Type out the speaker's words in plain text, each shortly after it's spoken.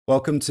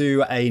Welcome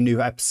to a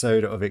new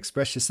episode of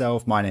Express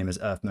Yourself. My name is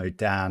Earth Mode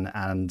Dan,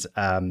 and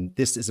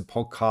this is a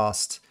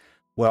podcast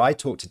where I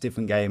talk to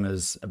different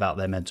gamers about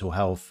their mental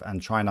health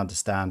and try and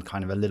understand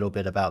kind of a little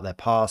bit about their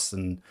past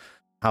and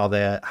how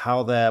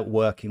they're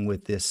working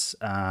with these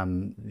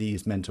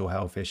mental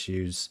health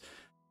issues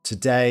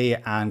today,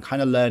 and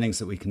kind of learnings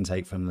that we can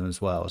take from them as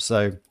well.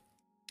 So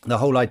the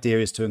whole idea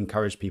is to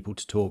encourage people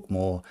to talk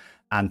more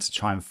and to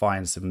try and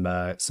find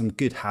some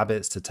good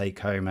habits to take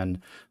home and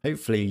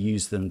hopefully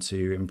use them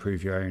to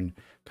improve your own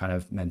kind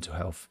of mental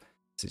health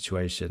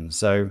situation.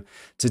 So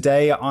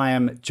today I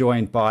am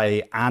joined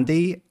by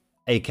Andy,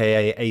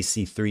 aka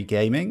AC3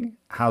 Gaming.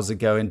 How's it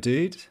going,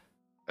 dude?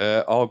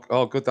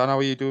 All good, Dan. How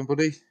are you doing,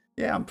 buddy?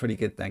 Yeah, I'm pretty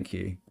good, thank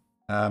you.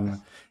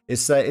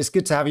 It's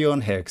good to have you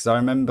on here because I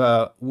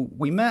remember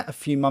we met a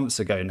few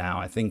months ago now.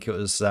 I think it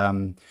was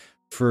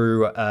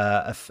through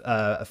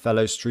a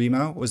fellow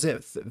streamer. Was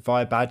it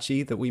via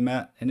Badgie that we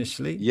met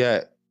initially?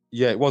 Yeah,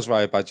 it was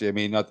via Badgie. I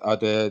mean,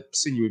 I'd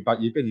seen you in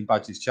Badgie. You've been in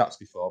Badgie's chats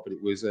before, but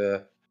it was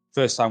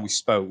first time we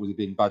spoke would have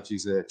been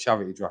Badgie's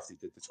charity draft. He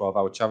did the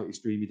 12-hour charity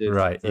stream he did.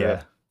 Right.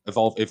 Yeah.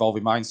 Evolving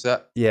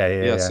mindset.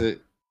 Yeah. So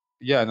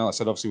no, I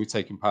said obviously we're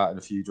taking part in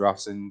a few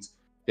drafts, and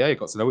you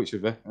got to know each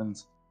other,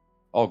 and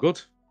all good.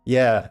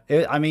 Yeah.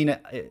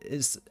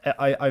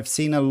 I've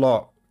seen a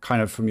lot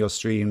kind of from your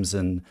streams,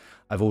 and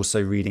I've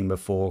also reading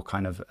before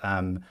kind of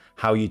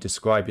how you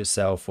describe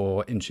yourself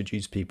or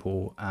introduce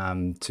people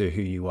to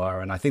who you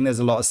are. And I think there's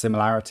a lot of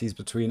similarities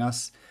between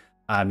us.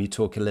 You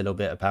talk a little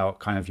bit about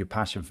kind of your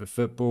passion for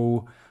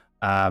football,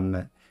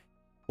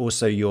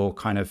 also your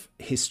kind of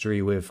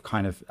history with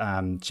kind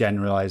of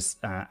generalized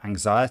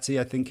anxiety,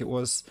 I think it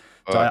was.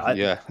 So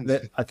I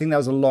think there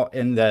was a lot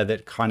in there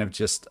that kind of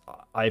just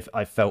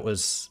I felt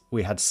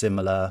we had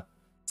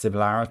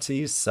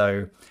similarities.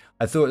 So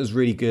I thought it was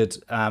really good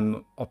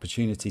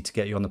opportunity to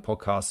get you on the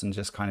podcast and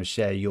just kind of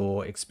share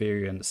your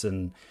experience,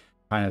 and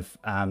kind of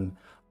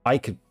I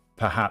could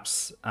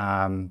perhaps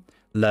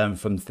learn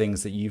from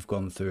things that you've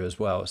gone through as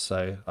well.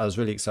 So I was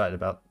really excited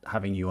about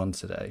having you on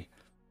today.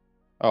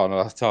 Oh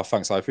no,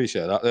 thanks. I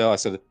appreciate that. Like I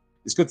said,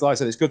 it's good. Like I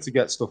said, it's good to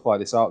get stuff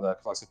like this out there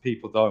because, like I said,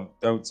 people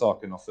don't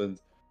talk enough, and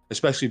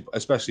especially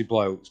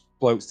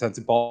blokes tend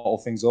to bottle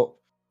things up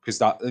because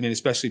that. I mean,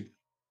 especially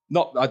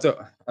not. I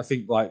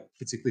think like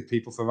particularly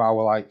people from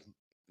our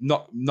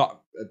not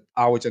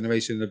our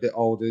generation and a bit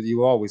older. You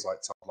were always to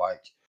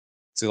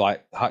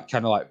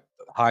kind of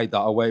hide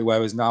that away,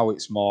 whereas now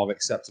it's more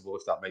acceptable,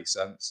 if that makes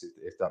sense.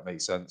 If that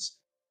makes sense.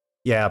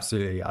 Yeah,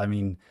 absolutely. I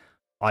mean,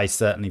 I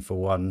certainly, for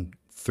one,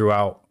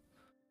 throughout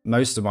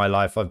most of my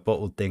life, I've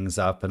bottled things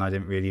up and I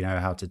didn't really know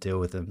how to deal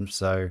with them.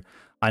 So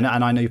I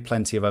know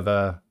plenty of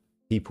other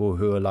people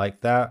who are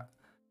like that.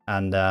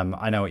 And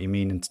I know what you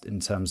mean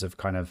in terms of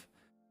kind of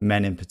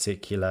men in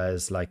particular,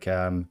 is like,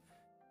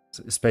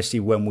 especially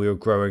when we were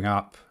growing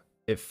up,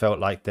 it felt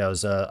like there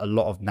was a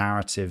lot of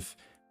narrative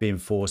being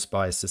forced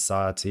by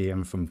society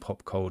and from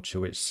pop culture,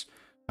 which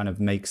kind of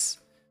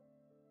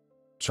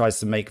tries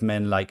to make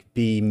men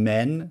be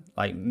men,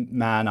 like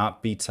man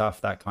up, be tough,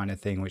 that kind of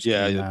thing. Which you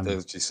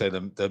say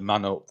the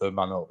man up,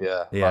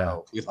 yeah. Man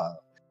up.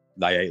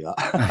 I hate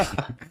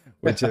that.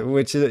 which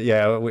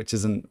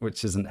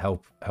isn't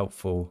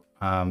helpful.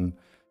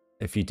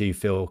 If you do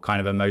feel kind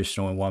of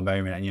emotional in one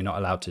moment and you're not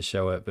allowed to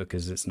show it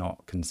because it's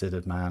not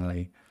considered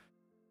manly.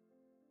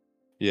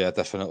 Yeah,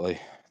 definitely.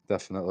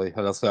 And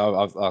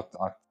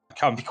I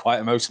can be quite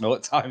emotional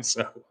at times.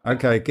 So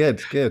okay,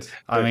 good.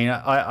 I mean,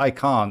 I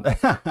can't.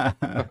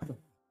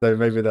 So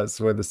maybe that's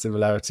where the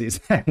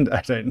similarities end.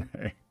 I don't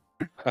know.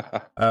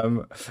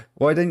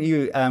 Why don't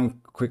you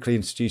quickly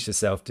introduce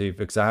yourself, dude?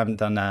 Because I haven't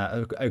done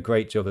a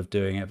great job of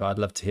doing it, but I'd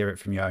love to hear it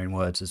from your own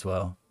words as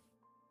well.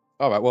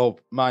 All right. Well,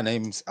 my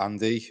name's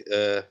Andy.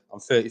 I'm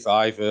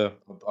 35.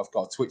 I've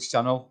got a Twitch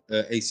channel,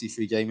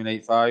 AC3 Gaming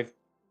 85.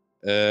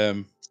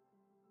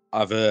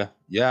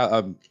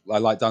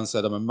 Like Dan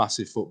said, I'm a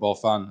massive football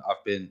fan.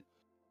 I've been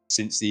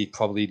since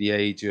probably the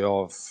age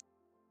of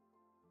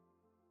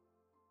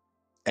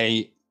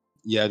 8.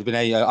 Yeah, I've been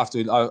 8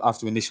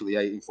 after initially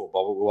 8 in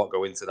football, but we won't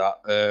go into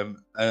that.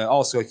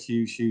 Also a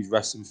huge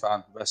wrestling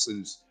fan.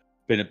 Wrestling's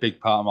been a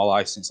big part of my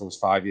life since I was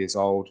 5 years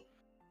old.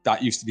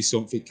 That used to be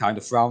something kind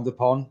of frowned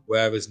upon,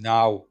 whereas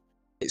now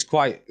it's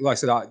quite, like I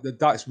said,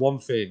 that's one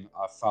thing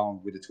I've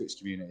found with the Twitch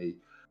community.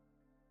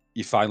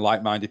 You find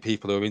like-minded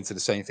people who are into the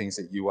same things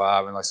that you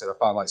are, and like I said, I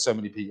found like so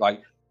many people,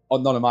 like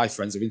none of my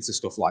friends are into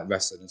stuff like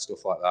wrestling and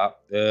stuff like that.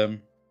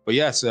 But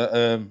yeah,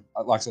 so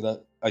like I said,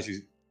 as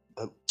you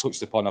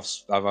touched upon, I've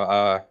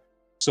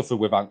suffered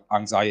with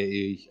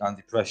anxiety and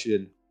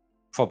depression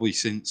probably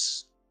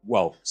since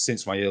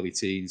my early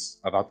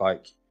teens. I've had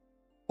like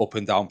up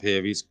and down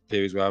periods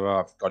where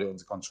I've got it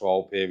under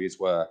control, periods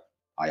where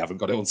I haven't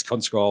got it under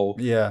control.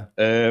 Yeah.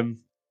 And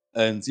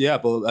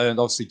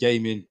obviously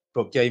gaming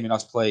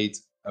has played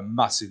a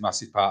massive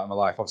part of my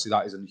life. Obviously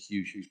that is a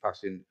huge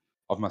passion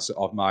of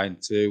mine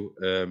too.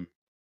 I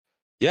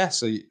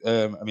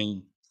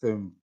mean,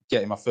 from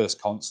getting my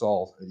first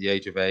console at the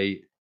age of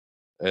 8,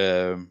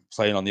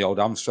 playing on the old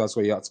Amstrads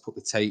where you had to put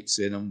the tapes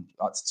in and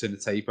had to turn the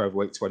tape over,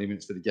 wait 20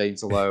 minutes for the game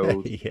to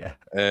load. Yeah.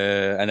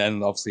 And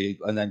then obviously,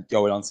 and then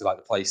going on to like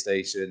the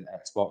PlayStation,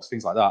 Xbox,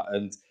 things like that.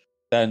 And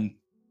then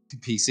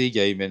PC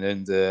gaming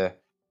and the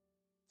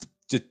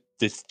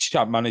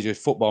chat manager,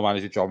 football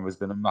manager genre has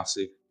been a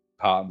massive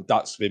part.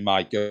 That's been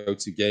my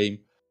go-to game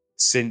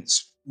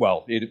since,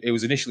 well, it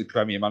was initially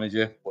Premier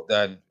Manager, but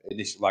then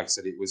initially, like I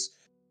said, it was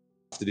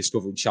after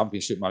discovering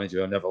Championship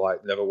Manager. I never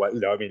went, you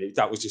know, I mean,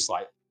 that was just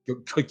like,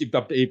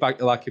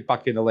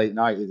 back in the late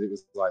 90s, it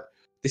was like,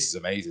 this is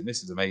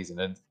amazing.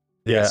 And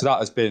yeah, so that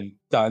has been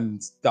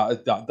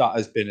that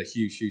has been a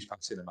huge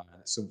passion of mine.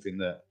 It's something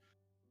that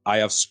I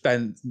have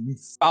spent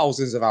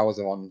thousands of hours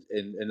on,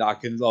 and I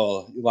can,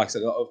 like I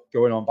said,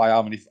 going on by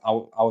how many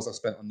hours I've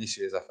spent on this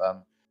year's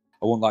FM.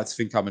 I wouldn't like to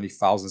think how many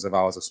thousands of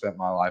hours I've spent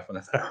my life on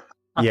FM.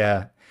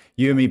 Yeah,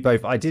 you and me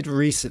both. I did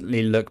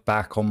recently look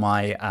back on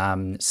my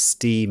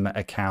Steam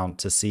account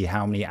to see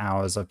how many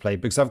hours I've played,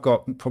 because I've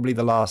got probably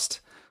the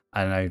last,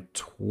 I don't know,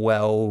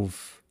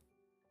 12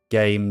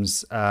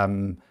 games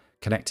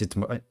connected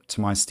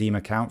to my Steam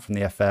account from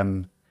the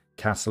FM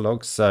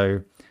catalog.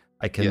 So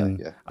I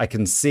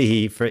can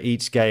see for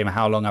each game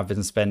how long I've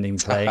been spending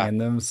playing in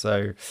them.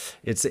 So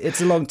it's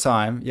a long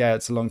time. Yeah,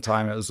 it's a long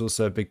time. It was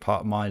also a big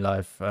part of my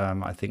life.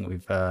 I think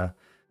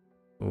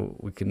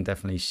we can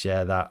definitely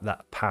share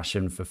that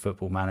passion for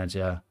Football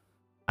Manager.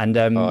 And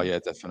oh yeah,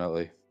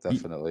 definitely.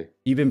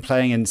 You've been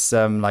playing in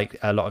some, like,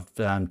 a lot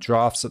of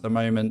drafts at the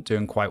moment,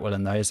 doing quite well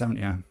in those, haven't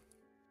you?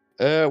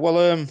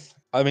 Well,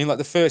 I mean, like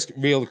the first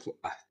real,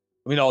 I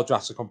mean, all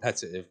drafts are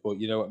competitive, but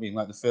you know what I mean.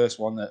 Like the first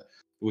one that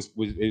was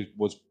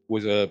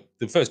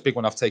the first big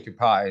one I've taken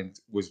part in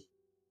was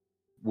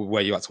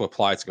where you had to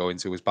apply to go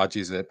into was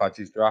Badges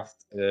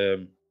draft.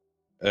 And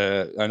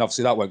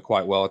obviously that went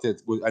quite well.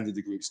 We ended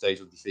the group stage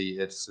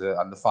undefeated,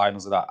 and the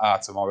finals of that are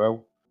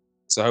tomorrow.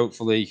 So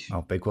hopefully,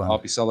 big one. I'll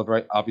be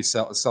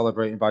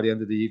celebrating by the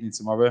end of the evening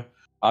tomorrow.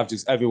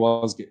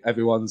 Everyone's you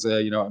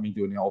know what I mean,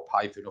 doing the old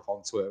piping up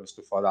on Twitter and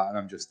stuff like that, and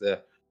I'm just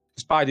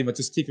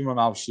just keeping my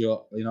mouth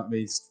shut. You know what I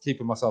mean, just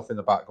keeping myself in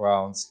the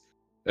background.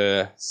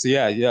 So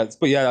yeah,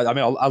 but yeah, I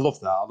mean, I love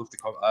that. I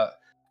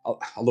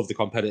love the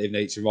competitive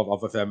nature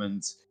of FM,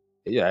 and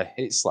yeah,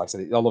 it's like I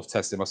said, I love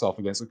testing myself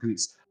against it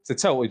because it's a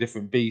totally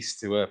different beast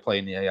to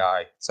playing the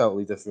AI.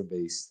 Totally different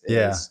beast. It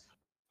is.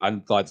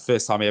 And like the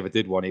first time I ever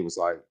did one, it was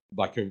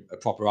like a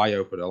proper eye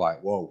opener. Like,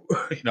 whoa,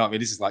 you know what I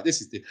mean?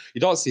 You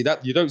don't see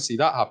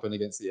that happen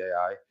against the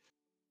AI.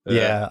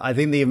 Yeah, I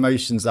think the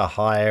emotions are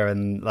higher,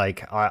 and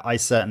like I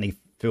certainly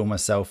feel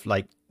myself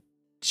like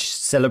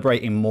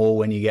celebrating more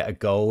when you get a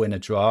goal in a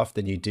draft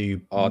than you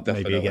do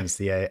maybe against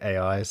the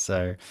AI.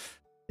 So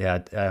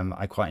yeah,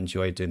 I quite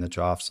enjoy doing the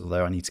drafts,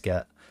 although I need to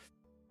get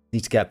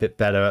a bit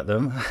better at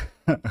them.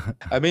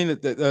 I mean,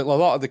 a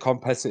lot of the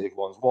competitive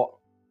ones,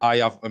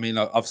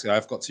 obviously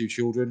I've got 2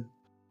 children.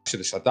 I should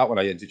have said that when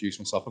I introduced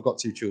myself. I've got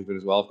 2 children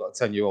as well. I've got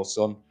a 10-year-old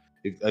son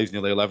who's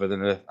nearly 11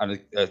 and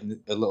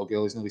a little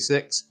girl who's nearly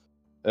 6.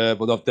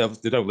 But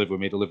they don't live with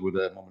me. They live with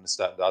their mum and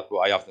stepdad. But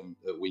I have them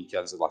at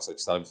weekends, like I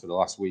said, for the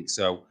last week.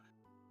 So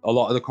a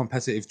lot of the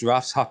competitive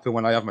drafts happen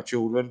when I have my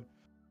children.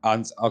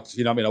 And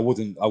you know, what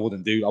I mean, I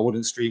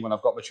wouldn't stream when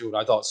I've got my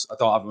children. I don't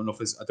have enough.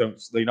 You know,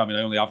 what I mean,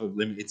 I only have a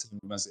limited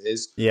time as it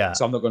is. Yeah.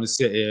 So I'm not going to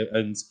sit here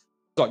and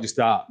not just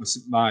that.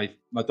 My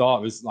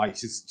daughter is like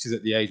she's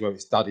at the age where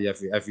it's daddy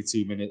every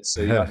 2 minutes.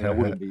 So you know, what I mean, I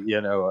wouldn't be.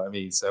 You know what I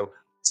mean? So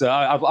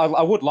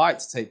I would like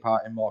to take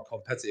part in more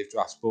competitive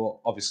drafts, but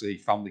obviously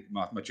family,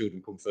 my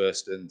children come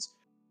first, and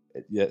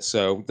yeah,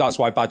 so that's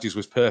why Badges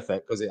was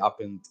perfect, because it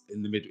happened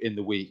in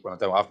the week when I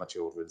don't have my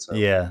children. So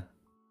yeah.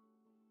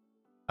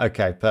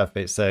 Okay,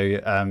 perfect. So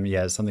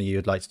yeah, something you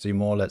would like to do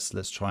more.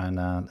 Let's try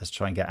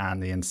and get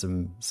Andy in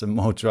some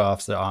more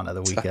drafts that aren't at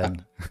the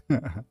weekend.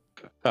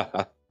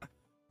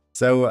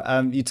 So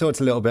you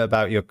talked a little bit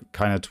about your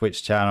kind of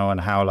Twitch channel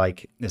and how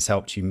like this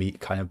helped you meet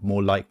kind of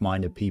more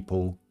like-minded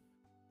people.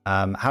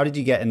 How did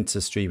you get into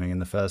streaming in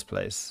the first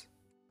place?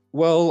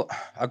 Well,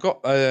 I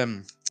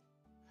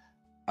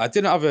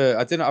didn't have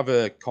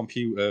a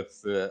computer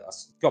I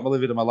got my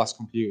living on my last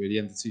computer at the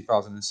end of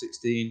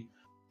 2016,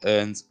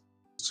 and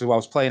so I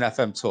was playing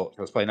FM Touch.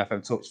 I was playing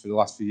FM Touch for the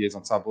last few years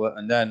on tablet,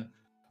 and then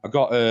I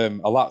got a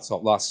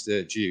laptop last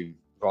June.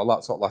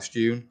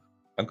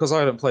 And because I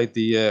hadn't played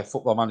the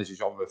Football Manager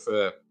genre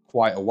for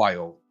quite a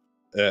while,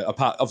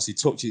 apart obviously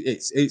Touch,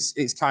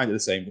 it's kind of the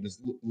same, but there's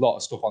a lot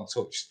of stuff on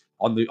Touch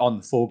on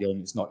the full game.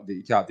 It's not that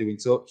you can't do in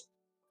Touch.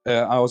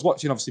 I was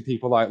watching obviously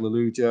people like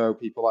Lelujo,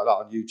 people like that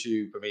on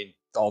YouTube. I mean,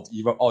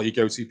 all your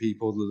go-to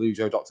people,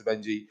 Lelujo, Dr.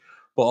 Benji.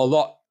 But a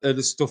lot of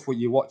the stuff when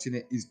you're watching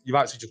it is you're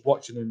actually just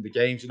watching them in the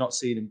games. You're not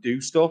seeing them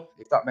do stuff,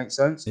 if that makes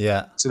sense.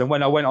 Yeah. So then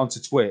when I went onto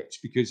Twitch,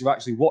 because you're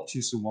actually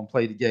watching someone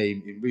play the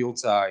game in real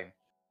time,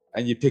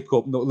 and you pick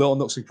up little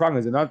nooks and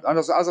crannies. And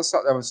as I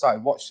sat there and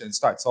started watching and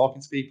started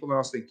talking to people, and I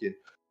was thinking,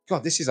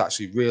 God, this is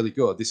actually really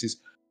good. This is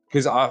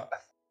because of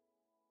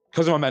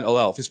my mental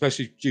health,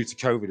 especially due to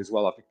COVID as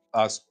well.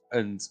 As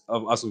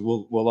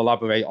we'll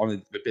elaborate on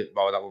a bit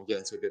more, that we'll get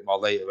into a bit more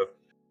later.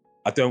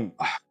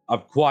 I'm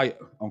quite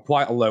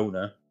a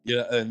loner,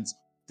 yeah, and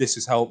this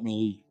has helped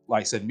me,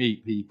 like I said,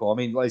 meet people. I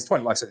mean, like I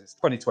said, it's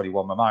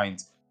 2021. My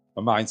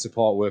mind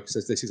support work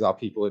says this is how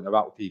people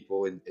interact with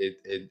people in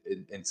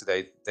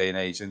today's day and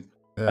age. And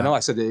then, like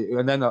I said,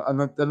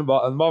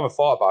 the more I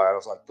thought about it, I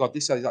was like, God,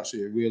 this is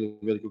actually a really,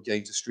 really good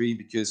game to stream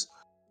because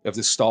of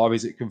the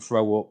stories it can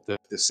throw up,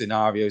 the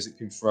scenarios it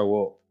can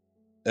throw up.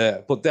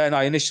 But then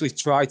I initially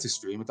tried to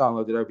stream. I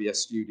downloaded OBS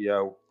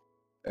Studio,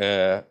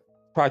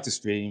 tried to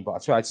stream, but I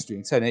tried to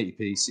stream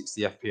 1080p,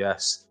 60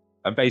 FPS,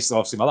 and basically,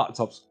 obviously, my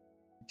laptops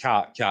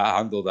can't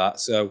handle that.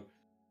 So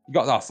you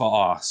got that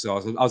far. So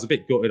I was a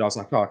bit gutted. I was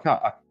like, oh,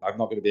 I'm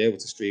not going to be able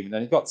to stream. And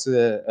then it got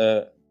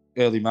to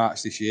early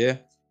March this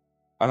year,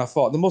 and I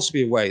thought there must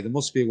be a way. There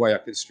must be a way I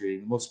could stream.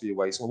 There must be a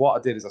way. So what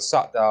I did is I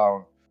sat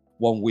down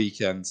one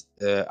weekend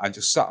and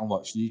just sat and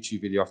watched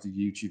YouTube video after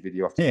YouTube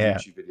video after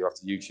YouTube video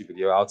after YouTube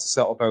video how to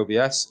set up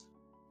OBS.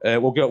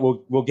 We'll get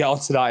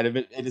onto that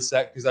in a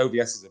sec because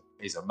OBS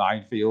is a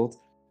minefield.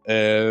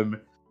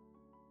 And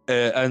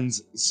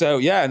so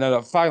yeah, and then I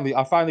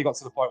finally got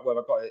to the point where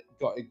I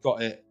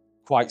got it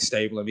quite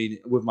stable. I mean,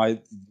 with my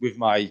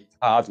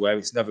hardware,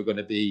 it's never going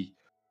to be,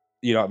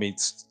 you know what I mean,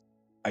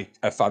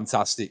 a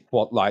fantastic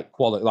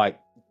quality, like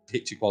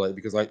picture quality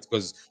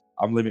because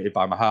I'm limited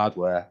by my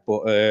hardware.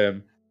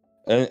 But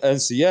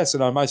and so yeah, so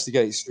now I managed to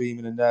get it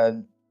streaming, and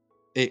then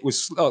it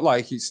was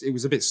like it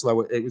was a bit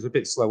slow. It was a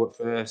bit slow at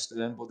first,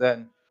 but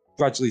then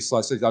gradually, so I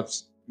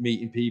was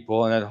meeting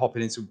people and then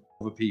hopping into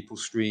other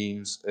people's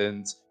streams.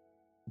 And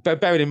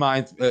bearing in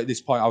mind at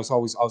this point, I was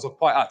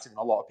quite active in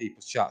a lot of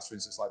people's chats, for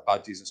instance, like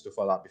Badges and stuff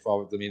like that.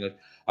 Before I mean,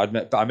 I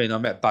met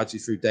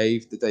Badgie through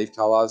Dave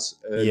Calaz.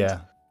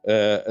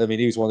 I mean,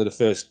 he was one of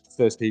the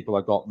first people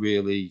I got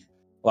really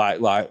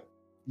like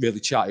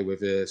really chatty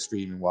with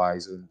streaming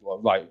wise, and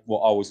like what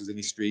always was in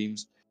his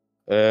streams.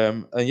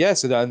 And yeah,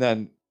 so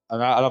then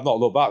I've not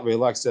looked back really.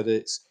 Like I said,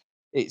 it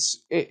has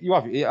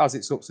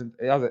its ups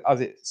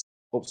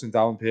and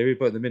down period,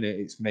 but at the minute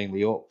it's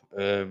mainly up.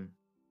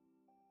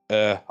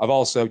 I've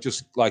also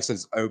just, like I said,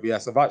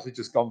 OBS. I've actually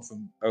just gone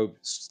from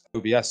OBS to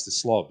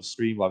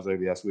Streamlabs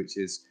OBS, which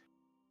is,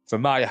 for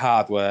my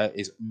hardware,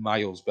 is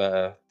miles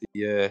better.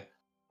 The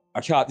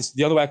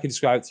only way I can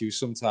describe it to you is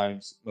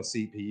sometimes my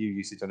CPU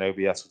usage on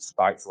OBS would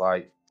spike to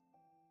like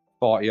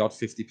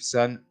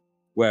 50%,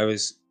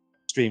 whereas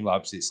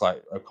Streamlabs it's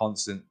like a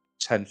constant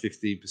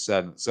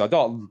 10-15%. So I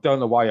don't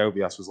know why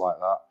OBS was like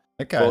that.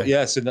 Okay. But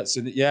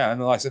yeah,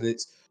 and like I said,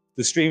 it's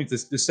the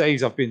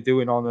saves I've been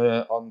doing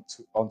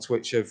on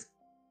Twitch have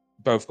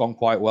both gone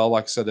quite well.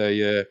 Like I said,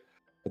 I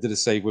did a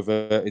save with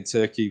in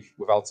Turkey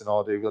with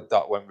Altinardu.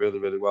 That went really,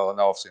 really well. And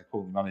now obviously I'm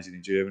currently managing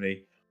in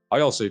Germany. I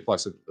also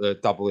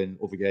dabble in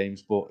other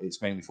games, but it's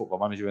mainly Football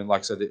Manager. And like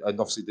I said, and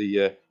obviously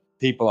the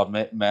people I've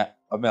met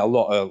a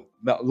lot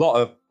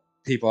of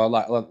people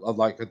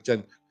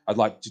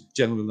I'd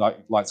generally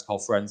like to call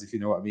friends, if you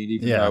know what I mean.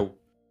 Even though,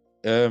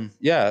 and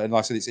like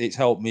I said, it's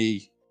helped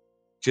me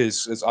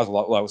because as I'll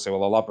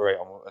elaborate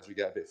on as we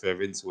get a bit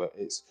further into it.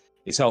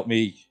 It's helped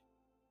me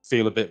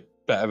feel a bit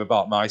better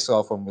about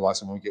myself when we go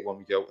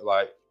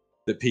like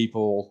that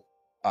people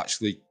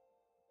actually.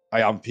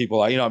 People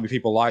like, you know, I mean,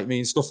 people like me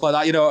and stuff like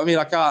that. You know what I mean?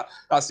 I can't.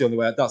 That's the only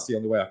way I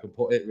can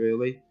put it,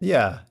 really.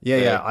 Yeah.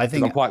 I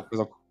think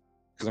because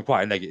I'm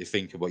quite a negative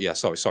thinker. But yeah,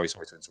 sorry to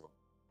interrupt.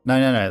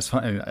 No, it's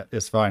fine.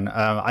 It's fine.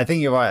 I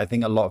think you're right. I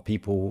think a lot of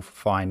people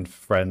find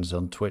friends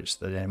on Twitch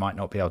that they might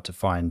not be able to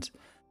find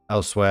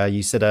elsewhere.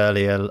 You said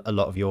earlier a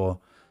lot of your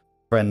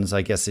friends,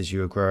 I guess, as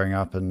you were growing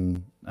up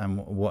and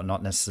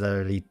whatnot,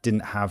 necessarily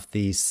didn't have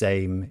the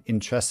same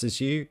interests as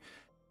you.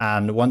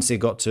 And once it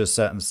got to a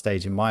certain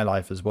stage in my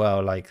life as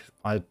well, like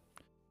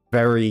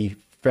very,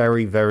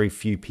 very, very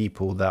few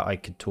people that I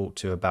could talk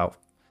to about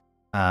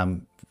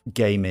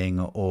gaming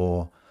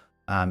or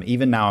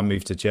even now I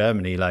moved to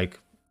Germany, like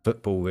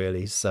football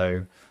really.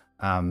 So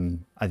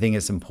I think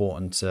it's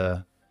important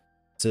to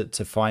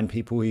find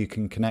people who you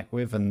can connect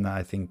with. And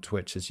I think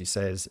Twitch, as you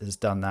say, has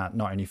done that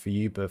not only for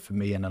you, but for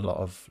me and a lot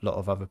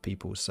of other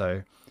people.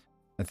 So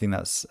I think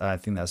that's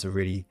a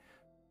really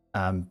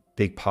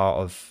big part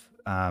of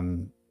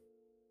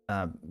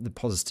the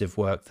positive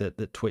work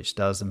that Twitch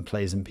does and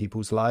plays in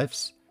people's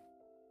lives.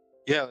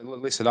 Yeah,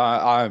 listen,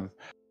 I'm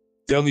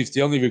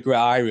the only regret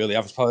I really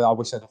have is probably I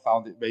wish I'd have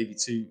found it maybe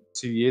two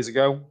years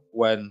ago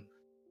when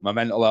my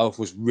mental health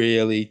was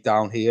really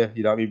down here.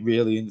 You know what I mean?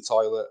 Really in the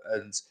toilet,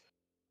 and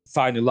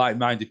finding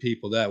like-minded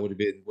people there would have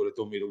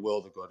done me the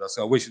world of good.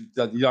 So I wish, you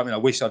know what I mean? I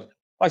wish like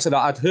I said,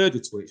 I'd heard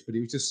of Twitch, but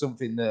it was just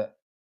something that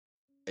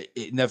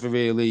it never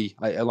really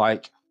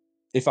like.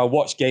 If I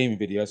watch gaming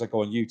videos, I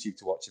go on YouTube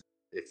to watch it,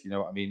 if you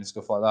know what I mean, and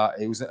stuff like that.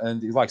 It was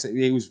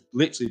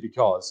literally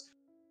because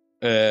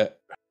I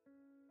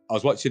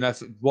was watching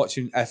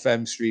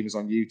FM streamers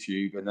on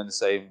YouTube, and then the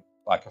same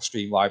like I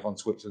stream live on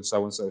Twitch and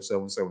so and so,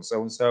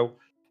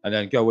 and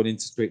then going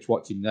into Twitch,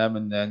 watching them,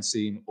 and then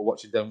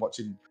watching them.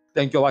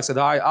 Then go. I said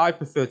I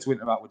prefer to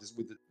interact with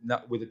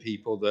the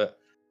people that,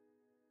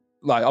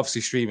 like,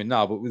 obviously streaming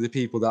now, but with the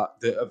people that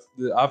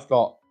I've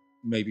got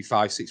maybe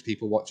 5-6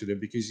 people watching them,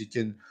 because you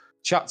can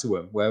chat to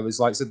them. Whereas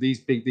like so the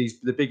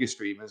bigger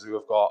streamers who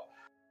have got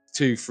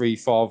 2, 3,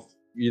 4,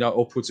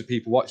 upwards of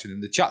people watching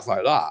them, the chat's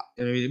like that.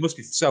 I mean, it must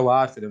be so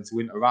hard for them to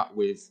interact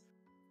with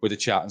the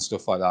chat and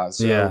stuff like that.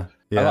 So, Yeah,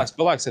 but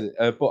like I said,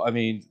 but I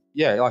mean,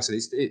 yeah, like I said,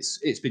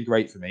 it's been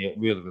great for me. It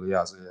really, really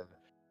has. Like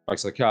I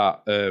said, I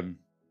can't.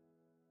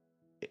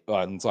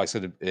 And like I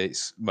said,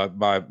 it's my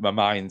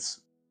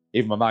mind's,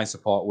 even my mind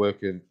support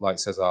working, like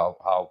says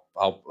how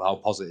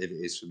positive it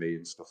is for me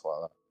and stuff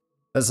like that.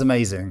 That's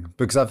amazing,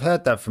 because I've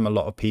heard that from a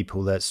lot of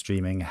people that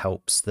streaming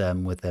helps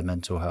them with their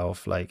mental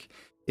health. Like,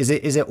 is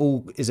it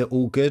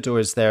all good, or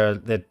is there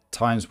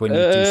times when you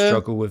do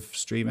struggle with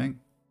streaming?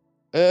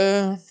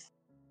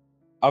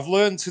 I've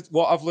learned to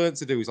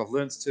do is I've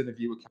learned to turn the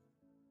view account,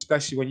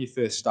 especially when you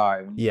first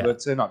start. When you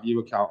turn that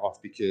view account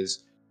off,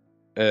 because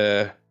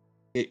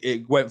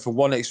it went from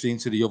one extreme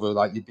to the other.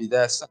 Like you'd be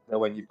there sat there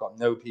when you've got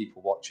no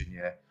people watching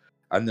you,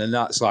 and then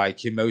that's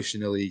like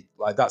emotionally,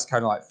 like that's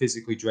kind of like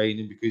physically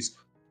draining, because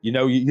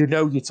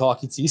you're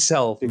talking to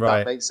yourself, if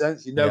that makes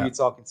sense. You're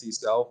talking to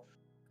yourself,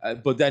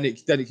 but then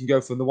it can go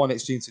from the one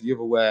extreme to the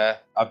other, where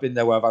I've been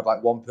there where I've had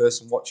like one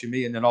person watching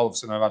me, and then all of a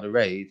sudden I've had a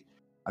raid,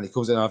 and it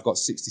comes in and I've got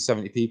 60,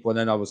 70 people, and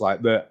then I was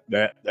like, so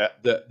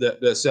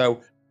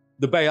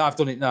the way I've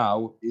done it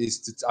now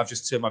is I've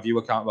just turned my view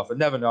account off. I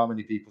never know how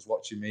many people's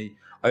watching me.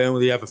 I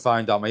only ever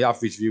find out my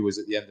average viewers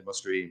at the end of my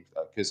stream,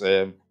 because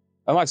and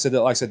like I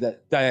said,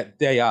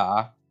 they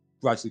are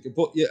gradually,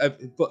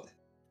 but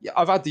yeah,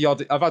 I've had the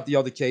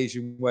odd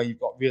occasion where you've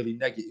got really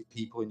negative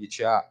people in your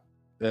chat,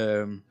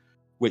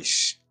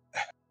 which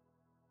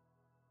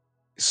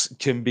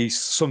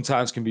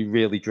sometimes can be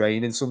really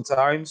draining.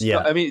 Sometimes,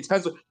 I mean, it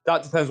depends.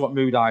 That depends what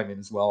mood I'm in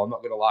as well. I'm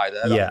not going to lie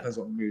there. That depends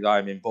what mood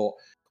I'm in. But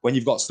when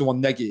you've got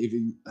someone negative,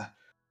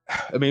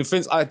 I mean, for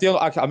instance, I'm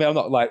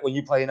not like when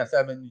you play in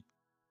FM and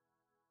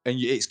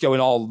it's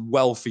going all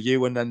well for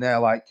you, and then they're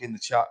like in the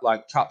chat,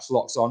 like caps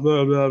locks on,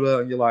 blah, blah, blah,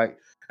 and you're like,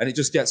 and it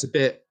just gets a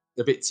bit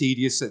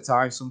tedious at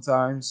times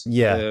sometimes.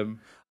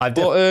 I've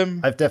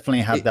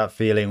definitely had that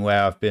feeling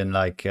where I've been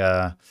like,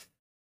 I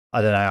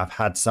don't know, I've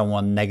had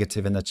someone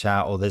negative in the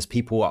chat, or there's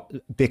people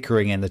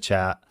bickering in the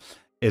chat.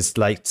 It's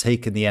like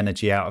taken the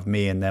energy out of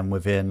me, and then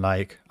within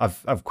like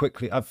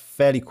I've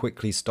fairly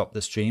quickly stopped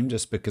the stream,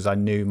 just because I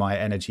knew my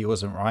energy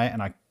wasn't right,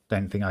 and I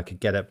don't think I could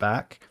get it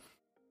back.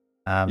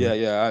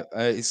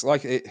 It's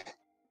like it.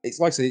 It's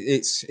like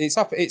it's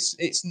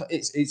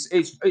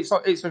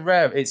a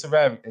rare, and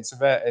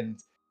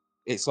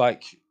it's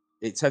like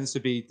it tends to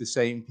be the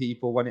same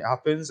people when it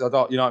happens. I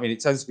don't, you know what I mean?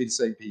 It tends to be the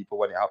same people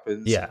when it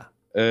happens. Yeah.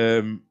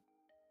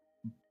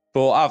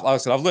 But I've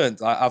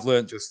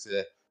learned just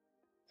to.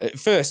 At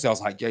first, I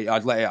was like, yeah,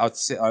 I'd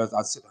sit.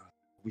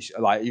 We should,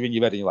 like, even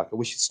you're ready, you're like,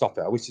 we should stop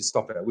it. We should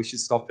stop it. We should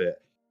stop it.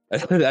 You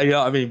know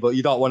what I mean? But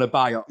you don't want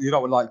to you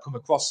don't want to like come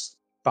across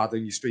bad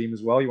in your stream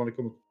as well. You want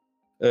to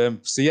come.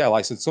 So yeah, like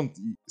I said,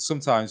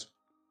 sometimes,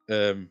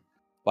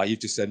 like you've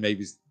just said,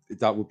 maybe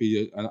that would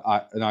be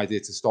an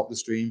idea to stop the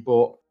stream.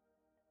 But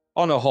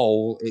on a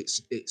whole,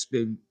 it's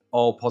been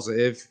all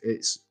positive.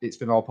 It's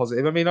been all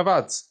positive. I mean, I've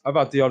had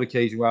the odd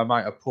occasion where I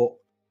might have put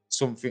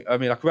something. I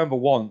mean, I can remember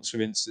once,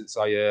 for instance,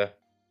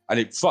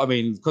 because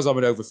I'm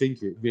an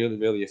overthinker, it really,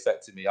 really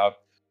affected me.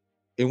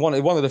 In one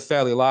of the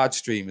fairly large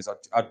streamers,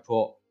 I'd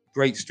put,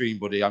 great stream,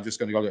 buddy, I'm just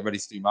going to go get ready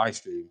to do my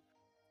stream.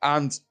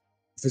 And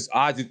because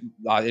I didn't,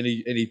 like,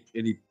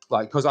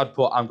 because I'd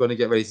put, I'm going to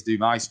get ready to do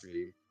my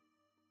stream,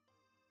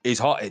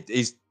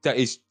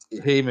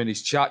 him and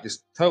his chat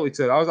just totally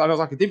turned. I was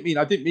like, I didn't mean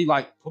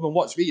like, come and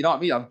watch me, you know what I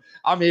mean?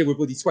 I'm here with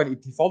bloody 20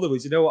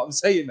 followers, you know what I'm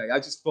saying, mate? I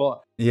just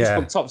thought, just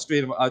put top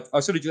stream. I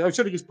should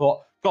have just put,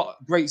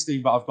 got great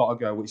stream, but I've got to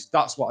go, which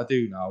that's what I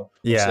do now.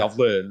 Yeah.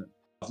 Obviously,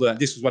 I've learned.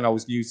 This was when I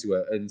was new to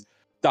it, and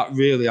that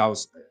really, you know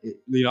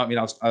what I mean?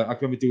 I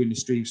remember doing the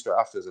stream straight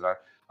after, and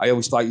I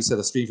always, like you said,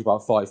 I streamed for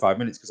about 45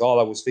 minutes, because all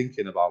I was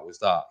thinking about was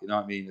that, you know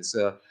what I mean? It's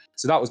so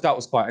that was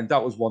quite, and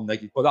that was one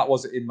negative, but that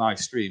wasn't in my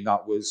stream.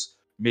 That was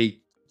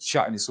me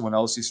chatting in someone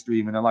else's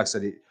stream, and then like I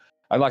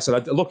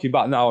said, looking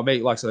back now,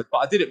 like I said, but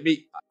I didn't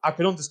mean. I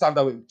can understand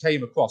how it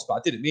came across, but I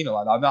didn't mean it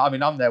like that. I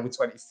mean, I'm there with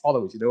 20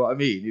 followers. You know what I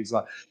mean? He was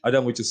like, I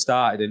know we just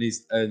started,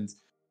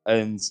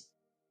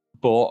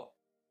 but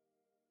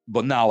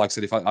now, like I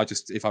said, if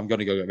I'm going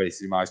to go get ready to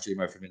do my stream,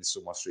 or if I'm in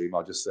someone's stream,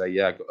 I'll just say,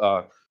 yeah,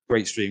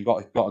 great stream,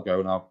 got to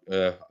go now.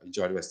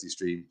 Enjoy the rest of your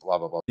stream. Blah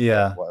blah blah.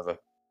 Yeah, whatever.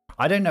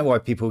 I don't know why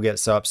people get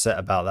so upset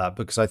about that,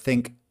 because I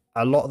think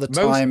a lot of the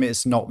time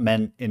it's not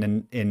meant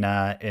in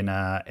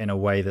a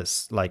way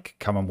that's like,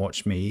 come and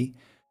watch me.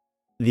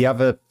 The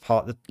other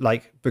part,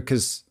 like,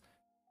 because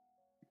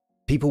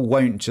people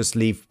won't just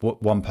leave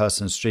one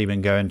person's stream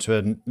and go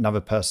into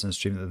another person's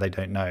stream that they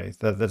don't know.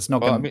 That's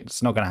not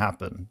it's not going to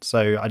happen.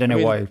 So I don't know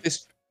why.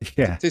 This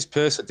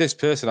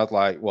person had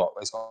like, what?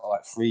 It's got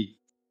like three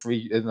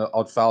in the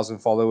odd thousand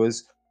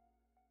followers.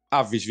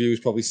 Average view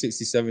was probably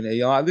 60, 70.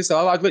 Listen,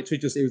 I'd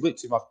literally it was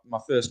literally my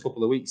first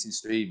couple of weeks in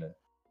streaming,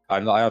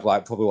 and I had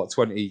like probably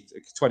 20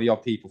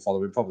 odd people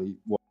following, probably,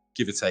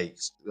 give or take.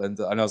 And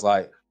I was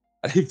like,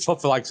 I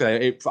proper, like I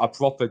say, I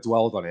proper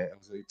dwelled on it. I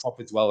was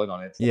proper dwelling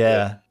on it.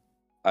 Yeah.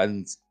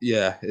 and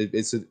yeah,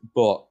 it's a,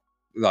 but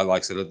like I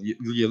said,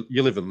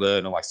 you live and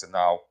learn. And like I said,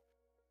 now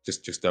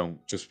just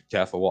be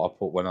careful what I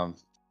put when I'm.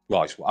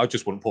 Well, I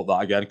just wouldn't put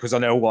that again because I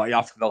know what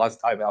happened the last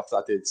time after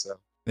I did. So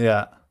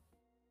Yeah.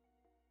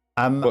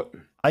 but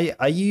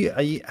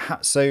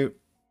So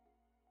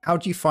how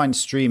do you find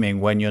streaming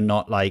when you're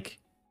not like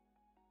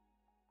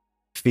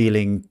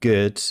feeling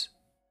good,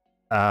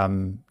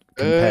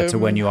 compared to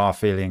when you are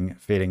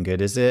feeling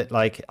good? Is it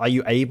like, are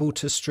you able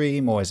to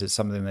stream, or is it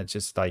something that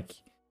just like?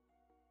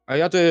 I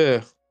had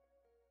a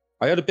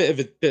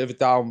bit of a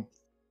down.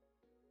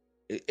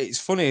 It's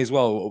funny as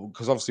well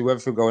because obviously with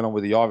everything going on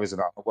with the Euros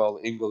and how well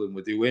England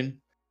were doing,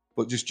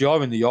 but just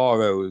during the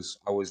Euros,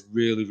 I was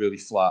really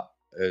flat,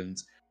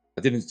 and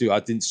I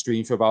didn't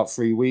stream for about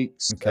 3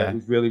 weeks. Okay. It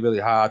was really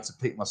hard to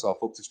pick myself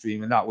up to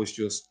stream, and that was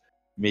just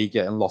me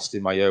getting lost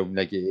in my own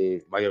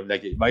negative,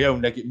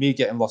 me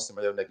getting lost in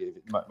my own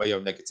negativity, my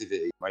own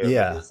negative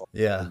thoughts.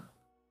 Yeah.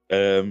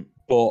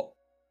 But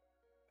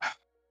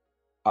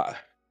I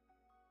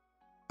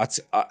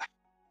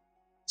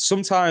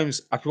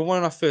sometimes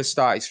when I first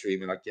started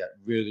streaming, I get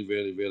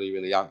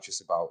really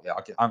anxious about it.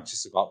 I get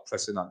anxious about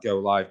pressing that go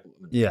live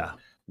button. Yeah.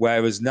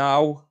 Whereas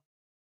now,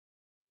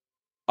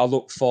 I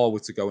look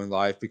forward to going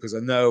live because I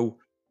know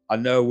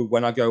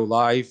when I go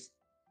live,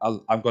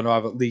 I'm going to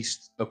have at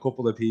least a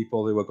couple of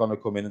people who are going to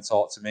come in and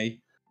talk to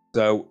me.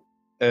 So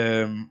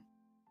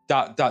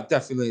that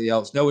definitely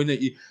helps. Knowing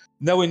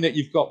that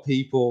you've got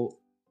people,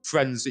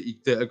 friends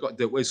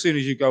that as soon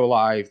as you go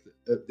live,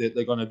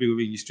 they're going to be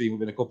within your stream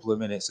within a couple of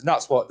minutes, and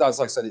that's like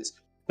I said,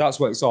 that's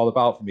what it's all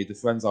about for me. The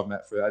friends I've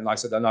met through it, and like I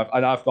said, and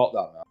I've got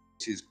that now,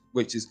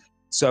 which is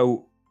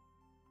so.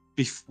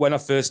 When I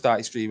first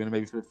started streaming,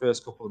 maybe for the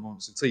first couple of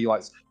months, until you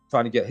like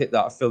trying to hit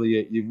that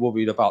affiliate, you're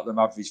worried about them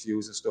average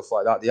views and stuff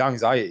like that. The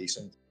anxiety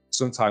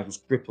sometimes was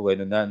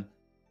crippling, and then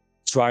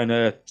trying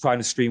to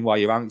stream while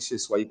you're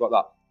anxious, where you've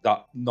got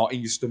that knot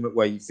in your stomach,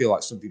 where you feel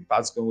like something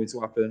bad's going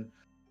to happen,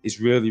 is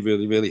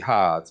really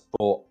hard.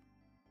 But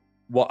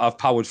what I've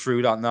powered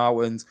through that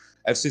now, and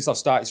ever since I've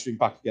started streaming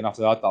back again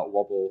after I had that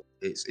wobble,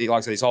 like I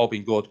said, it's all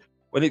been good.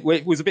 When it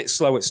was a bit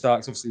slow at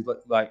start, obviously,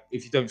 like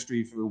if you don't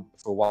stream for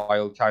a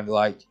while, kind of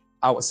like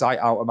out of sight,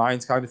 out of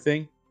mind kind of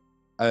thing,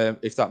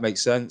 if that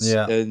makes sense.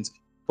 Yeah.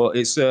 But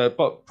it's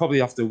but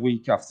probably after a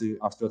week after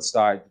I'd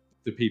started,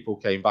 the people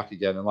came back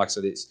again, and like I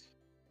said, it's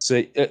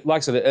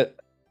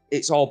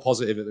all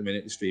positive at the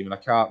minute, the stream, and I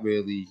can't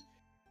really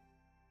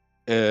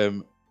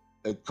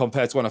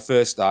compared to when I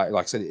first started.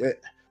 Like I said,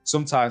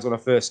 sometimes when I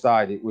first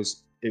started, it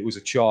was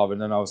a chore,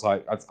 and then I was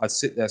like, I'd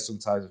sit there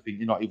sometimes and think,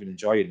 you're not even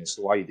enjoying this,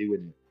 so why are you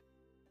doing it?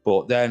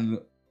 But then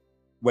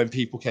when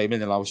people came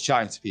in and I was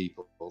chatting to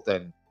people,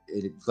 then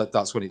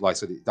that's when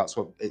that's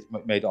what it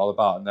made it all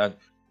about. And then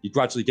you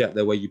gradually get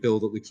there where you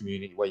build up the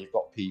community, where you've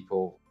got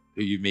people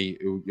who you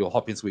meet, who you'll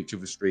hop into each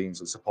other's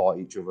streams and support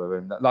each other,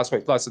 and that's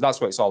what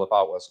it's all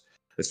about.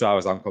 As far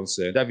as I'm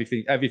concerned,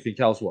 everything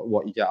else,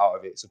 what you get out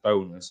of it, it's a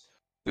bonus.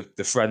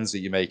 The friends that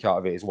you make out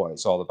of it is what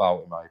it's all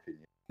about, in my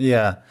opinion.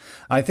 Yeah,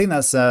 I think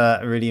that's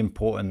a really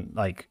important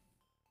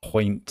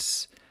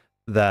point,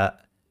 that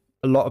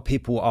a lot of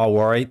people are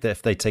worried that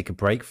if they take a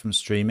break from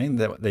streaming,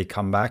 that they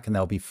come back and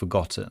they'll be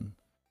forgotten.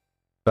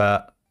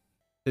 But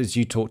as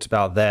you talked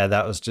about there,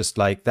 that was just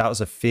like, that was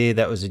a fear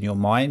that was in your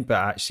mind. But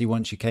actually,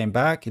 once you came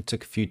back, it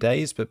took a few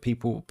days, but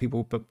people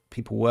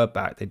were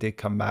back. They did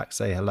come back,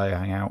 say hello,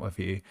 hang out with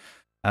you.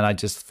 And I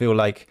just feel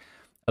like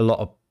a lot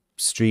of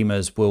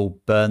streamers will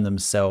burn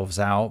themselves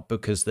out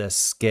because they're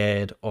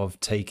scared of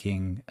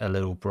taking a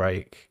little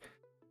break.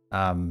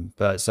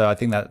 But so I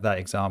think that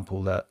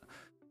example that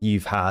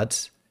you've had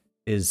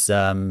is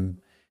a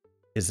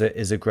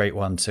great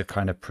one to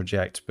kind of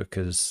project,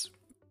 because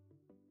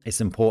it's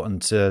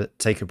important to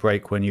take a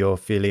break when you're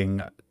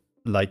feeling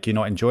like you're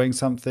not enjoying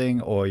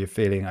something, or you're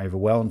feeling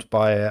overwhelmed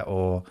by it,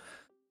 or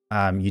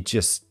you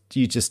just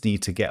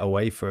need to get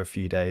away for a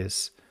few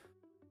days.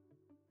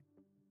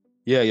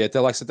 Yeah, like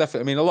I said,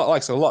 definitely. I mean, a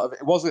lot of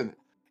it wasn't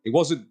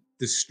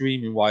the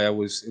streaming why I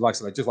was, like I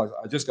said,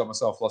 I just got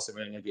myself lost in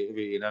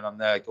negativity, and then I'm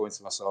there going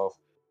to myself,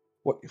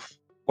 what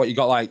you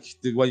got, like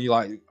when you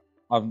like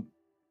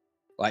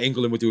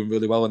England were doing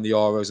really well in the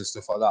Euros and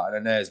stuff like that, and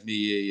then there's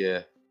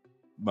me,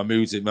 my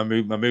mood's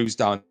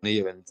down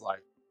here, and I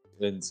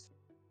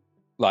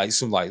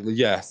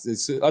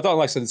don't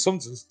like saying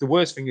sometimes. The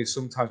worst thing is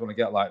sometimes when I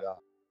get like that,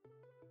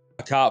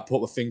 I can't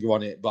put my finger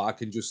on it, but I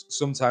can just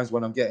sometimes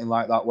when I'm getting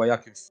like that way, I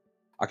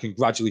can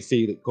gradually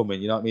feel it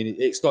coming. You know what I mean?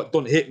 It's not,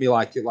 don't hit me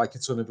like a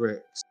ton of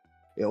bricks.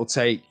 I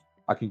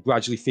can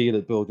gradually feel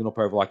it building up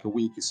over like a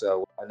week or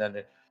so, and then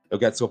it'll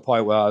get to a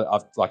point where I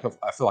feel like I've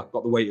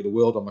got the weight of the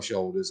world on my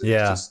shoulders. And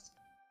yeah.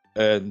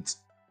 And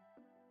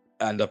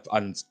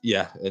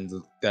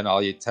then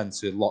I tend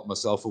to lock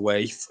myself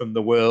away from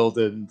the world,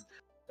 and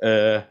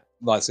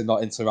like I said,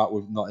 not interact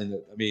with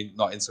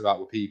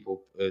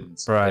people, and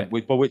right.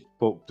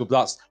 But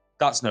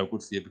that's no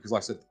good for you, because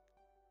like I said,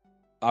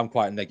 I'm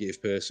quite a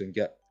negative person,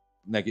 get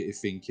negative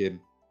thinking,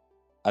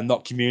 and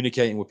not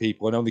communicating with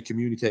people, and only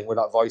communicating with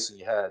that voice in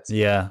your head.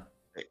 Yeah.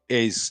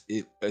 is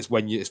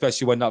when you,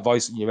 especially when that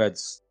voice in your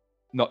head's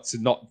not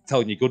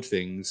telling you good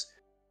things,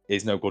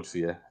 is no good for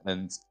you.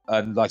 And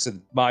like I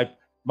said, my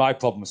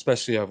problem,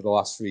 especially over the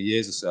last 3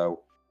 years or so,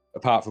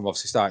 apart from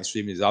obviously starting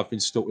streaming, is I've been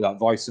stuck with that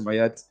voice in my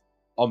head.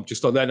 I'm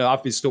just then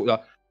I've been stuck with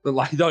that. But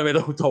like, you know what I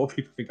mean? Don't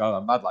people think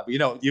I'm mad, like, but you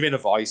know, you're in a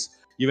voice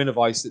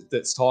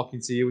that's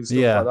talking to you and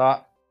stuff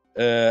like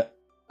that.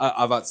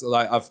 I've had to,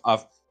 like,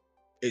 I've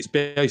it's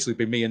basically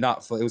been me and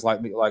that for, it was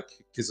like me, like,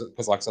 because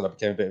like I said, I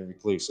became a bit of a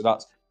recluse, so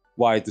that's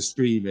why the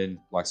streaming,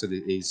 like I said,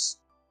 it is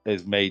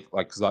made,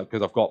 like, because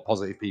I've got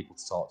positive people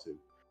to talk to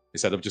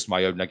instead of just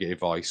my own negative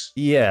voice.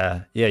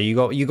 Yeah, you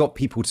got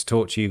people to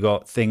talk to, you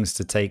got things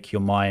to take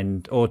your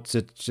mind or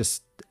to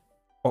just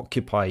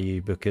occupy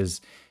you,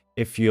 because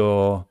if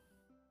you're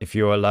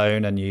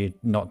alone and you're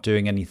not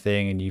doing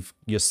anything and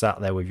you're sat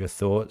there with your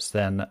thoughts,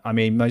 then I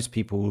mean, most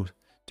people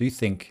do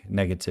think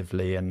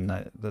negatively, and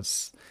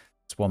that's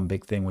one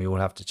big thing we all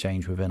have to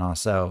change within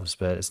ourselves.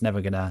 But it's never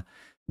gonna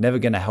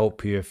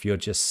help you if you're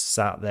just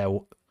sat there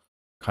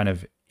kind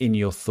of in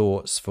your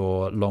thoughts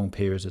for long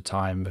periods of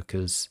time,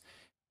 because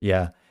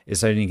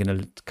it's only going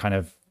to kind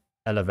of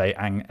elevate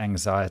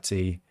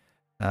anxiety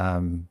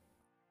and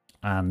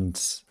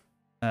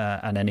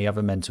any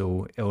other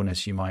mental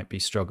illness you might be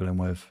struggling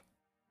with.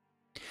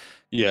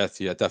 Yeah,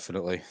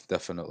 definitely.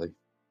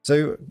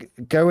 So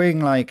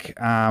going like,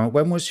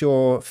 when was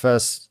your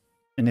first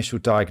initial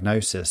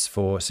diagnosis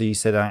for, so you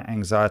said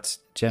anxiety,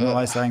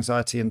 generalized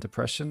anxiety and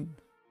depression?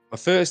 My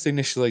first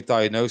initial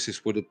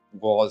diagnosis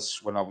was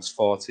when I was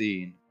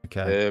 14.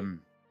 Okay.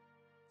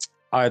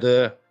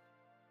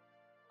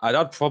 I'd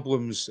had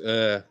problems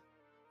ever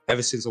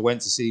since I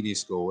went to senior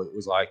school. It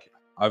was like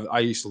I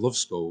used to love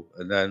school,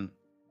 and then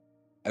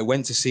I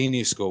went to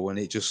senior school, and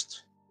it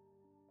just,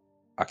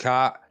 I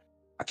can't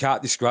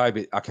describe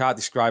it. I can't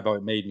describe how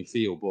it made me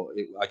feel, but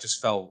I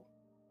just felt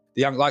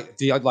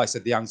like I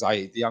said, the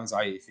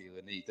anxiety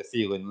feeling, the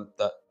feeling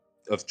that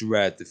of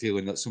dread, the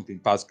feeling that something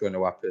bad's going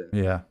to happen.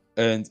 Yeah.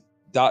 And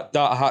that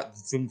had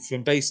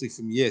from basically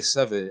from year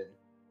 7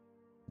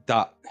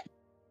 that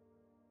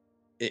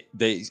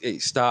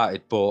it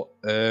started. But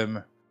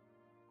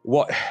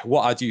what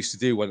I'd used to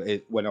do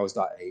when I was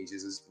that age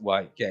is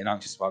like getting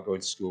anxious about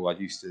going to school. I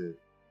used to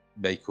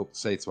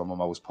say to my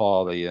mum I was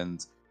poorly,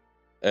 and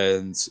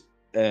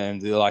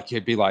like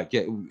it'd be like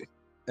and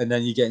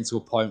then you get into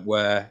a point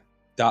where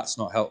that's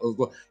not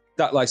helpful.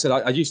 That, like I said,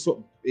 I used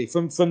to,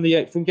 from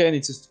going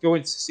into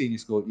senior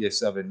school at year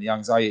 7, the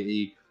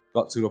anxiety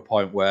got to a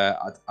point where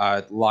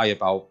I'd lie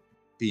about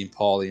being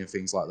poorly and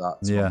things like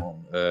that to my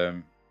mum.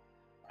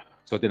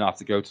 So I didn't have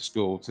to go to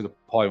school, to the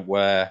point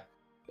where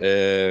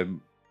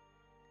when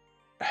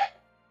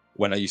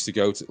I used to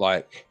go to,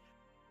 like,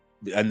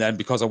 and then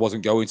because I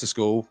wasn't going to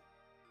school,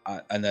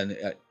 and then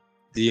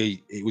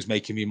it was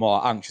making me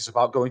more anxious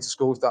about going to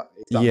school. If that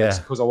makes,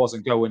 because I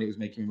wasn't going, it was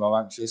making me more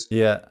anxious.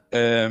 Yeah.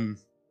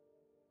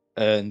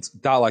 And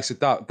that, like I said,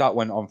 that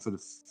went on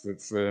from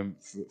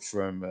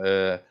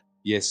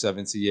year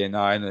 7 to year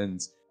 9,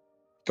 and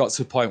got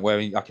to a point where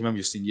I can remember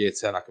just in year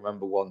 10. I can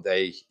remember one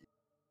day,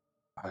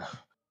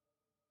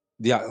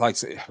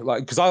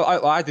 because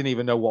I didn't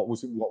even know what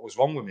was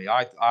wrong with me.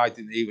 I can't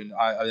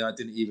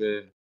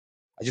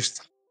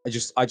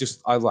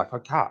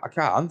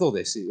handle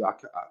this.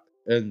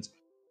 And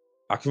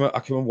I can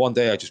remember one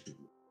day,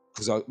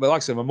 because like I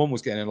said, my mum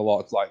was getting in a lot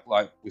of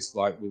with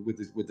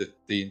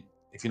the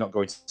if you're not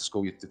going to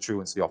school, the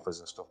truancy offers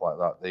and stuff like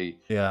that.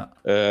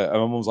 And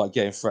my mum's like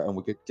getting threatened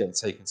with getting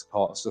taken to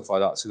court and stuff like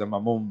that. So then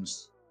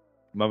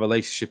my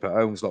relationship at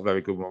home's not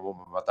very good with my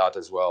mum and my dad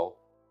as well.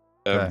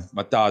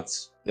 My dad,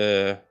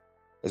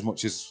 as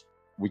much as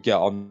we get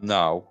on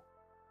now,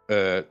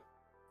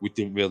 we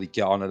didn't really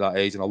get on at that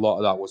age, and a lot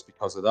of that was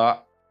because of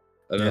that,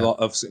 and a lot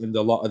of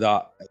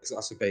that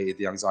exacerbated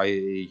the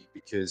anxiety,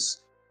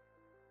 because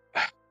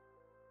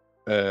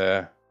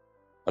I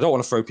don't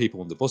want to throw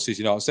people under buses,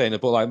 you know what I'm saying?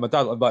 But like my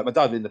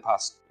dad in the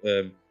past,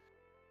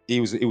 he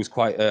was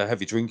quite a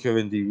heavy drinker,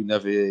 and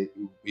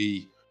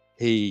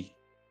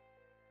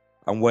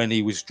and when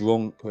he was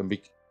drunk, and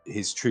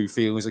his true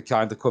feelings had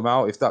kind of come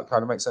out, if that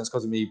kind of makes sense,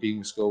 because of me being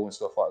in school and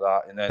stuff like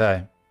that. And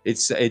then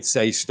it'd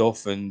say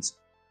stuff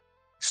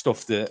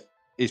that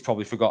he's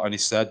probably forgotten he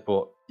said,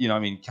 but you know what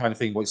I mean, kind of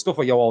thing. But stuff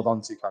that you hold on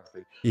to, kind of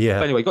thing. Yeah.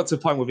 But anyway, got to a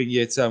point within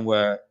year 10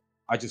 where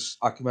I can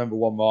remember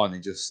one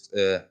morning just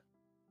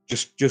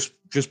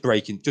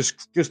breaking,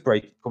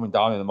 coming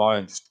down in the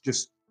morning,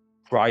 just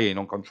crying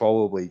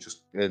uncontrollably,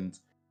 and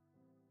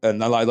I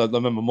remember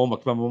my mum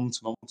took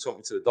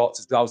me to the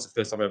doctors. That was the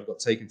first time I ever got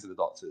taken to the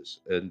doctors,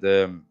 and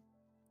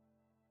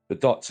the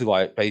doctor,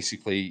 like,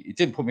 basically, he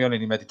didn't put me on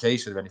any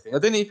medication or anything. I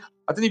didn't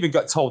even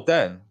get told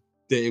then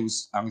that it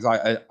was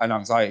an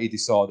anxiety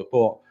disorder.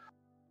 But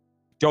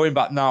going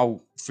back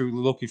now,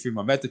 looking through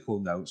my medical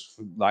notes,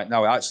 like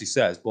now it actually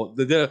says. But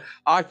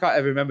I can't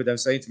ever remember them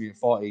saying to me at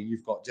 14,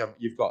 you've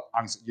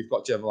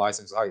got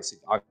generalized anxiety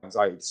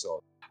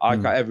disorder. I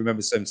can't ever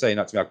remember them saying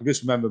that to me. I can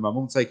just remember my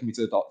mum taking me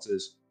to the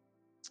doctors,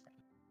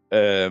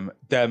 them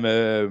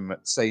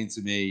saying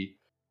to me,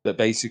 that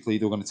basically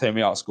they were going to take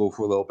me out of school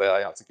for a little bit.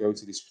 I had to go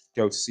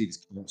to see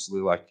this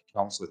counselor, like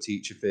counselor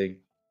teacher thing,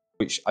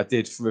 which I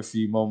did for a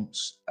few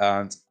months,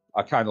 and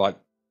I kind of like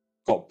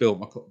got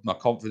my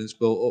confidence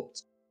built up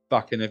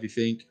back and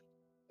everything.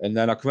 And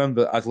then I can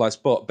remember I'd like,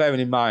 but bearing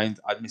in mind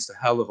I'd missed a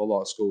hell of a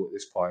lot of school at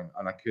this point,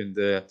 and I couldn't.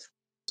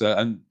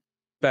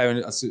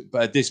 But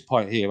at this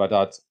point here, I'd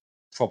had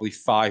probably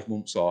 5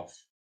 months off,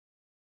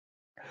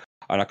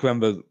 and I can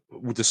remember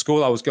with the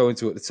school I was going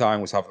to at the time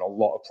was having a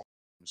lot of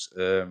problems.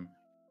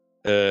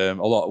 A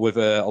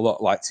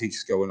lot like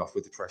teachers going off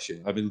with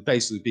depression. I mean,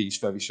 basically being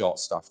very short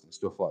staffed and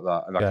stuff like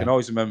that. And I can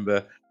always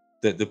remember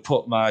that they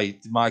put my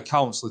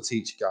counsellor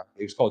teacher guy.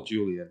 He was called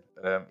Julian.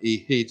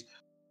 He'd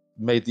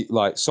made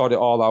sorted it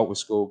all out with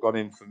school, gone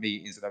in for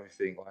meetings and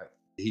everything. Like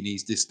he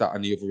needs this, that,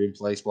 and the other in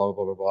place. Blah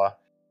blah blah blah blah.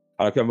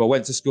 And I can remember I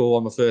went to school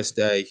on my first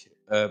day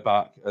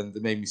back, and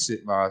they made me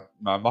sit my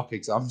mock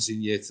exams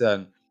in year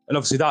 10. And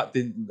obviously that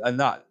didn't, and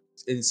that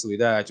instantly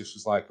there just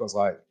was like, I was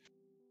like.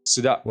 So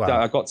that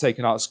I got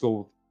taken out of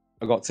school.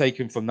 I got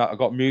taken from that. I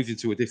got moved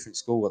into a different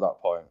school at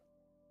that point,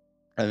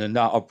 and then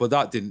but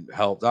that didn't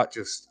help. That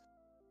just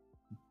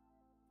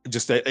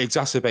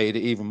exacerbated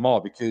it even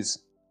more,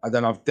 because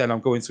then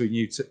I'm going to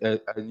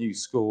a new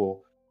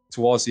school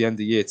towards the end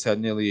of year 10,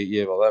 nearly at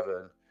year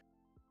 11.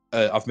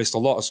 I've missed a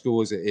lot of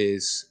school as it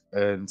is,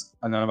 and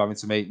then I'm having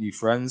to make new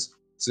friends.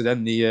 So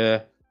then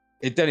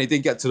it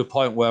didn't get to the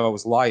point where I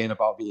was lying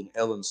about being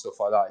ill and stuff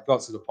like that. It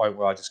got to the point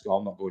where I just go,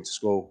 I'm not going to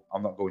school.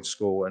 I'm not going to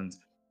school. And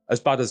as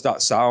bad as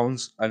that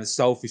sounds, and as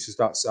selfish as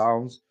that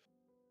sounds,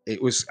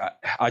 it was.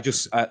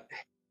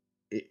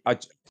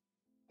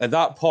 At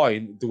that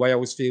point, the way I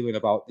was feeling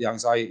about the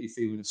anxiety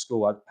feeling of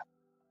school,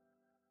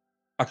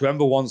 I can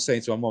remember once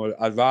saying to my mum,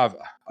 I'd rather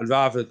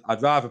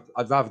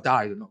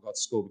die than not go to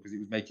school, because it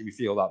was making me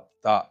feel that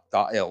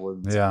ill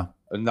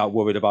and that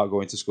worried about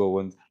going to school.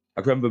 And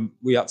I can remember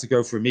we had to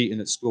go for a meeting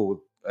at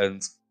school,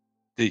 and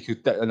I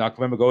can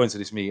remember going to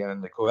this meeting,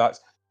 and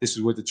this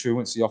was with the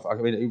truancy off. I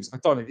mean, I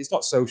don't know, it's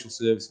not social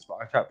services,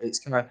 but it's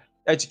kind of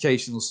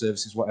educational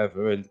services,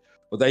 whatever.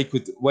 But they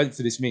went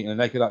to this meeting, and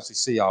they could actually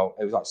see how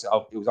it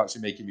was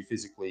actually making me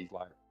physically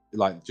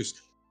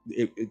just.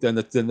 Then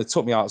they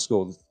took me out of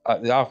school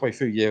halfway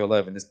through year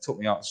 11. They took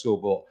me out of school,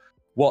 but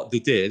what they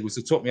did was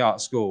they took me out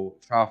of school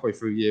halfway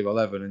through year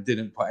 11 and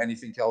didn't put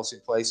anything else in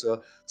place.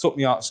 So took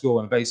me out of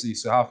school, and basically,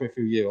 so halfway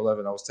through year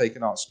 11, I was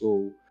taken out of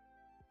school,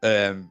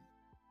 and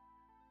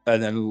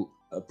then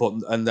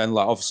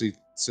like obviously,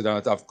 so then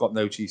I've got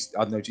I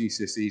had no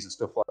GCSEs and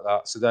stuff like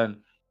that. So then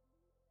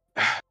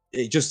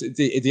it just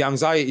the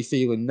anxiety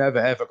feeling never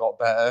ever got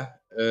better.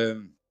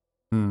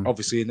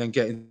 Obviously, and then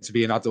getting to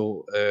be an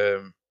adult.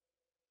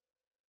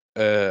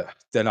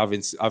 Then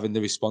having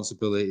the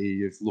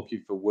responsibility of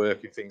looking for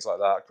work and things like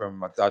that. I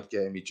remember my dad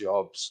getting me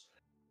jobs,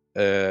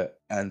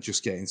 and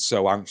just getting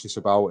so anxious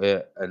about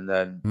it. And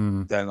then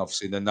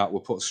obviously that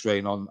would put a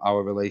strain on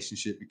our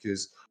relationship,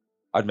 because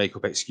I'd make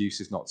up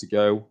excuses not to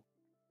go.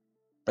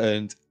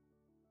 And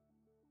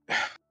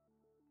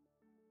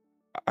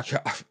I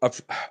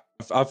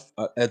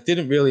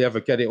didn't really ever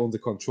get it under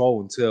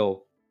control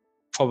until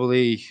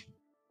probably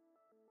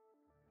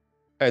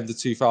end of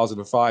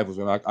 2005 was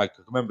when I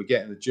remember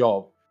getting a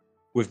job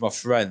with my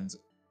friend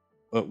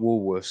at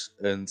Woolworths,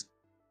 and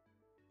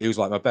he was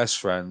like my best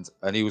friend,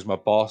 and he was my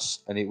boss,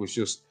 and it was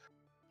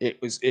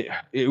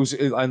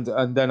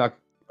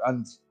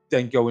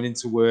then going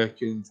into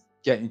work and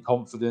getting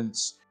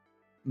confidence,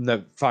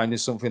 finding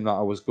something that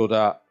I was good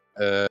at.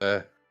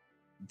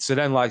 So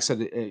then, like I said,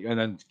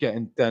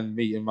 and then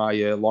meeting my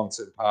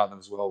long-term partner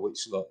as well, which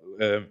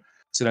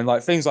so then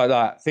like things like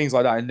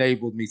that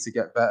enabled me to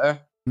get better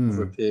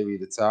for a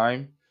period of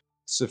time.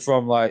 So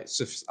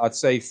I'd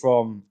say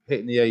from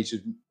hitting the age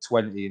of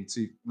 20 in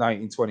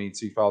 1920 in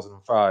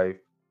 2005,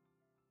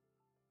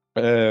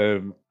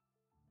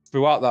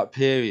 throughout that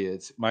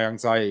period, my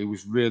anxiety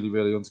was really,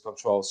 really under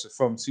control. So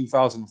from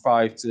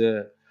 2005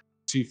 to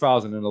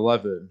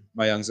 2011,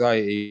 my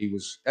anxiety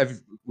was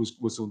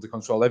under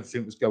control.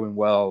 Everything was going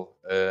well.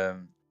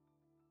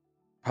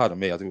 Pardon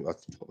me, I do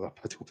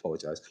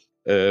apologize.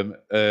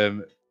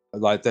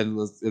 Like then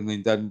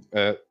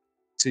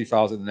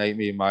 2008,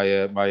 me and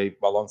my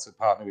long-term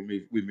partner,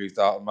 we moved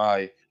out, and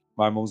my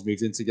mum's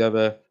moved in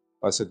together.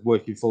 I said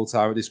working full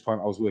time. At this point,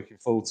 I was working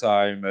full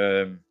time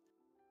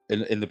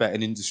in the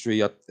betting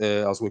industry. I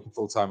was working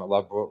full time at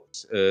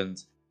Ladbrokes,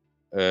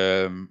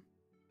 and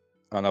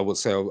I would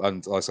say,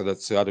 and like I said, I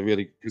had I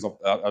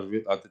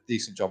had a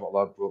decent job at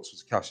Ladbrokes,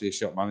 was a cashier,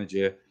 shop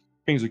manager.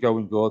 Things were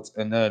going good,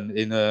 and then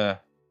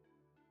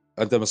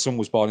my son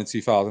was born in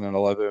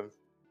 2011.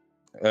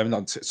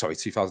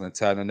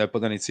 2010,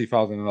 but then in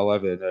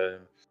 2011,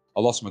 I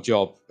lost my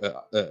job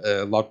at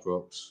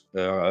Ladbrokes,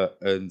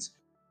 and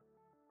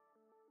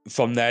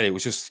from there it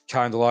was just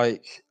kind of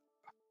like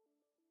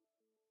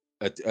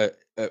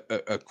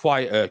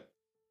quite a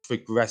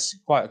quick,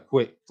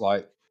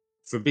 like,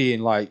 from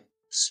being like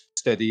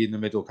steady in the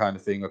middle kind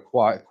of thing,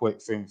 quite a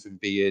quick thing from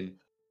being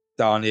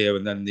down here,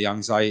 and then the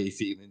anxiety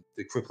feeling,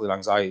 the crippling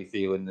anxiety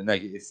feeling, the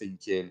negative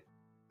thinking,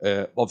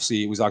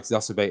 Obviously, it was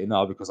exacerbated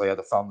now because I had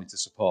a family to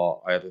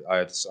support. I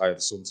had a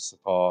son to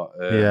support.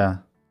 Yeah.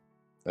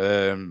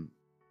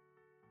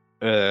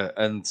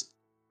 And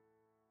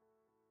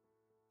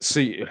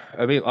see,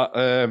 I mean,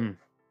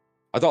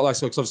 I don't like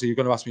so because obviously you're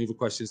going to ask me other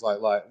questions like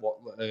what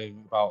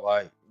about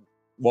like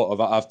what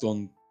have I've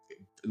done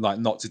like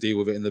not to deal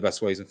with it in the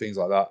best ways and things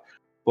like that.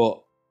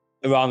 But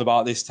around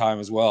about this time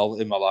as well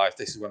in my life,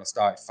 this is when I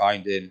started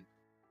finding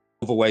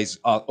other ways.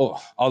 I'll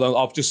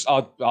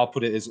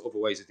put it as other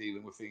ways of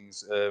dealing with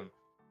things.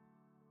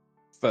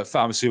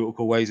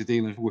 Pharmaceutical ways of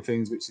dealing with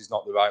things, which is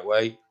not the right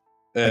way.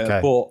 Okay.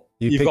 But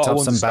you picked up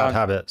some bad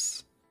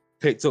habits.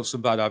 Picked up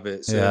some bad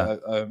habits. Yeah.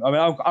 I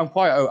mean, I'm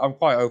quite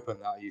open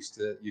that I used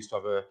to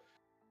have a.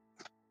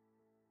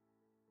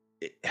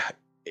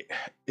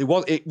 It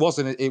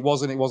wasn't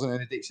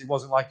an addiction. It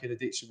wasn't like an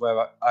addiction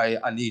where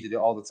I needed it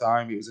all the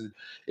time.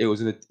 It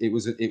was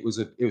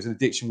an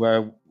addiction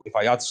where if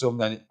I had some,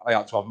 then I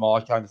had to have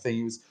more kind of thing.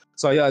 It was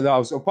so yeah. I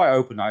was quite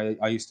open.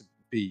 I used to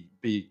be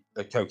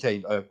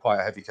quite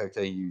a heavy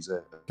cocaine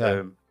user.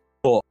 Okay.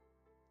 But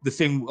the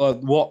thing,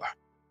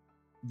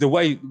 the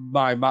way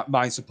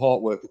my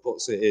support worker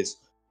puts it is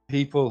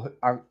people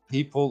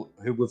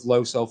who with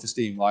low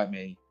self-esteem like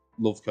me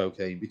love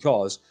cocaine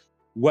because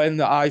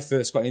when I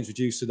first got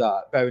introduced to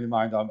that, bearing in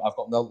mind I've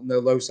got no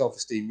low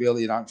self-esteem,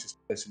 really an anxious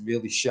person,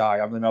 really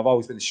shy. I mean, I've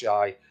always been a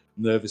shy,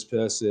 nervous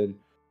person.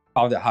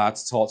 Found it hard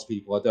to talk to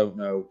people I don't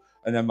know.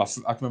 And then I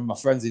can remember my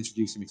friends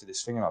introducing me to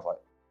this thing, and I was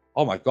like,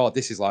 "Oh my god,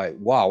 this is like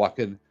wow! I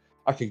can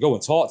go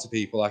and talk to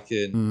people. I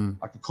can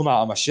come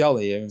out of my shell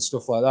here and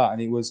stuff like that."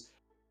 And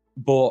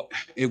but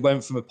it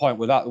went from a point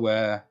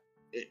where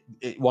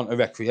it wasn't a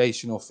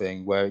recreational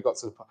thing, where it got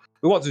to the point.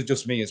 It wasn't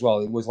just me as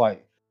well. It was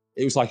like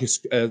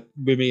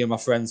with me and my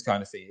friends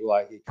kind of thing.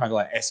 It kind of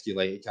like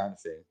escalated kind of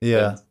thing.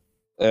 Yeah.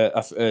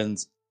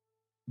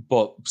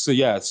 But so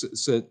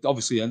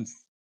obviously, and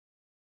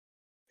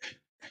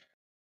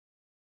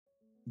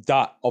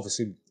that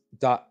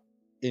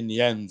in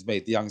the end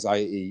made the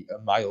anxiety a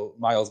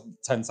mile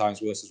 10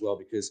 times worse as well,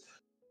 because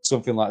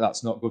something like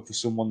that's not good for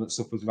someone that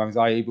suffers with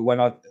anxiety. But when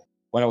I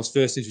was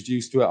first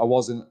introduced to it,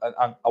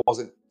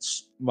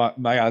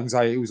 my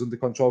anxiety was under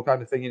control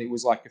kind of thing, and it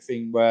was like a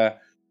thing where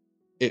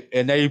it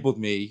enabled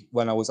me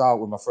when I was out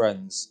with my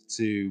friends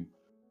to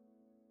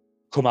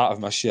come out of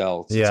my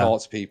shell, to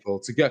talk to people,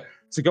 to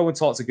go and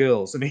talk to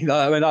girls. I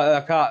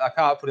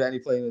can't put it any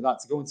plainer than that.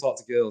 To go and talk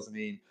to girls. I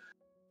mean,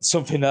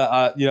 something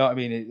that you know what I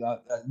mean. You know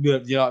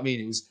what I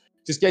mean. It was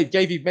just made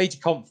you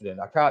confident.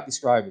 I can't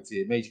describe it to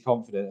you. It made you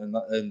confident,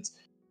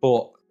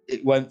 but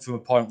it went from a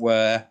point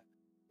where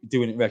you're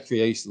doing it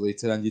recreationally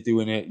to then you're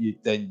doing it.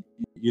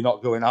 You're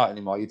not going out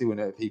anymore. You're doing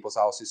it at people's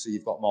houses, so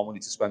you've got more money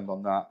to spend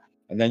on that.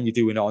 And then you're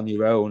doing it on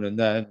your own, and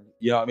then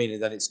you know what I mean.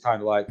 And then it's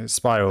kind of like it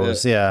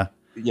spirals,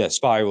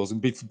 spirals. And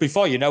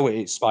before you know it,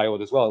 it's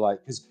spiraled as well.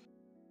 Like because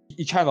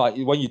you kind of like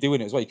when you're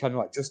doing it as well, you kind of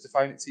like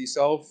justifying it to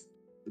yourself.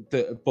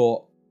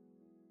 But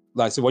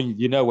like so when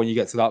you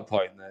get to that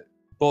point,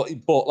 but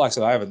like I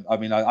said, I haven't. I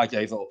mean, I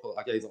gave it up.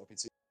 I gave it up in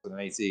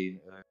 2018.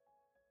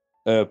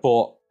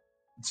 But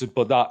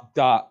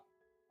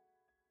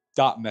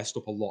that messed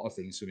up a lot of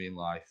things for me in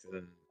life,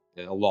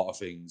 a lot of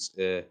things.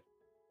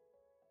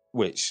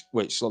 Which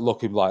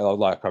looking like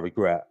I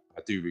regret.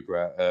 I do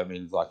regret. I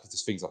mean, like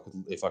there's things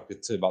if I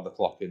could turn back the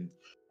clock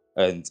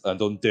and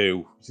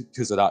undo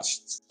because of that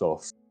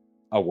stuff,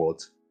 I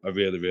would. I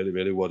really, really,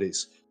 really would.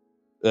 It's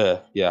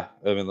yeah.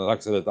 I mean, like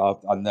I said,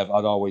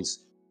 I'd always.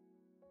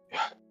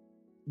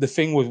 The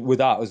thing with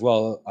that as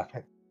well,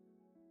 I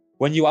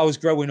was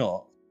growing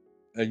up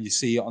and you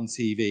see it on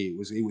TV,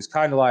 it was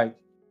kind of like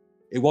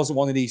it wasn't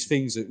one of these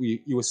things that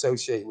you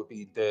associate with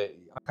being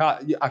dirty.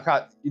 I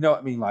can't. You know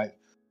what I mean?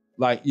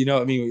 Like you know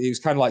what I mean? It was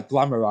kind of like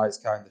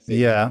glamorized kind of thing.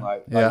 Yeah,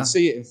 like you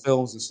see it in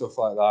films and stuff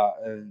like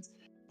that.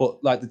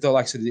 But like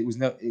I said,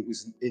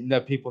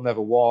 people never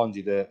warned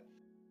you that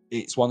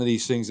it's one of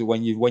these things that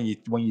when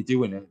you're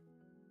doing it,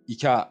 you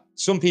can't.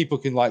 Some people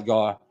can like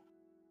go,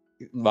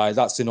 like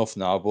that's enough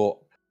now. But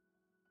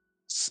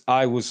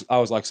I was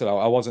like I said,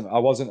 I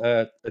wasn't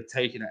a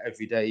taking it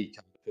every day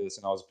kind of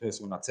person. I was a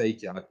person when I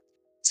take it,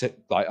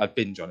 I'd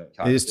binge on it.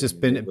 It's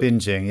just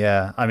binging,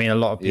 yeah. I mean, a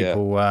lot of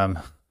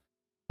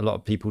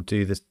people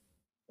do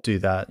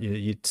that.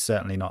 You're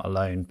certainly not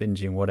alone.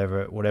 Binging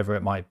whatever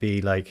it might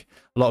be. Like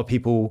a lot of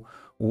people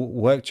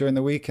work during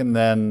the week, and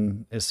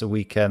then it's a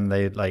weekend.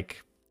 They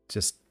like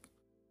just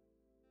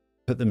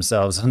put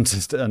themselves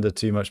under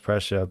too much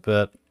pressure.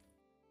 But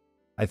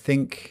I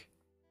think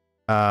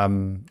I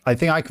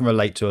can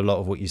relate to a lot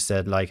of what you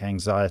said. Like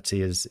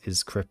anxiety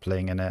is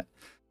crippling, and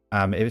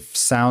it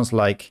sounds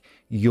like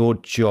your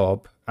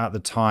job at the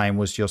time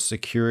was your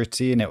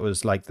security, and it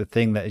was like the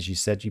thing that, as you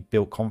said, you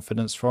built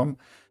confidence from,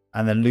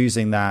 and then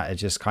losing that, it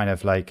just kind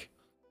of like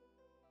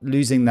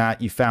losing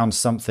that, you found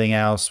something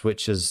else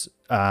which is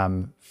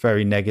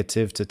very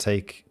negative to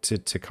take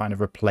to kind of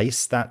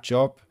replace that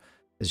job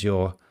as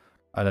your,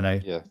 I don't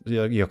know,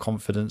 your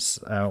confidence,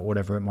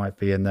 whatever it might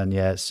be, and then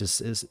it's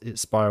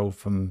spiraled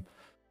from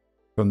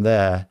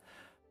there.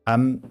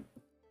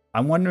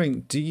 I'm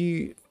wondering, do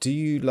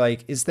you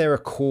like, is there a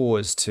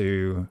cause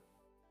to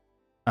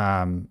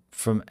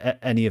from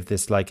any of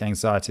this like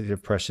anxiety,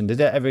 depression? Did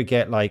it ever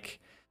get like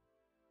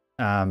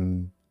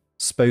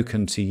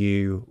spoken to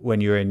you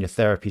when you were in your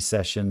therapy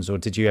sessions, or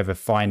did you ever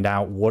find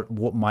out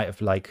what might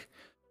have like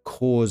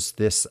caused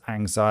this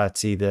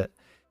anxiety? That,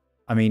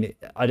 I mean,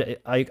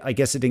 I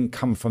guess it didn't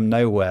come from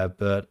nowhere,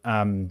 but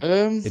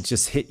it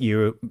just hit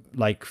you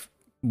like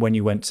when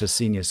you went to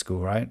senior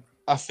school, right?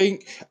 I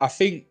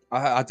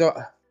don't.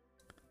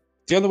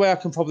 The only way I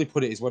can probably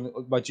put it is when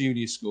my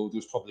junior school, there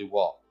was probably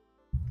what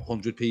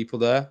 100 people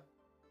there,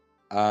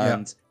 Yeah.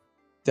 and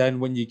then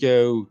when you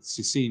go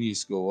to senior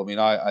school, I mean,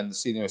 the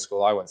senior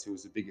school I went to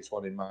was the biggest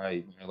one in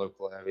my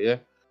local area.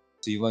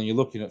 So when you're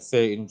looking at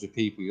 1,300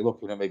 people, you're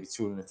looking at maybe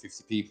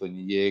 250 people in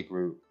the year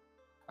group,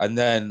 and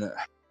then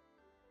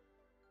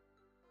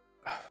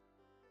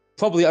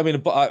probably, I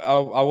mean,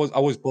 I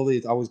was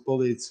bullied. I was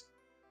bullied.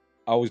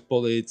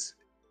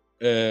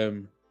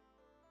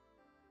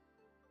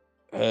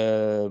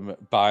 Um,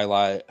 by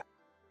like,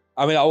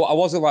 I mean, I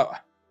wasn't like, I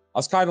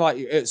was kind of like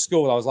at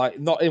school. I was like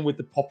not in with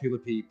the popular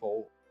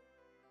people,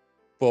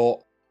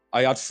 but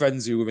I had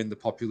friends who were in the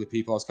popular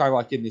people. I was kind of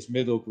like in this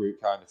middle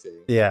group kind of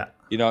thing. Yeah.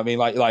 You know what I mean?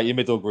 Like your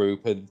middle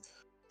group,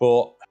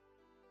 but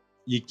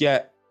you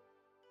get,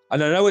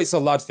 and I know it's a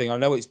lad thing. I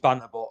know it's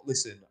banter, but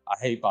listen, I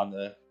hate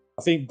banter.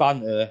 I think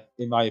banter,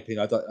 in my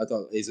opinion, I don't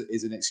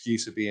is an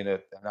excuse for being an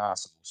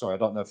arsehole. Sorry, I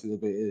don't know if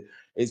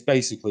it's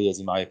basically is,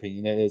 in my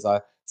opinion. It is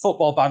like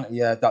football banter,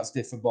 yeah, that's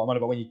different. But I'm on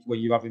about when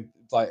you having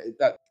like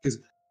that, because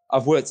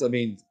I've worked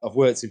in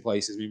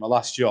places. I mean, my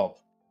last job,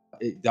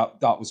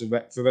 that was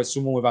for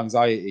someone with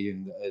anxiety,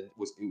 and it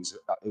was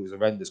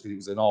horrendous because it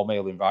was an all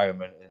male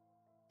environment. And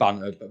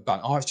banter.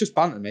 Oh, it's just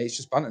banter, mate. It's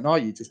just banter. No,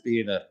 you're just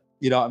being a,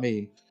 you know what I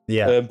mean?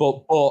 Yeah.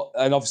 But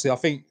and obviously, I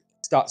think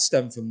that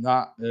stemmed from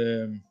that.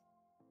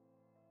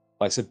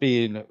 Like I said,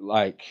 being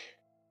like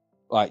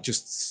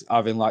just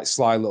having like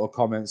sly little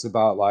comments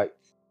about like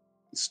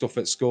stuff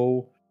at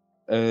school,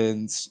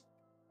 and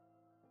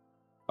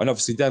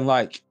obviously then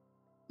like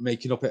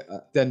making up it,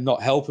 then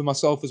not helping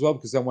myself as well,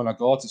 because then when I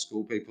go to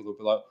school, people will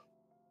be like,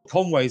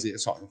 Conway's here.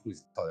 Sorry, I'm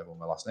telling everyone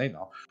my last name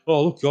now.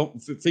 Oh, look,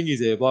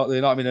 Thingy's here, blah,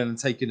 you know what I mean? And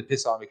taking the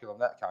piss out of me because I'm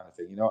that kind of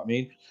thing, you know what I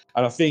mean?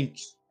 And I think,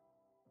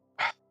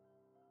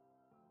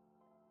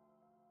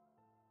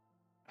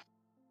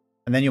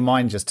 And then your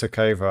mind just took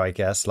over, I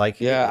guess.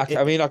 Like, yeah,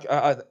 I mean,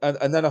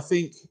 and then I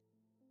think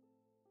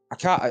I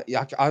can't,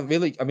 I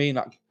really, I mean,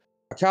 I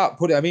can't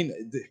put it. I mean,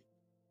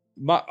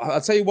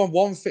 I'll tell you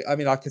one thing. I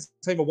mean, I can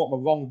tell you what my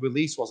wrong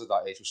release was at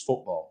that age was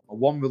football. My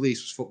one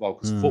release was football,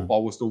 because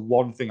football was the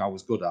one thing I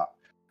was good at,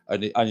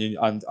 and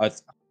I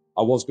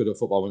was good at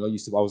football when I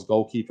was a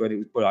goalkeeper, and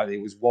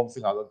it was one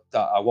thing that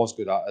I was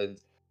good at, and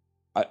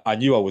I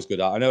knew I was good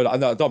at. I know I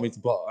don't mean to,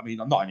 but I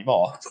mean I'm not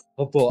anymore.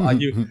 But I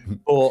knew,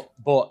 but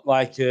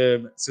like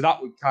so that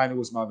kind of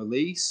was my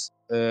release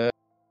at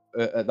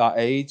that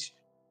age.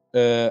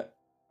 But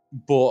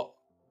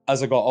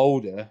as I got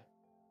older,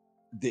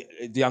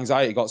 the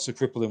anxiety got so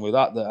crippling with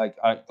that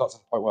I got to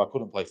the point where I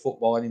couldn't play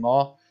football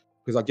anymore,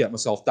 because I get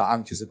myself that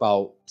anxious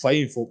about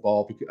playing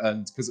football,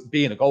 because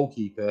being a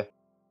goalkeeper,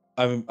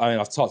 I mean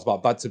I've talked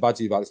about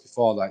Badgie about this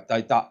before, like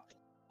that.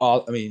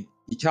 I mean,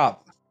 you can't.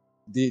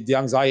 The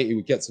anxiety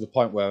would get to the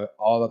point where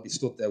all I'd be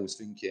stood there was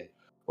thinking,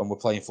 when we're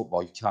playing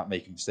football, you can't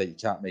make a mistake. You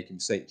can't make a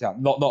mistake. You can't,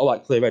 not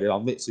like clear-headed.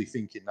 I'm literally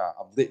thinking that.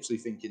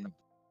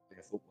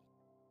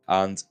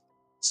 And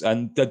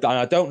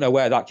I don't know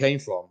where that came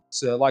from.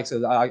 So, like I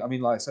said, I mean,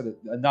 like I said,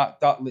 and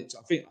that literally,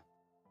 I think.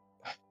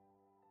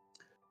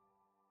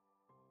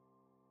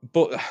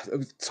 But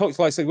like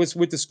I said,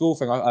 with the school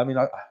thing, I mean,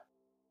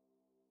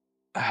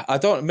 I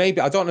don't know.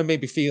 Maybe I don't know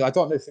if it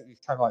was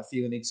kind of like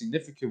feeling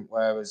insignificant.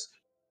 Whereas,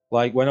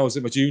 like when I was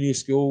at my junior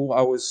school,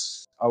 I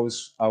was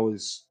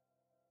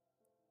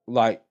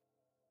like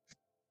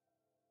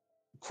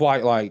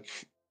quite like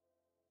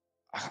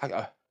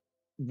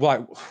like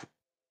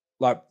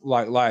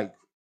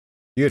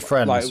you had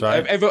friends,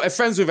 right?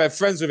 Friends with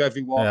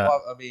everyone. Yeah.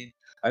 I mean,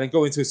 and then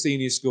going to a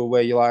senior school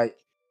where you like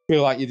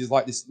feel like you're just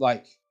like this,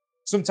 like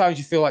sometimes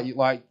you feel like you're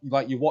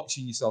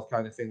watching yourself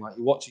kind of thing, like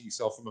you're watching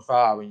yourself from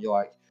afar, and you're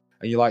like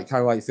kind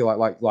of like you feel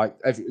like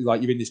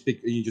you're in this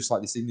big, and you're just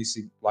like this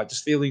like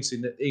just feeling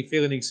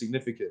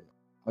insignificant.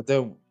 I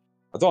don't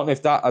know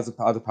if that has a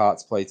part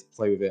to play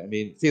with it. I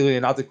mean, feeling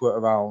inadequate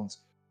around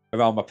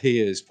my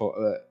peers, but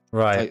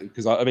right,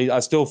 because I mean I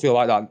still feel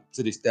like that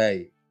to this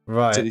day.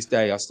 right. To this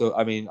day, I still,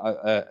 I mean,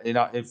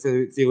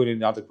 feeling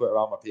inadequate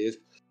around my peers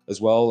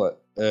as well,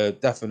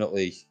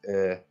 definitely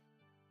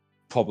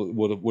probably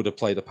would have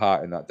played a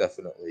part in that.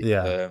 Definitely,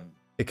 Yeah.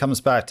 It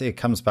comes back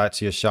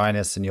to your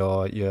shyness and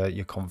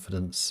your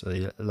confidence, or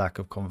your lack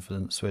of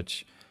confidence,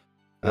 which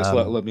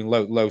I mean,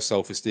 low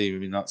self-esteem. I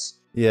mean, that's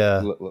yeah,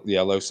 low,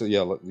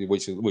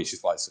 which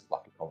is like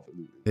lack of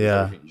confidence.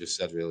 Yeah. Everything you just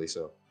said, really.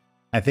 So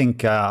I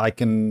think I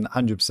can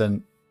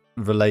 100%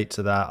 relate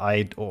to that.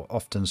 I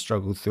often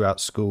struggled throughout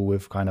school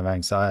with kind of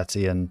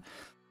anxiety, and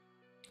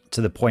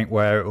to the point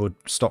where it would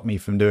stop me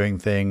from doing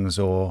things,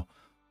 or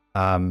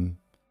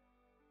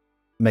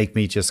make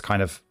me just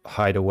kind of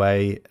hide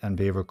away and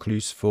be a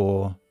recluse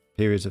for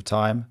periods of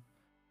time.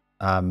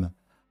 I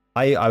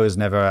was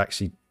never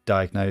actually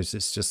diagnosed.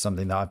 It's just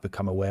something that I've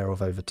become aware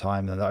of over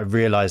time, and I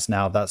realize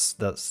now that's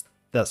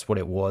what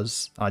it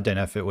was. I don't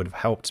know if it would have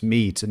helped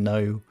me to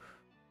know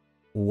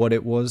what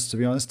it was, to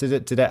be honest.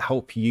 Did it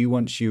help you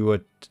once you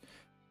were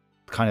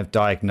kind of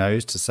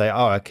diagnosed to say,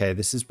 oh, okay,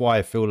 this is why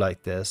I feel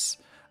like this,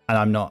 and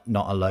I'm not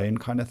alone,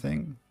 kind of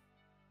thing?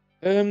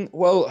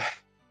 Well,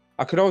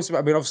 I could always,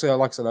 I mean, obviously,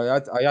 like I said,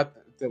 I had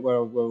where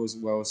I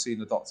was seeing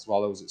the doctors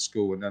while I was at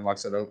school, and then, like I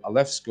said, I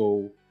left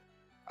school.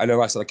 I know,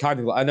 like I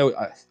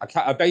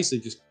said, I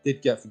basically just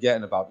did get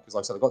forgetting about it, because,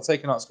 like I said, I got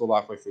taken out of school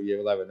halfway through year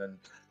 11, and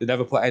they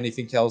never put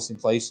anything else in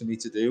place for me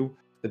to do.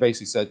 They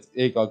basically said,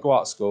 "Here you go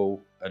out of school,"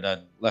 and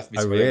then left me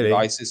to my own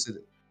devices.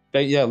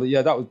 Yeah,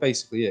 that was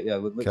basically it. Yeah,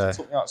 literally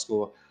took me out of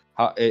school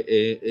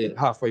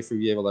halfway through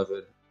year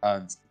 11,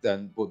 and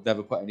then but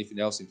never put anything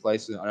else in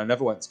place. And I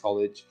never went to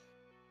college,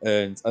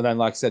 and then,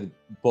 like I said,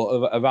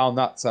 but around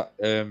that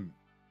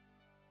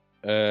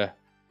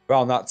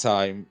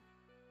time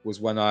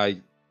was when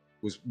I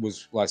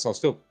was like, so I was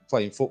still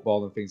playing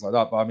football and things like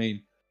that. But I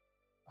mean,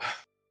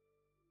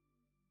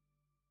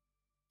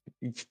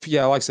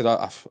 yeah, like I said,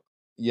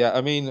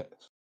 I mean,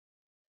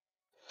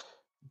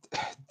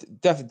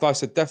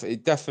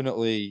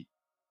 definitely.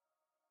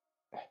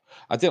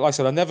 I did, like I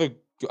said,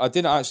 I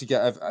didn't actually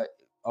get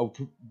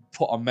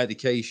put on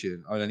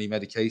any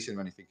medication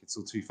or anything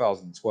until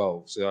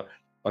 2012. So, like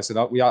I said,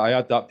 I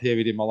had that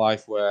period in my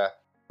life where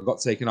I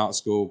got taken out of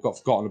school, got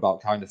forgotten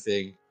about, kind of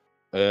thing.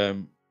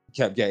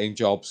 Kept getting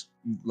jobs,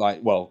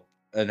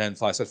 and then,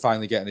 like I said,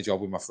 finally getting a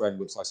job with my friend,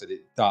 which, like I said,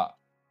 that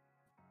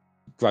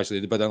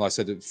gradually. But then, like I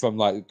said, from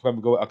like, I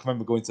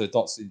remember going to the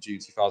doctors in June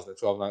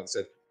 2012, and I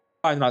said,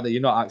 finding out that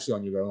you're not actually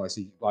on your own.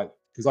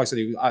 Because, like I said,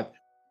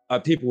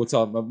 people were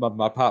telling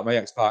my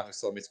ex-partner was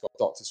telling me to go to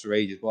doctors for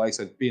ages, but like I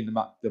said, being the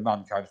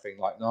man kind of thing,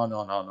 like, no.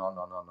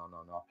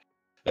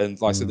 And,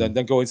 like I said,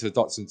 then going to the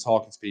doctors and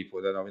talking to people,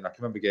 and then, I mean, I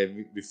can remember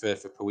getting referred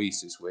for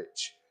paresis,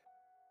 which,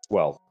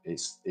 well,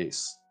 it's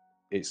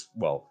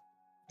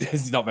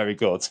it's not very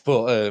good,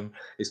 but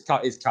it's a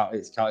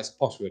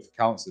posh word for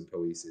counselling,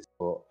 paresis.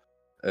 But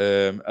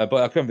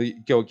I can remember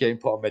getting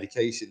put on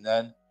medication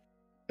then,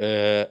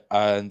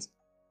 and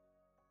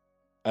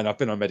I've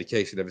been on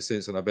medication ever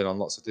since, and I've been on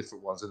lots of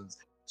different ones. And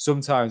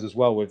sometimes, as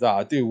well, with that,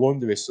 I do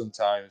wonder if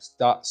sometimes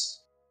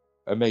that's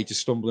a major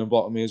stumbling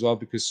block to me as well,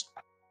 because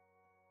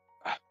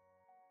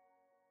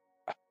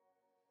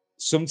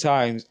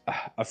sometimes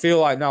I feel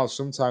like now,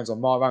 sometimes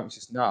I'm more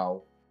anxious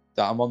now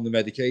that I'm on the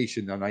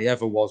medication than I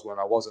ever was when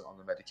I wasn't on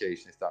the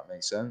medication, if that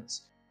makes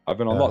sense. I've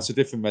been on lots of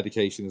different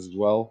medications as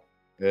well.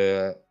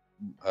 I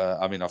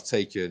mean, I've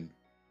taken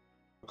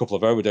a couple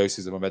of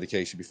overdoses of my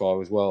medication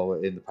before as well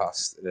in the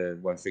past,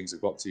 when things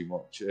have got too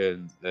much.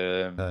 And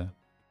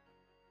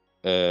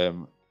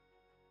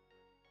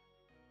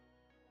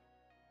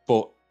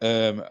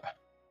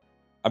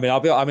I mean,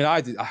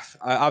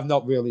 I've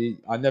not really,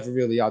 I never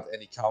really had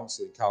any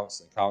counselling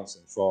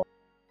for,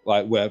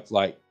 like, where,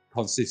 like,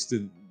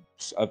 consistent.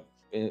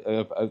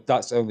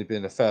 That's only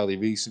been a fairly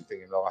recent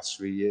thing in the last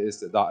 3 years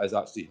that has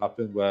actually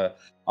happened, where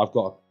I've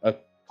got a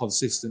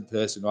consistent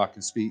person who I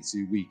can speak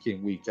to week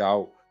in, week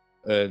out,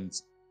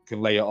 and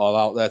can lay it all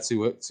out there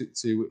to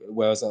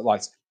whereas,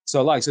 like I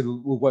said, a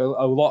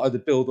lot of the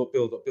build up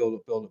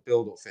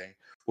thing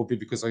would be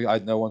because I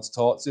had no one to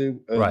talk to.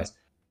 And, right.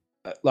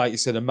 Like you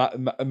said, a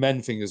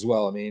men thing as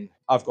well. I mean,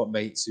 I've got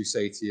mates who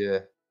say to you,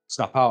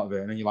 snap out of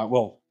it, and then you're like,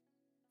 well,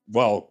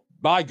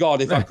 my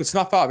God, if I could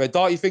snap out of it,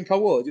 don't you think I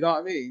would? You know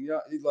what I mean?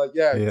 He's like,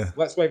 yeah,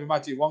 let's wave a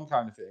magic wand,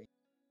 kind of thing.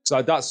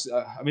 So that's,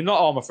 I mean, not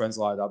all my friends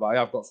are like that, but I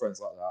have got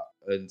friends like that,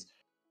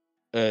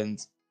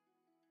 and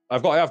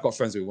I've got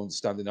friends who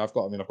understand it. I've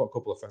got a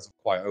couple of friends I'm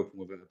quite open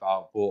with it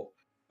about, but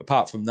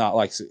apart from that,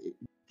 like,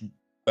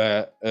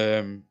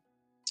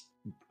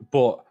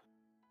 but.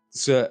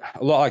 So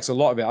a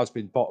lot of it has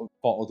been bottled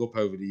up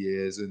over the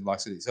years, and, like I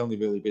said, it's only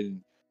really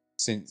been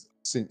since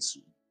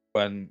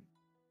when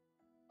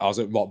I was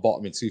at rock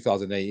bottom in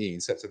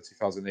 2018, September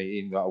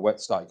 2018, that I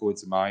started going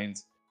to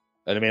Mind.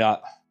 And I mean, I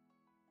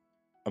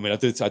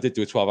did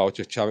do a 12-hour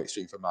charity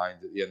stream for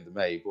Mind at the end of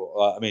May,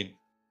 but I mean,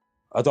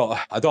 I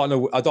don't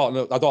know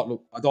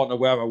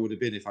where I would have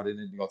been if I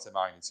didn't go to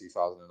Mind in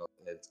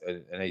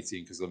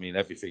 2018, because I mean,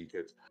 everything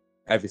could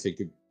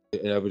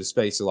over the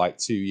space of like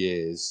 2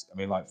 years. I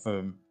mean, like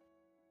from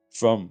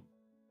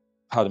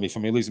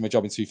me losing my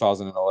job in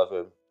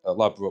 2011 at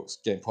Ladbrokes,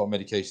 getting put on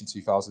medication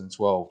in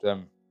 2012,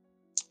 then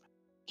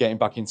getting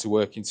back into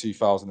work in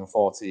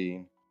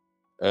 2014,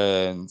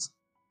 and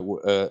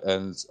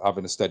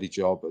having a steady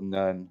job, and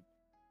then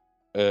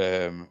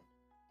to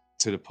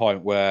the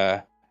point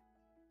where,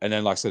 and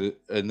then, like I said,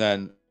 and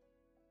then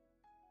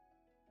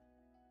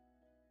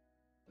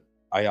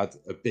I had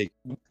a big,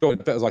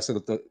 like I said,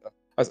 I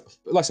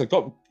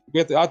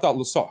had that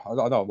low. Sorry, I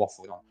know I'm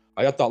waffling on.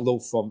 I had that low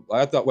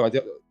I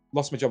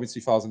lost my job in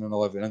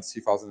 2011, and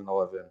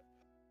 2011,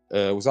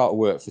 Was out of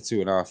work for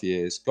 2.5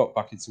 years. Got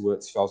back into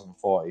work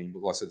 2014,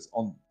 but like I said,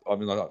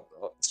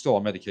 still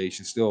on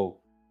medication, still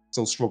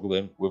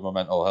struggling with my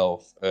mental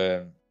health.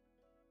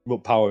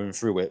 But powering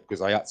through it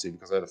because I had to,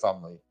 because I had a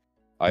family.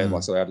 I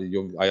had a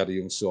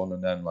young son,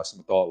 and then my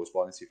daughter was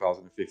born in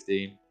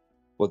 2015.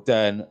 But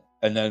then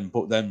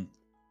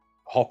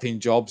hopping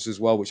jobs as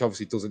well, which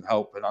obviously doesn't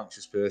help an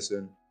anxious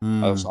person.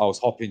 I was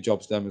hopping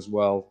jobs then as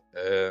well,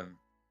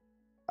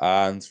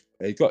 and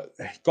it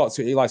got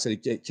to, like I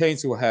said, it came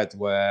to a head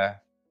where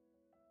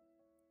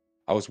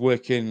I was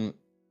working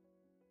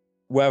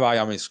where I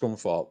am in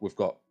Scunthorpe. We've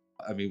got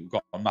a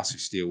massive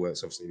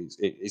steelworks. Obviously,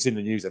 it's in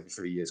the news every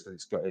 3 years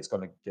because it's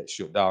going to get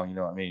shut down. You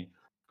know what I mean?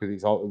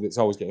 Because it's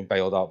always getting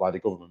bailed out by the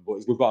government.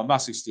 But we've got a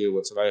massive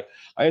steelworks, and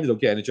I ended up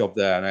getting a job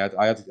there, and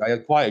I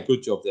had quite a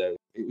good job there.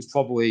 It was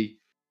probably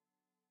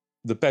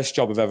the best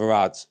job I've ever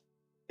had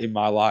in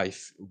my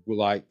life.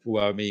 Like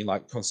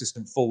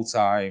consistent, full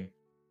time,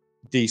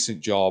 decent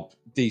job,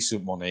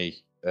 decent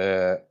money,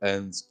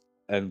 and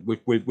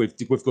with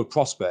good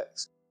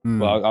prospects.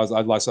 But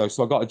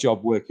so I got a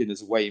job working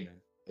as a weighman,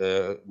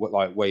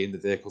 weighing the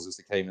vehicles as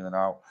they came in and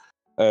out.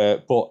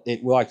 But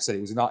like I said,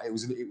 it was at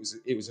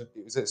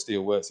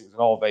Steelworks. It was an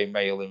all-day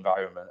male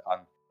environment,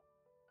 and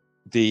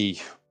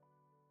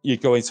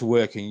you'd go into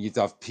work and you'd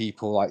have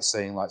people like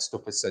saying like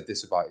stuff had said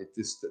this about you,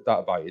 that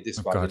about you, this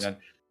about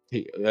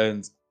you,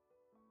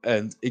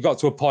 and it got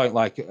to a point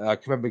like I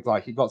can remember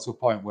like it got to a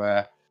point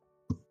where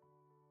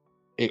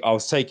I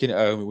was taking it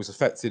home. It was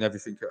affecting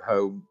everything at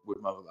home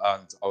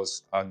and I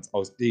was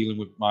dealing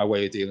with my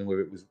way of dealing with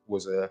it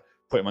was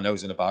putting my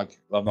nose in a bag.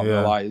 I'm not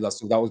gonna lie,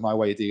 that was my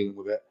way of dealing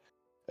with it.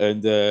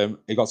 And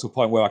it got to a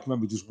point where I can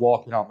remember just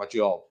walking out my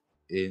job.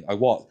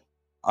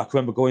 I can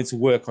remember going to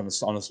work on a 6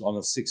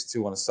 to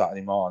 2 on a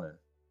Saturday morning,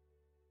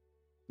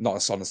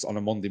 not on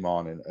a Monday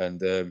morning,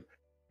 and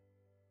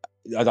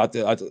I'd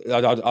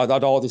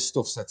had all this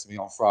stuff said to me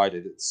on Friday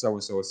that so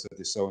and so has said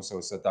this, so and so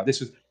has said that. This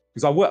was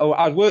because I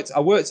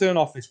worked in an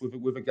office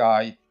with a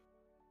guy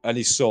and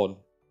his son.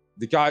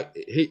 The guy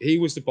he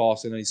was the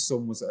boss, and then his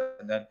son was,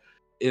 and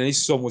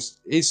his son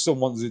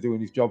wasn't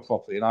doing his job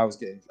properly, and I was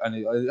getting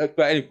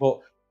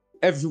but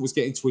everything was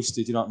getting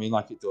twisted, you know what I mean,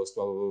 like it does,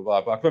 blah, blah, blah, blah.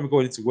 But I remember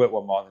going into work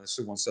one morning and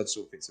someone said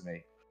something to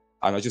me,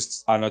 and I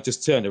just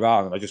turned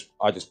around and I just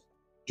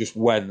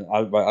went,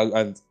 I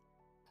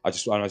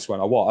just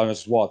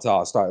walked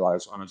out. I started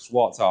and I just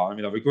walked out. I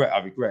mean, I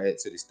regret it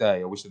to this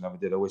day. I wish I never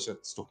did. I wish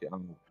I'd stuck it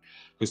on,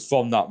 because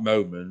from that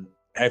moment,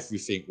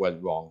 everything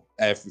went wrong.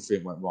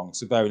 Everything went wrong.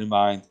 So bearing in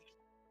mind,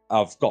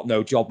 I've got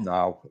no job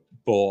now,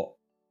 but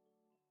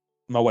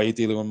my way of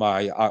dealing with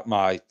my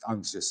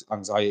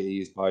anxiety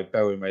is by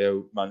burying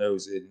my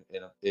nose in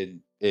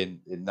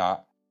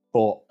that.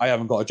 But I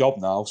haven't got a job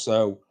now,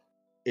 so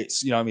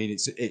it's, you know what I mean,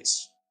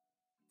 it's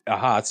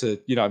hard to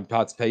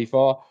pay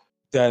for.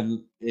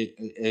 Then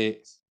I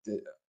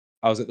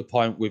was at the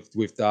point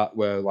with that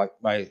where like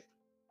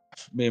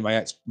me and my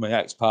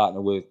ex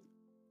partner with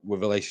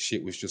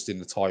relationship was just in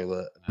the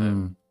toilet,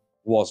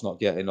 was not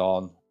getting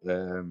on.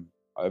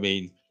 I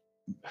mean,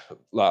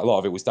 like a lot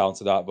of it was down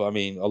to that, but I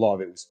mean a lot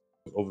of it was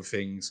other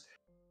things.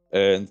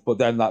 But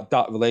then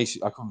that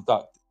relationship, I come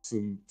that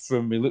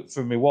from me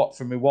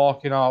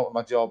walking out of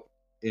my job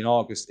in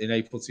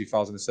April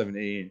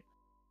 2017.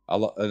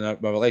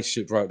 And my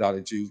relationship broke down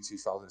in June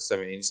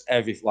 2017.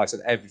 Like I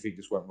said, everything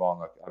just went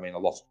wrong. I mean, I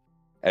lost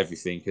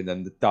everything, and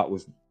then that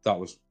was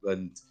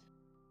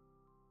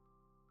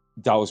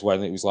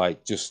when it was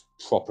like just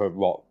proper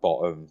rock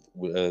bottom.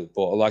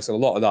 But like I said, a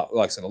lot of that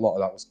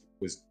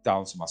was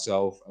down to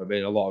myself. I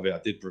mean, a lot of it I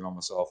did bring on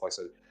myself. Like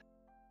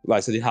I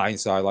said, in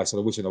hindsight, like I said,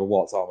 I wish I never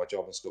walked out of my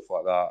job and stuff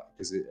like that,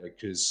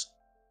 because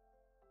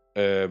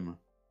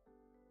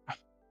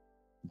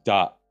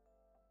that.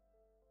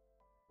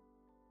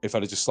 If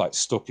I'd have just like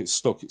stuck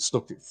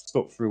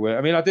through it.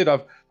 I mean, I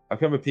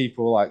remember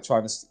people like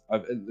trying to,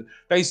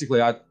 basically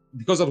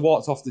because I'd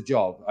walked off the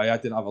job, I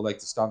didn't have a leg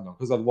to stand on,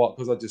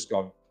 because I'd just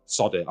gone,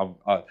 sod it.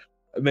 I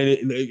mean,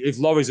 if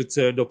lorries had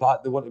turned up,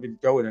 they wouldn't have been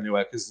going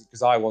anywhere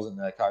because I wasn't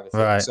there, kind of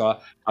thing. Right. So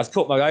I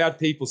had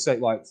people say,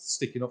 like,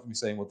 sticking up for me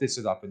saying, well, this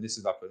had happened,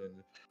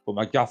 but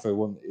my gaffer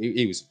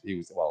he was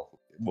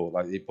more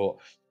like, but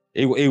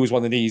he was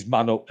one of these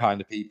man up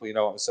kind of people, you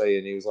know what I'm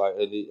saying? He was like,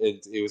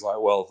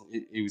 well,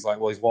 he's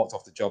walked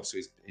off the job, so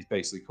he's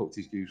basically cooked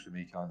his goose for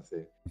me, kind of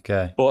thing.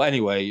 Okay. But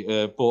anyway,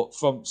 but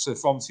from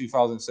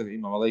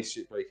 2017, my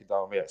relationship breaking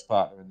down with my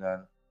ex-partner, and then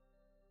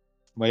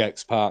my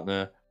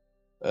ex-partner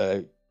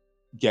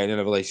getting in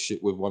a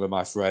relationship with one of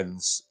my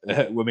friends. My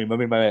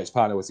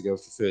ex-partner was together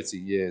for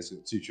 13 years,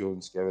 with 2 children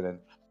together, and then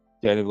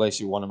getting in a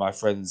relationship with one of my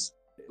friends.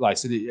 Like,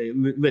 so it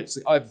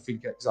literally,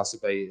 everything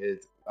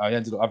exacerbated. I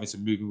ended up having to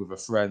move in with a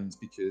friend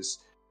because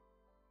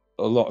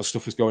a lot of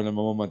stuff was going on in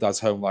my mum and dad's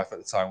home life at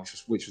the time,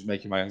 which was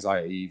making my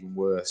anxiety even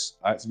worse.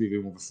 I had to move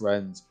in with a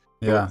friend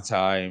who at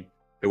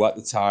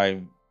the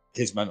time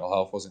his mental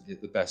health wasn't the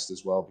best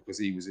as well, because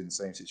he was in the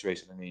same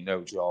situation as me,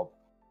 no job.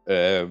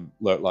 So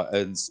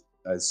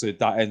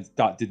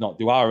that did not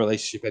do our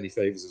relationship any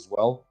favors as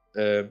well.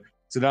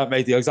 So that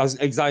made the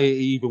anxiety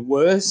even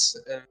worse.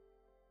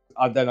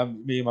 And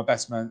then me and my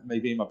best friend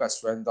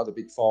had a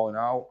big falling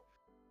out.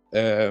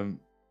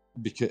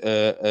 Because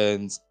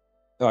and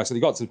like, so they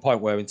got to the point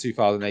where in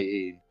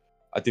 2018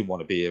 I didn't want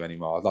to be here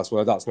anymore. That's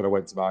when I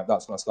went to my.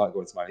 That's when I started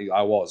going to my.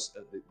 I was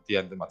at the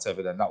end of my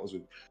tether. Then that was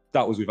with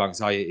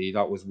anxiety.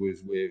 That was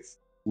with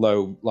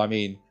low. I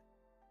mean,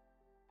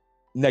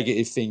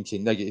 negative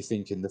thinking.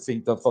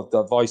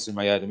 The voice in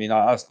my head. I mean,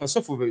 I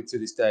suffer with it to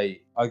this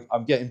day.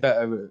 I'm getting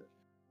better at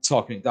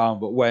talking it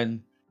down. But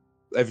when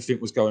everything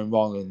was going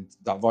wrong and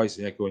that voice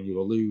in your head going, "You're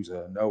a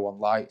loser. No one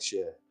likes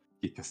you.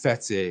 You're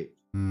pathetic.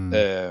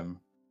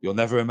 You'll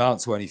never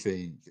amount to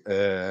anything."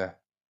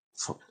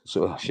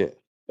 Shit.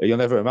 You'll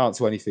never amount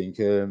to anything.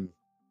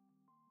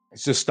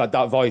 It's just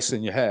that voice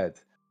in your head.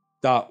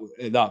 That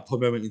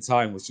moment in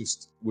time was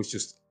just,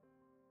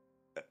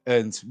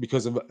 and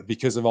because of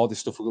all this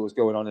stuff that was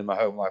going on in my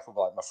home life with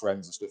like my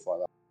friends and stuff like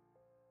that,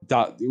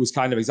 that it was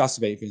kind of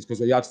exacerbating things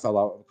because I had fell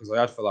out with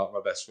my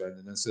best friend,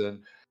 and then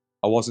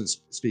I wasn't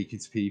speaking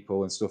to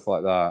people and stuff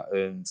like that,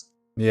 and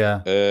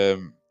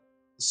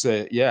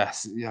so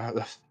yes,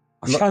 yeah.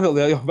 I'm just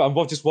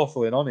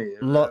waffling on here.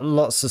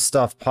 Lots of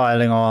stuff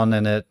piling on,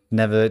 and it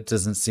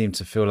doesn't seem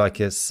to feel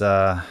like it's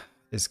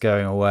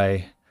going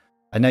away.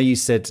 I know you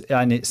said,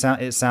 and it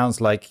sounds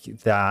like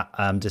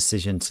that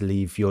decision to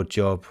leave your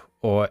job,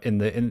 or in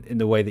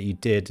the way that you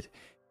did,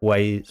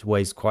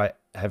 weighs quite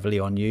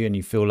heavily on you, and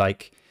you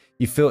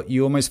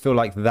almost feel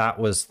like that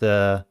was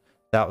the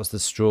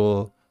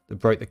straw that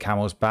broke the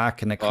camel's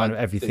back, and kind of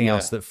everything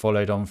else that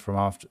followed on from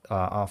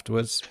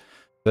afterwards.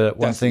 But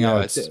one thing I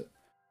would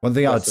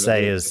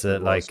say is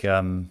that like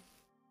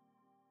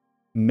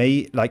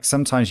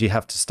sometimes you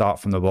have to start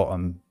from the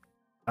bottom.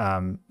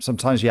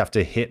 Sometimes you have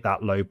to hit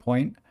that low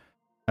point,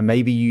 and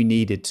maybe you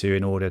needed to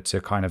in order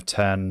to kind of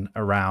turn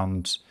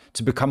around,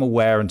 to become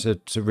aware and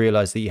to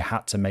realize that you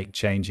had to make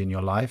change in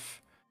your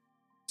life.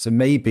 So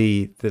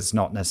maybe there's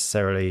not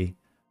necessarily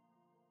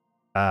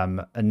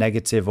a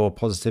negative or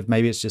positive.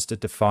 Maybe it's just a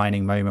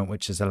defining moment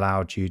which has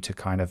allowed you to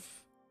kind of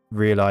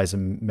realize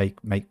and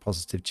make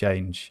positive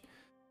change.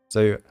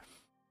 So,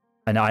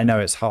 and I know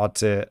it's hard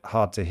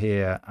to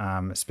hear,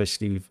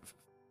 especially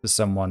for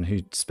someone who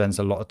spends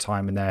a lot of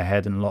time in their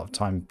head and a lot of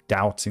time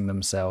doubting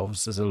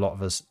themselves, as a lot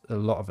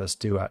of us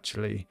do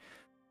actually.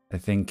 I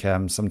think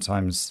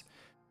sometimes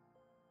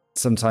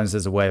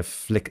there's a way of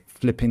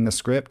flipping the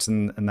script,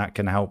 and that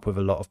can help with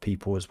a lot of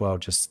people as well.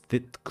 Just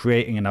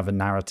creating another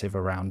narrative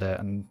around it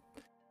and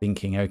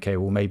thinking, okay,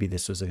 well maybe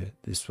this was a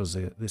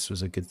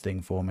good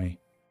thing for me.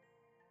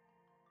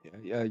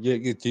 Yeah.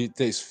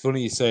 It's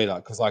funny you say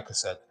that, because like I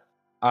said,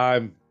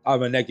 I'm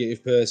a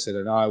negative person,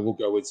 and I will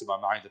go into my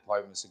mind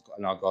appointments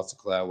and I'll go to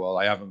Claire, well,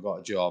 I haven't got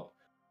a job,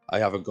 I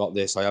haven't got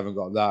this, I haven't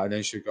got that, and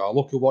then she'll go,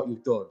 look at what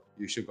you've done.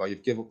 You should go,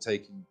 you've given up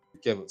taking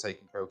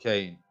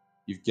cocaine,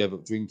 you've given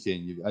up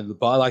drinking,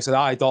 but like I said,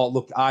 I don't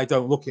look at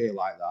it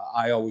like that.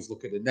 I always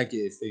look at the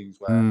negative things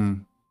where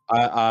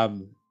I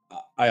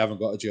haven't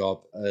got a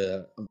job,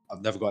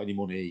 I've never got any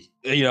money,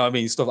 you know what I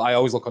mean, stuff. I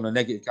always look on the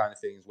negative kind of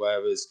things,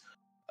 whereas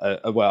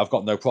well, I've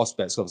got no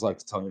prospects. So I was like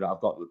telling you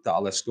that I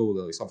left school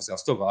early. So obviously I've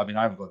still got, I mean,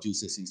 I haven't got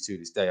GCSEs to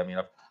this day. I mean,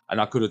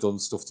 I could have done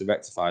stuff to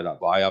rectify that,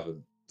 but I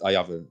haven't.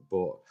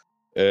 But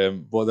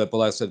like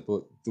I said,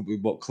 but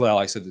Claire,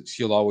 like I said,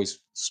 she'll always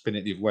spin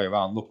it the other way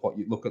around. Look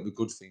at the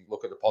good thing,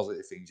 look at the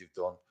positive things you've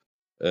done,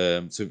 to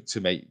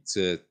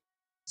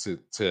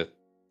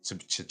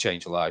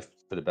change your life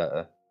for the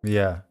better.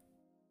 Yeah.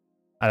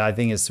 And I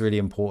think it's really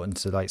important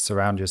to like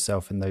surround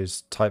yourself in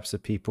those types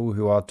of people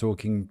who are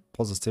talking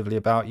positively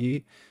about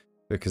you,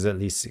 because at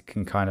least it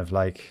can kind of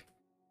like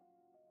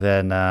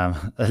then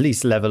at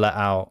least level it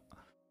out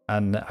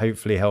and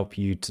hopefully help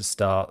you to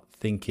start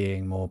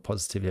thinking more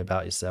positively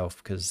about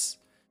yourself. Because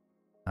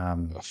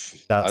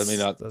that's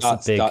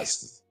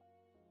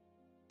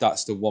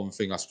the one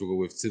thing I struggle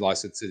with. I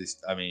said to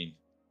this, I mean,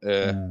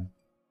 I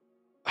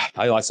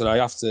have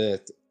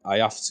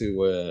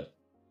to.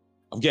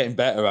 I'm getting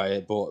better at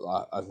it, but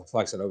like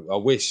I said, I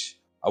wish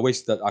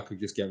that I could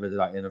just get rid of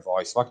that inner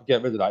voice. If I could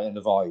get rid of that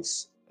inner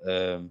voice,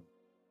 that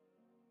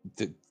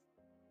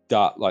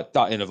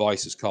inner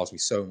voice has caused me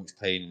so much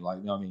pain. Like,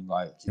 you know what I mean?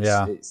 Like,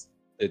 it's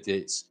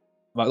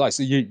like,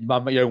 so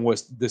my own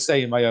worst. The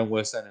saying, my own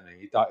worst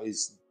enemy. That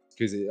is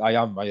because I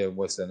am my own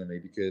worst enemy.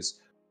 Because,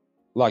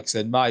 like I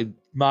said, my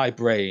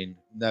brain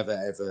never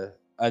ever.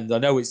 And I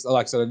know it's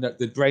like I said,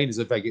 the brain is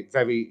a very,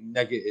 very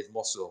negative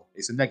muscle.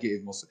 It's a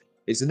negative muscle.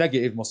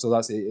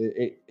 That's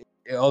it.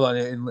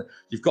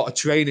 You've got to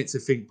train it to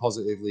think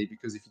positively,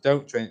 because if you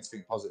don't train it to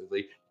think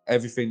positively,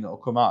 everything that will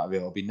come out of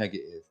it will be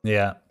negative.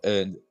 Yeah.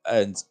 And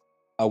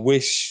I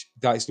wish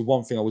that is the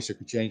one thing I wish I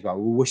could change. But I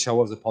wish I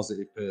was a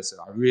positive person.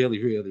 I really,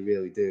 really,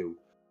 really do.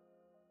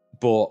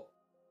 But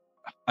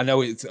I know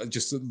it's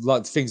just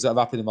like things that have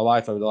happened in my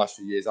life over the last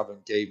few years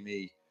haven't gave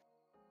me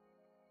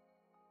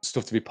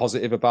stuff to be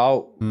positive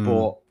about.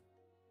 But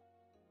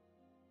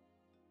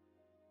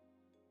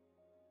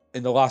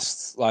in the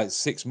last like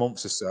 6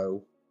 months or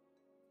so,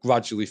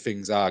 gradually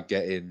things are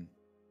getting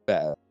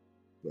better.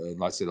 And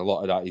like I said, a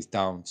lot of that is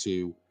down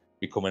to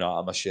me coming out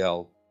of my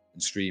shell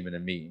and streaming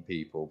and meeting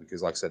people,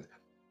 because like I said,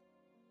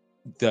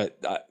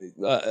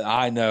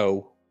 I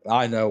know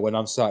when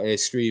I'm sat here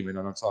streaming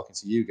and I'm talking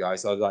to you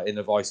guys, that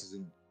inner voice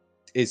isn't,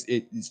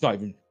 it's not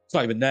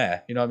even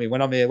there. You know what I mean?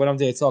 When I'm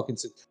here talking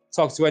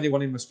to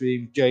anyone in my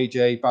stream,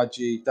 JJ,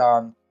 Badgie,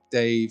 Dan,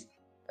 Dave,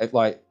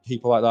 like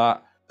people like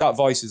that, that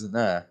voice isn't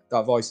there.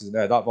 That voice isn't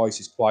there. That voice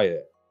is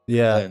quiet.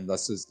 Yeah. And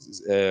that's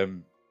just,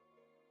 and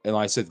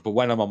like I said, but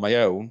when I'm on my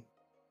own,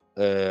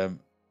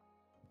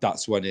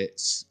 that's when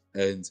it's,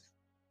 and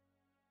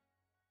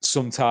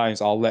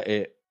sometimes I'll let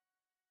it,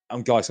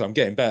 I'm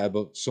getting better,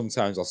 but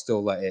sometimes I'll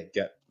still let it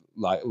get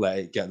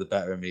the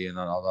better of me, and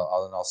then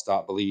I'll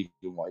start believing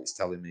what it's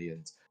telling me,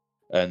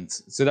 and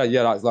so that,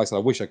 yeah, like I said, I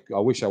wish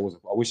I was a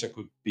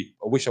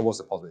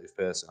positive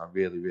person. I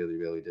really, really,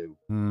 really do.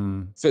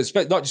 So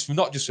not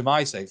just for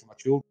my sake, for my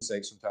children's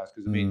sake sometimes,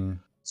 because I mean,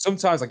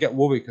 sometimes I get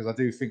worried because I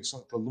do think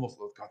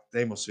God,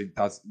 they must think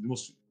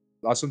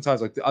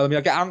sometimes I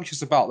get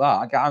anxious about that.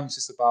 I get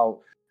anxious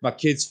about my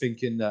kids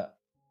thinking that,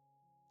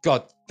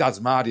 God,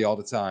 Dad's Mardy all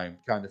the time,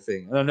 kind of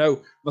thing. And I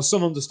know my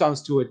son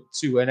understands to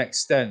an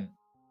extent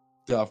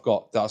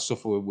that I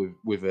suffer with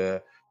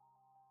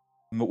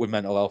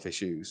mental health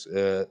issues.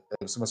 So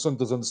my son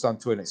does understand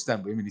to an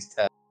extent, but I mean, he's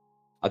 10.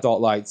 I don't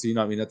like to, you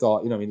know what I mean? I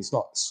don't, you know what I mean? It's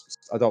not,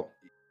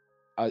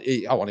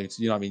 I want him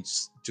to, you know what I mean?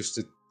 Just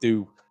to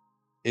do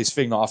his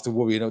thing, not have to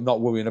worry,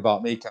 not worrying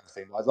about me, kind of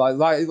thing.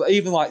 Like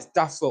even like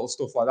daft little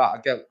stuff like that,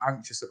 I get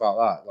anxious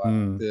about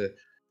that.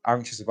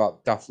 Anxious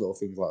about daft little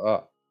things like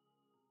that.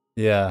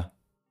 Yeah.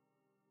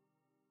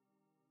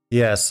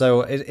 Yeah.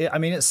 So I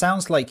mean, it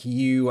sounds like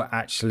you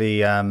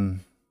actually,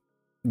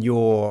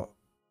 you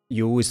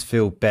always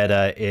feel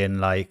better in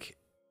like,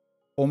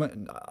 almost,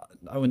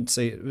 I wouldn't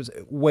say it was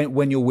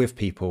when you're with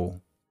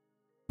people,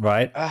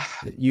 right?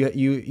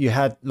 You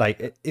had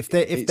like, if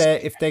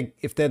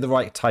they're the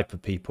right type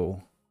of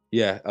people.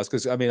 Yeah, that's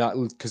because I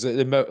mean, because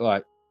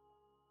like,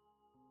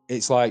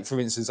 it's like, for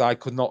instance, I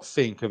could not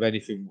think of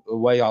anything the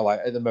way I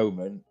like at the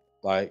moment,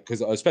 like, because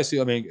especially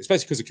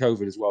because of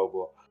COVID as well.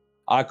 But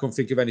I couldn't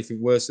think of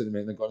anything worse than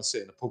going to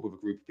sit in a pub with a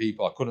group of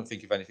people. I couldn't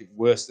think of anything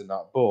worse than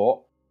that.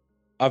 But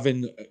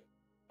having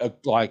an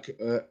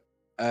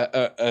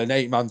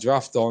 8-man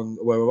draft on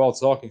where we're all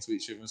talking to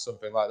each other and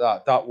something like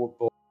that, that would,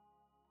 but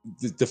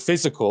the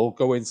physical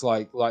going to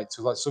like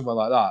somewhere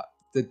like that.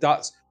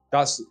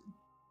 That's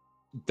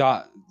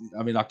that.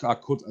 I mean, I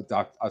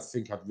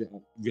think I'd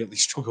really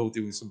struggle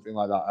doing something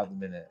like that at the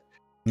minute,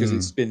 because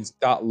it's been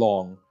that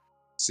long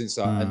since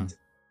that,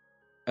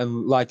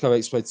 and like I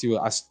explained to you,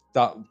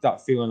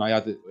 that feeling I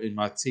had in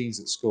my teens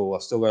at school, I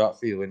still got that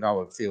feeling now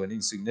of feeling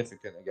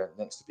insignificant again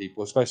next to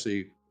people,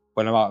 especially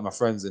when I'm out with my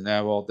friends and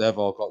they've all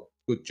got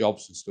good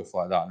jobs and stuff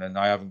like that, and then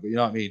I haven't. You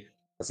know what I mean?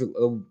 I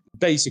feel,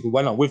 basically,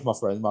 when I'm with my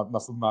friends, my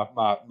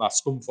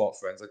Scunthorpe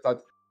friends, like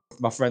that,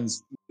 my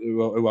friends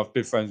who I've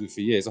been friends with for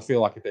years, I feel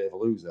like a bit of a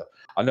loser.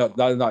 I know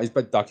that is,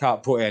 but I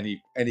can't put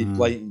any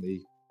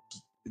blatantly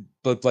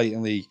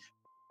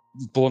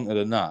blunter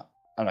than that,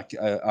 and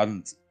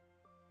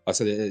I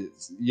said,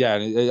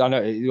 I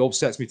know it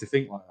upsets me to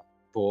think like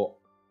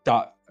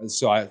that,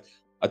 so I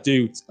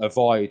do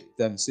avoid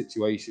them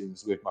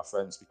situations with my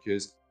friends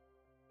because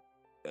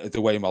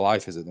the way my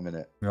life is at the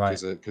minute, right?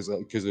 Because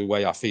of the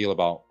way I feel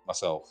about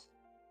myself.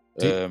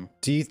 Do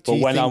you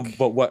think?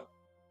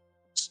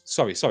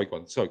 Sorry, go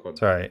on.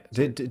 Sorry.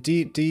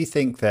 Do you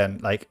think then,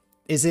 like,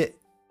 is it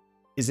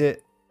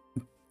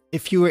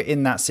if you were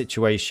in that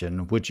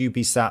situation, would you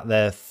be sat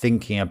there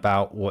thinking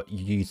about what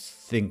you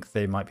think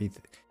they might be?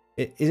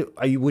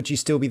 Would you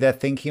still be there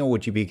thinking, or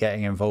would you be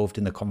getting involved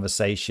in the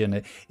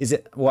conversation? Is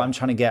it, what I'm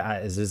trying to get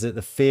at is it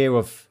the fear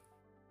of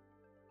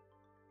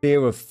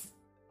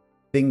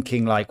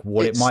thinking like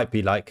what it might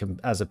be like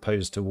as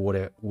opposed to what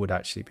it would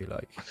actually be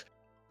like?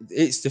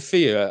 It's the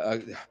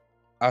fear.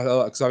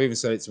 Because I've even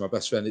said it to my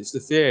best friend. It's the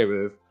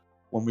fear of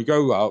when we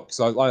go out,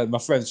 because like my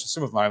friends,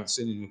 some of them I haven't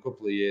seen in a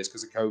couple of years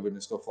because of COVID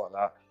and stuff like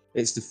that.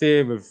 It's the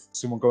fear of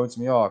someone going to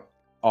me, oh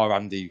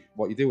Andy,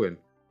 what are you doing?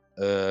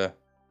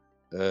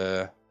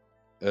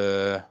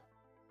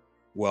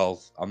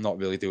 Well, I'm not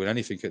really doing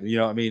anything. You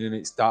know what I mean? And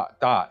it's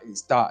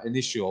that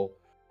initial,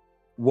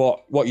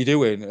 what you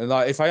doing? And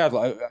like, if I had,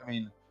 like, I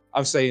mean,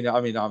 I'm saying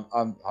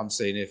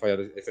if I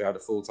had a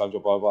full-time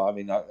job, blah, I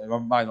mean, I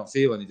might not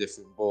feel any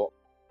different, but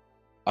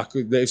I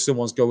could, if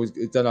someone's going,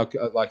 then I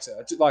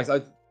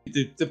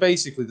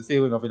basically the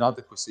feeling of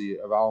inadequacy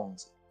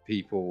around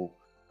people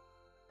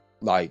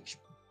like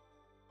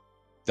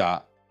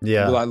that.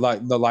 Yeah.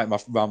 Around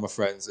my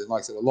friends, and like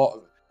I said, a lot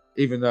of,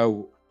 even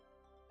though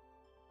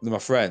they're my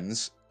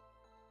friends,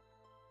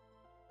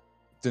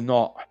 they're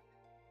not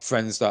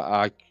friends that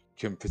I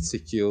can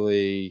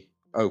particularly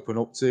open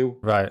up to,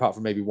 right? Apart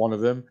from maybe one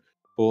of them,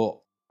 but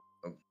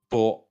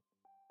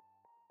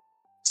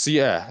so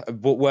yeah.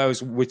 But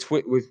whereas with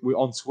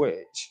on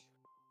Twitch,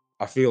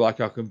 I feel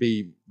like I can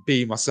be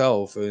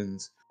myself,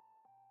 and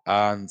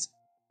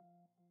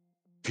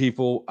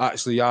people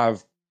actually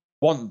have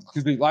one,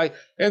 because like at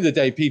the end of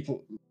the day,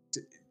 people,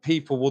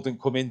 people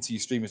wouldn't come into your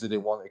stream if they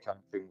didn't want it, kind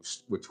of thing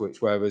with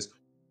Twitch. Whereas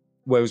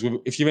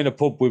if you're in a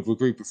pub with a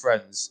group of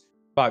friends,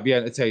 it might be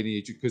entertaining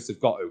you because they've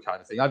got to,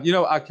 kind of thing. I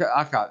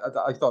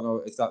don't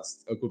know if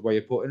that's a good way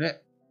of putting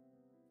it.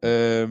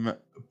 But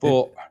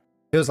it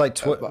feels like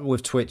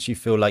with Twitch, you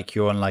feel like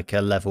you're on like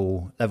a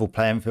level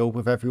playing field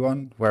with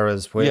everyone.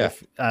 Whereas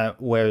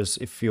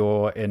if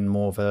you're in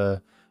more of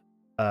a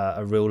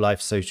real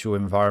life social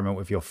environment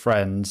with your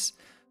friends,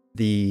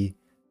 the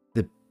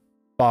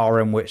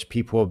bar in which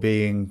people are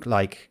being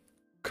like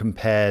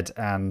compared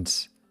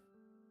and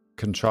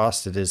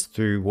contrasted is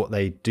through what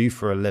they do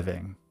for a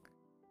living,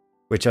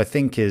 which I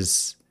think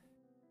is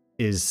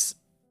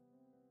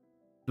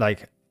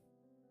like,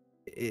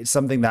 it's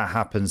something that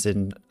happens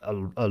in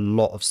a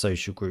lot of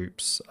social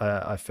groups.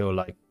 I feel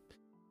like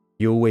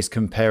you're always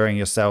comparing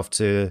yourself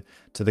to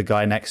the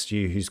guy next to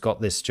you who's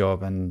got this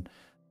job, and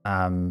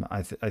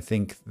I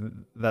think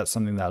that's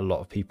something that a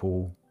lot of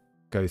people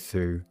go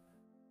through.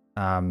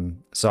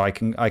 So I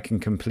can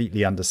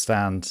completely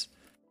understand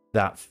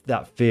that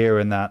fear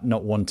and that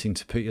not wanting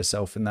to put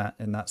yourself in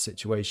that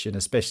situation,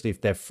 especially if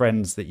they're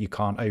friends that you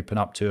can't open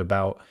up to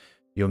about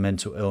your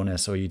mental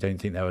illness, or you don't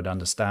think they would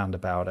understand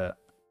about it.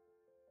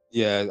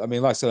 Yeah, I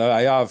mean, like I said,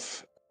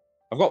 I've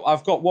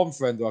got one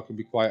friend who I can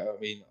be quite.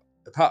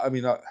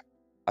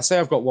 I say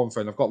I've got one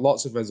friend. I've got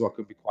lots of friends who I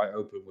can be quite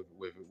open with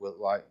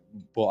like,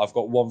 but I've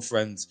got one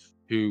friend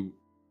who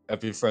I've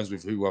been friends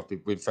with, who I've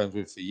been friends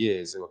with for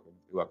years, who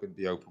I can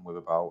be open with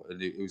about,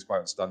 and it was quite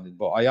understanding.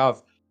 But I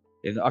can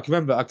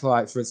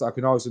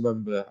always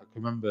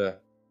remember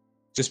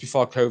just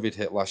before COVID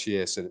hit last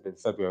year, so it'd been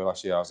February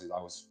last year.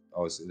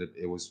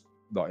 It was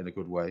not in a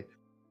good way.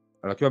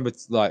 And I can remember,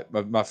 like,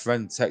 my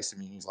friend texted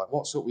me. He was like,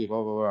 "What's up with you?"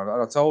 Blah, blah, blah.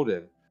 And I told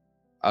him,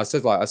 I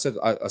said, I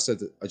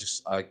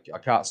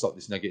can't stop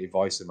this negative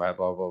voice in my head.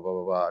 Blah blah blah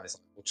blah blah. And it's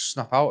like, well, just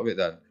snap out of it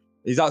then.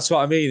 That's what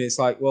I mean. It's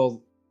like,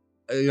 well,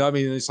 you know what I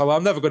mean. It's like, well,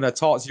 I'm never going to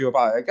talk to you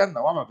about it again,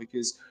 now, am I?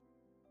 Because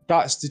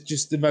that's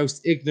just the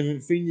most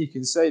ignorant thing you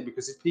can say.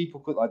 Because if people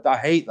could, like, I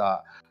hate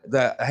that.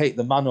 I hate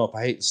the man up.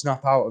 I hate the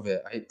snap out of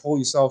it. I hate pull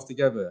yourself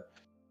together.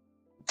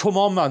 Come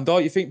on, man.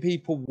 Don't you think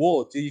people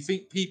would? Do you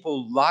think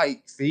people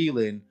like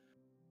feeling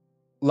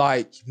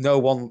like no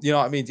one, you know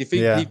what I mean? Do you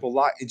think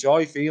people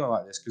enjoy feeling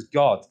like this? Because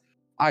God,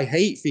 I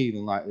hate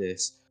feeling like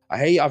this. I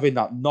hate having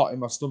that knot in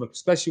my stomach,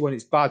 especially when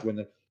it's bad, when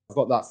I've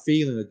got that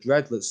feeling of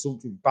dread that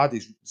something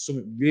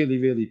really,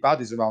 really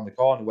bad is around the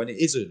corner when it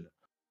isn't.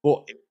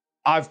 But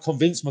I've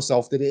convinced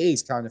myself that it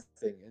is, kind of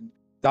thing. And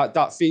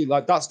that feel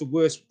like that's the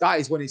worst. That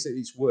is when it's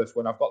worst,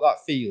 when I've got that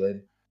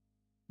feeling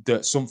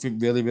that something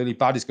really, really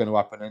bad is going to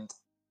happen.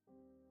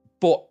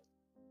 But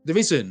there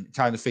isn't,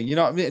 kind of thing, you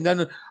know what I mean? And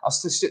then I'll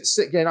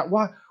sit again, like,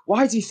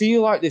 why do you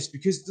feel like this?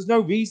 Because there's no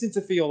reason to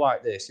feel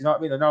like this, you know what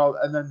I mean?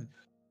 And then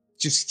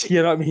just,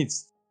 you know what I mean?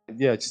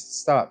 Yeah,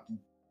 just start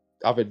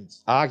having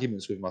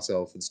arguments with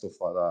myself and stuff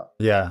like that.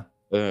 Yeah.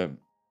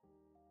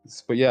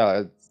 But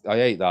yeah, I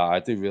hate that. I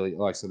do really,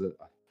 like, so that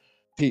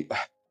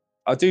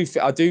I do.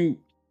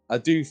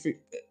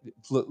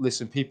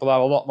 Listen, people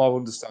have a lot more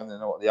understanding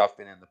than what they have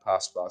been in the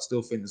past, but I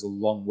still think there's a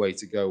long way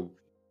to go with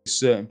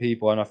certain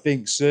people, and I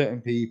think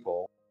certain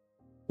people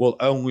will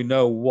only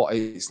know what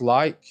it's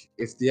like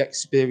if they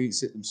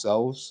experience it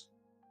themselves.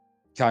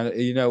 Kind of,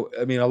 you know,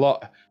 I mean, a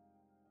lot.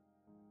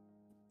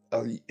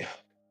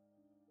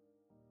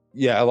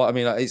 Yeah, a lot. I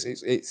mean,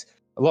 it's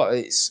a lot.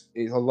 It's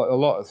a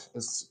lot of,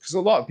 because a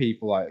lot of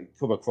people like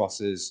come across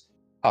as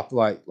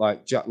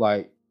like Jack,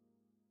 like,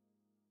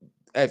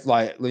 you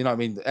know what I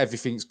mean,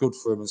 everything's good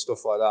for them and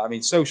stuff like that. I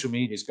mean, social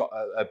media's got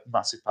a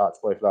massive part to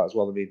play for that as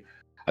well. I mean,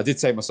 I did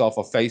take myself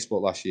off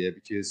Facebook last year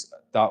because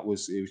it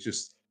was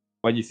just,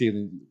 when you're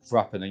feeling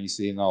crap and then you're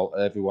seeing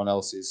everyone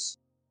else's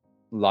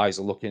lies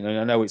are looking, and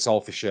I know it's all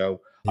for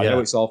show. I know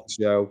it's all for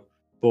show,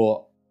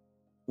 but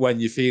when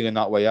you're feeling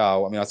that way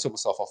out, I mean, I took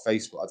myself off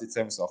Facebook. I did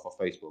take myself off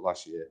Facebook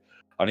last year,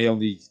 and I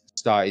only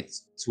started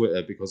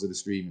Twitter because of the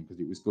streaming,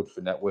 because it was good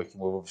for networking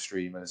with other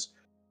streamers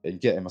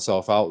and getting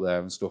myself out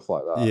there and stuff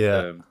like that.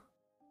 Yeah.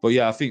 But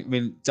yeah, I think, I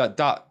mean, that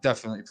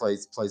definitely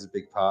plays a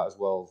big part as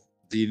well.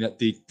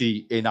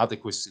 The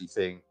inadequacy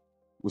thing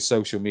with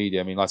social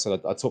media. I mean, like I said,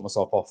 I took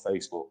myself off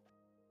Facebook.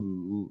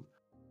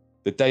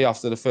 The day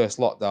after the first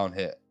lockdown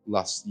hit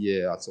last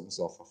year, I took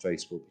myself off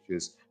Facebook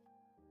because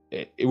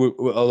it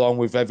along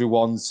with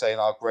everyone saying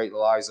how great the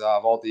lives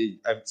are, all the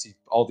empty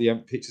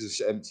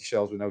pictures of empty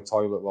shelves with no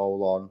toilet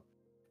roll on,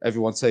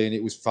 everyone saying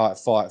it was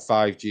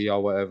 5G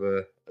or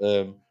whatever.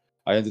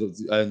 I ended up,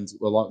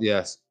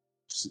 yes.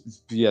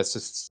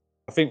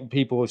 I think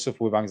people who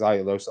suffer with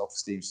anxiety, low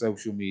self-esteem,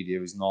 social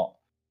media is not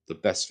the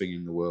best thing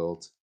in the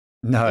world.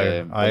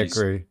 No, I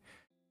agree.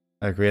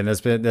 And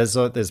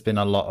there's been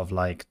a lot of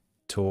like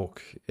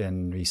talk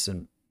in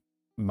recent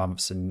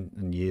months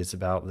and years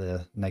about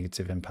the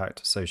negative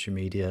impact of social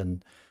media,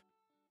 and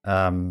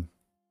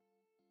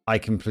I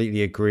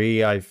completely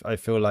agree. I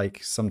feel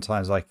like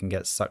sometimes I can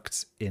get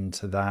sucked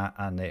into that,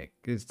 and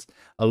it's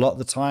a lot of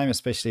the time,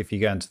 especially if you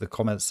go into the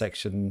comments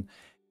section,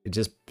 it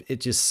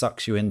just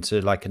sucks you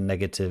into like a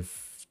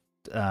negative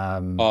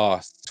Oh,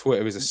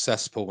 Twitter is a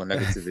cesspool of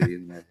negativity,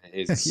 isn't it?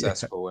 It is a Yeah,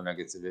 cesspool of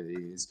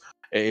negativity.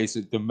 It is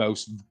the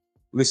most.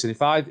 Listen,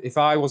 if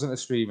I wasn't a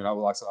streamer, I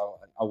would like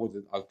I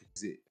wouldn't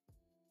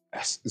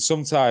because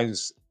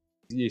sometimes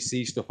you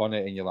see stuff on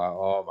it and you're like,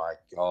 oh my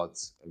god.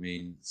 I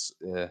mean,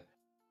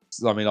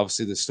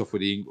 obviously there's stuff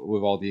with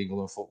all the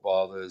England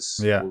footballers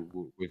yeah.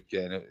 with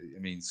getting it. I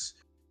mean,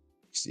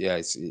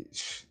 yeah,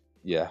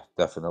 yeah,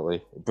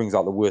 definitely. It brings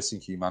out the worst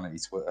in humanity.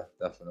 Twitter,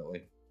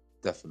 definitely,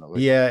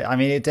 definitely. Yeah, I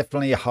mean, it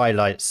definitely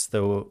highlights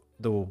the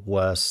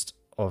worst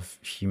of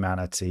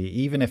humanity,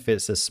 even if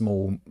it's a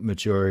small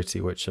majority,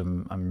 which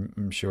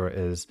I'm sure it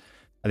is.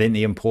 I think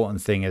the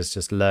important thing is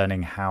just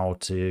learning how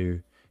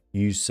to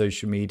use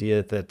social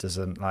media that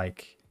doesn't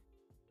like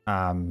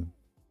um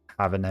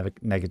have a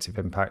negative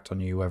impact on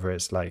you, whether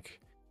it's like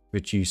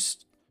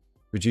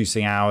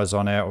reducing hours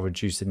on it or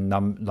reducing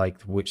like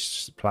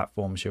which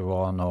platforms you're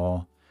on,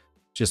 or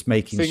just I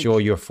making sure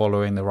think you're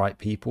following the right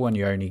people and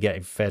you're only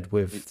getting fed it,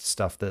 with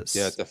stuff yeah, that's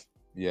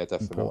yeah,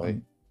 definitely.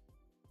 important.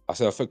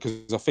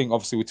 Because I think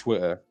obviously with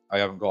Twitter, I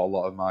haven't got a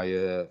lot of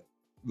my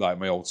like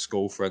my old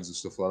school friends and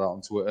stuff like that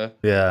on Twitter.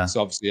 Yeah.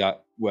 So obviously,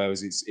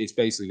 whereas it's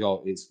basically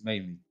it's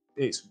mainly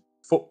it's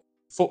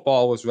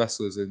footballers,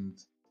 wrestlers, and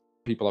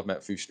people I've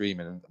met through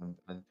streaming.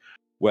 And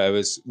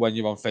whereas when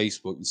you're on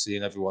Facebook, you're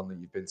seeing everyone that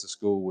you've been to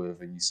school with,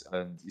 and you're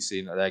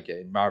seeing that they're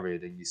getting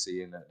married, and you're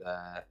seeing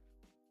that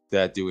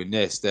they're doing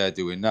this, they're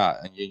doing that,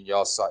 and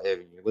you're sat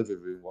here in your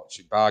living room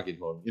watching Bargain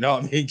Hunt. You know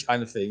what I mean?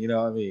 Kind of thing. You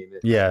know what I mean?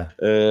 Yeah.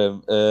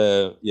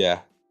 Yeah,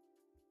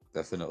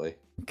 definitely.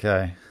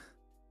 Okay.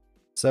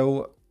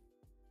 So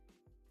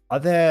are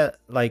there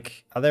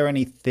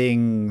any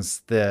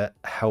things that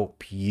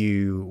help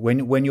you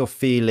when you're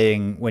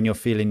feeling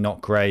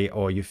not great,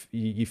 or you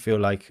feel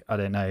like, I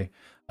don't know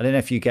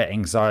if you get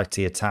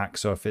anxiety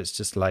attacks, or if it's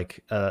just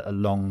like a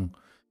longer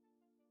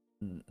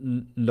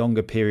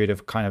period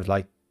of kind of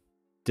like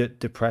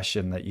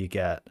depression that you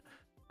get.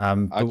 I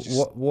But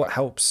just what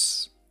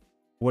helps?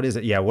 What is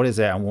it? Yeah, what is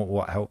it, and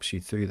what helps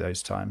you through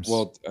those times?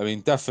 Well, I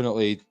mean,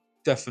 definitely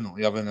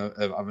having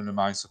a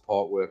mind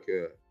support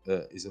worker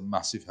is a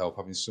massive help.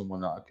 Having someone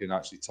that I can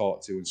actually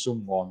talk to, and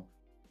someone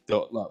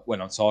that, like,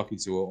 when I'm talking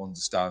to her,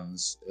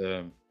 understands.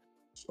 And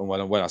when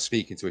I'm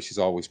speaking to her, she's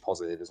always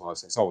positive as well.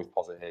 So it's always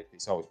positive.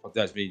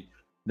 There's me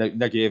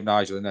negative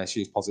Nigel, and then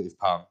she's positive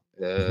Pam.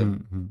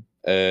 Mhm,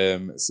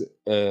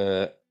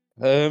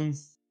 Um,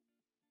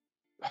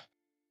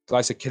 like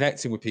I said,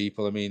 connecting with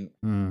people. I mean,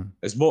 mhm.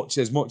 as much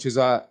as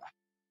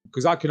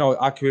because I can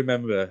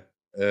remember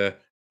I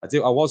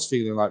was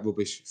feeling like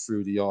rubbish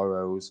through the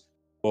Euros,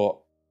 but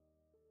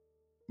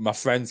my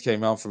friends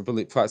came around for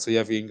practically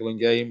every England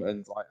game,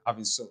 and like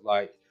having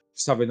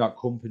just having that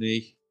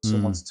company,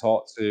 someone Mm, to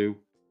talk to,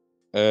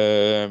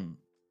 um,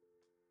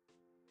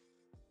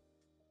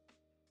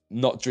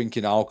 not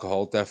drinking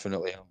alcohol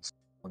definitely helps.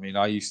 I mean,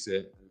 there used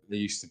to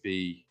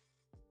be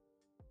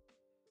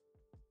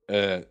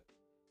uh,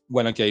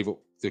 when I gave up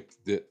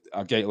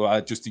I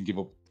just didn't give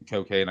up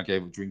cocaine. I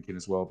gave up drinking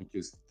as well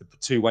because the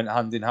two went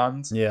hand in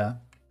hand. yeah.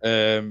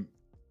 Um,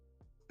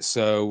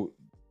 so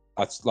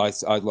I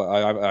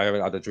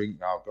haven't had a drink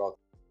now, God,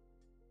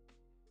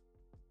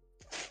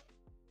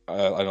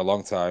 in a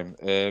long time.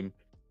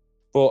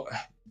 But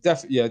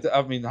definitely, yeah.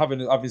 I mean,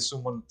 having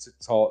someone to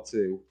talk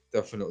to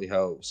definitely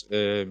helps.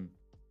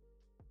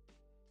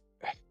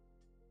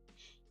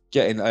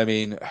 Getting out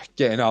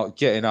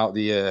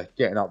the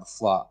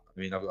flat. I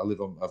mean, I've got a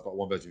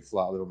 1 bedroom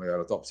flat. I live on my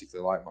own. I don't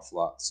particularly like my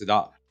flat, so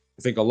that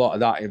I think a lot of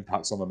that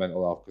impacts on my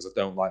mental health because I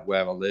don't like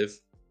where I live,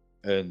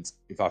 and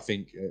if I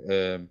think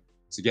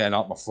so, getting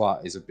out my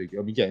flat is a big.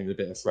 I mean, getting a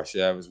bit of fresh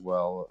air as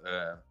well.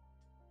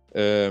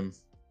 Um,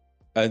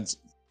 and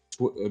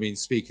I mean,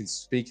 speaking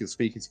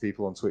to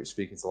people on Twitch,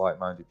 speaking to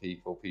like-minded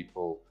people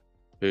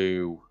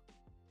who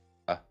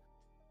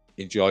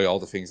enjoy all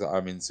the things that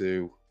I'm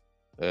into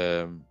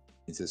the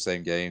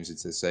same games,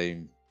 into the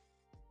same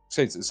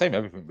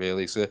everything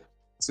really. So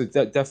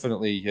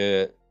definitely,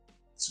 the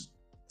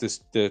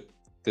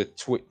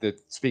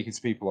speaking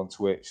to people on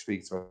Twitch,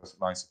 speaking to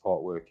my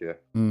support worker,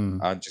 Mm,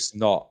 and just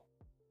not.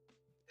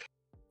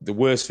 The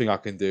worst thing I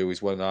can do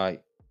is when I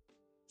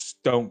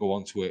just don't go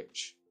on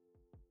Twitch,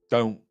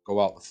 don't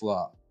go out the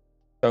flat,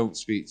 don't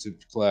speak to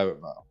Claire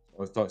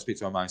or don't speak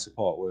to my mind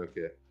support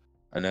worker,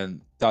 and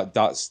then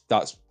that's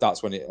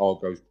when it all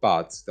goes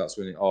bad. That's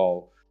when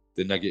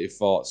the negative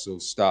thoughts will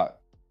start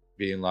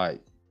being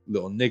like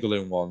little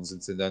niggling ones,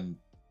 and then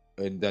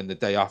the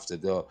day after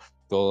they'll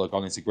have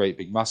gone into great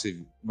big massive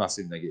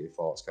negative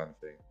thoughts kind of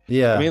thing. I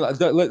yeah. mean, I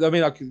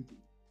mean, I can.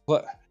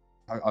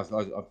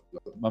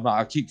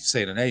 I keep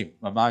saying her name.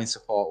 My mind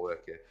support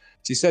worker.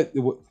 She said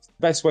the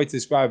best way to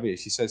describe it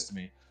is she says to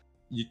me,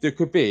 there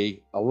could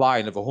be a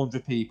line of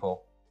 100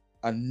 people,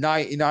 and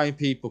 99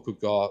 people could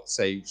go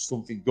say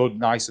something good,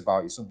 nice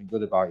about you, something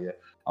good about you,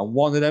 and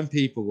one of them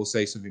people will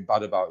say something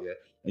bad about you,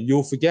 and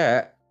you'll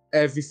forget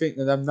everything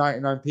that them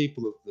 99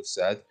 people have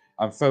said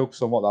and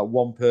focus on what that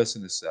one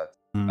person has said,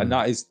 and Mm,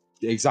 that is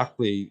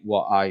exactly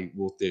what I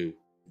will do.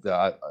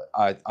 That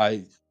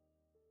I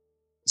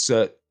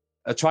so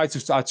I try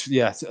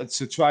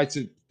to try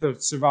to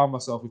surround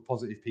myself with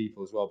positive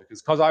people as well,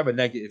 because I'm a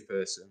negative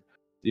person.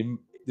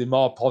 The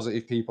more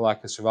positive people I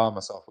can surround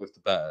myself with,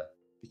 the better,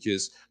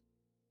 because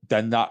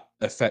then that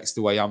affects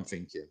the way I'm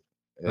thinking.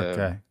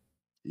 Okay.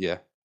 Yeah.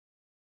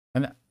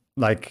 And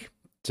like,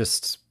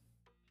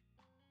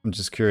 I'm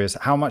just curious,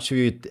 how much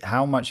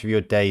of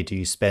your day do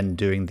you spend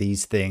doing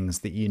these things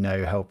that you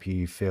know help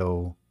you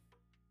feel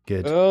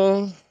good?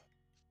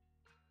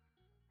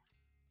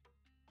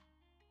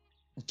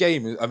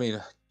 Gaming. I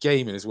mean,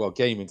 gaming as well.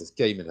 Gaming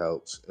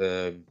helps.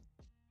 I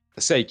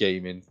say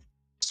gaming.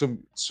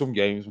 Some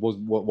games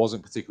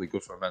wasn't particularly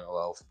good for mental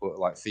health, but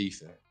like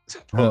FIFA.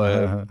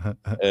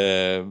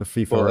 The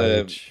FIFA but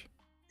rage.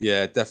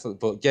 yeah, definitely.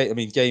 But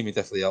gaming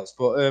definitely helps.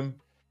 But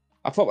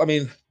I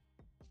probably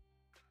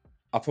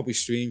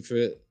stream for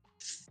it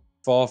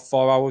 4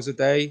 hours a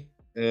day.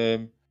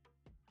 I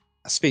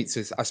speak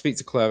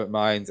to Claire at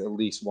Mind at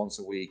least once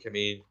a week. I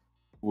mean,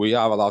 we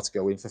are allowed to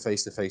go in for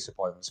face-to-face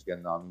appointments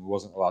again now. I mean, we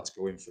wasn't allowed to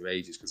go in for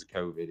ages because of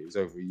COVID. It was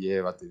over a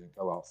year I didn't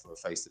go out for a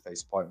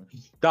face-to-face appointment.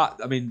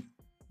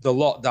 The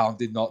lockdown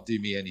did not do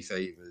me any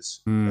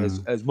favors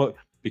as much,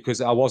 because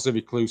I was a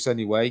recluse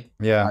anyway.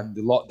 Yeah. And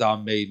the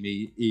lockdown made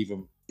me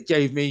even. It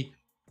gave me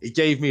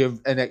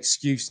an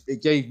excuse.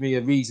 It gave me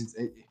a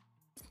reason.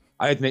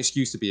 I had an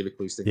excuse to be a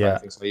recluse. Kind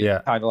of thing. So I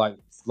kind of like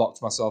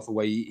locked myself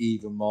away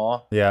even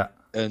more. Yeah.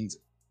 And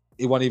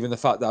it wasn't even the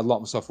fact that I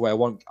locked myself away. I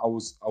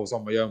was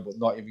on my own, but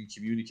not even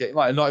communicating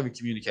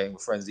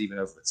with friends, even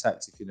over the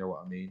text, if you know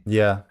what I mean.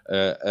 Yeah.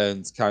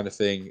 And kind of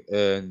thing.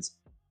 And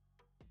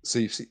so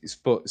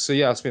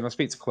yeah, I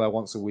speak to Claire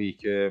once a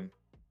week. I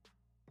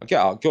get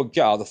out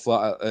of the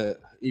flat,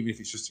 even if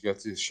it's just to go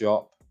to the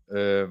shop.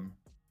 I'm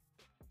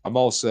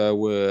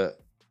also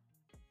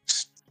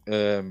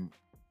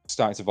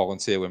starting to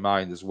volunteer with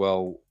Mind as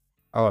well.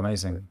 Oh,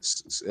 amazing.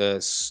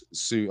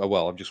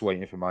 Well, I'm just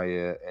waiting for my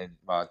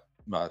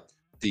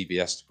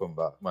DBS to come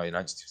back, my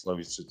identity to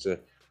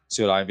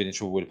I've been in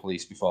trouble with the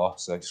police before,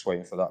 so I'm just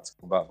waiting for that to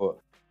come back. But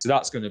so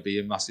that's going to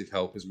be a massive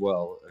help as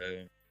well.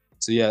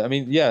 So yeah, I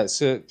mean, yeah.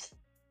 So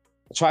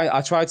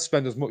I try to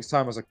spend as much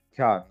time as I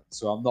can,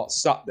 so I'm not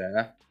sat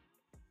there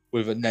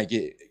with a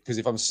negative. Because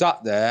if I'm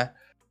sat there,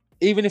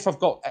 even if I've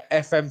got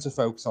FM to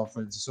focus on,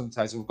 for instance,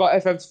 sometimes if I've got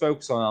FM to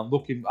focus on,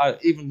 I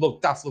even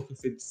look daft looking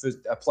for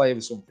a player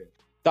or something,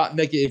 that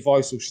negative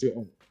voice will shut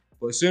up.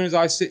 But as soon as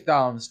I sit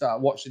down and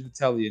start watching the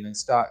telly,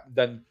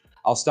 then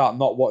I'll start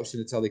not watching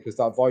the telly, because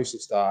that voice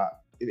will start.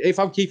 If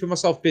I'm keeping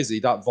myself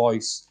busy, that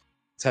voice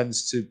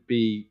tends to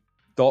be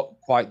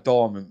quite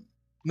dormant.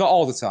 Not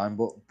all the time,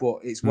 but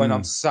it's when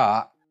I'm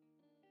sat,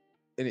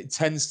 and it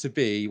tends to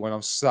be when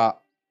I'm sat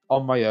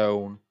on my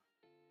own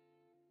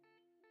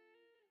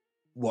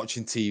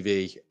watching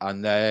TV,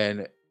 and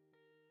then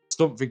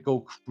something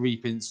will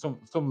creep in, some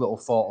little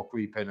thought will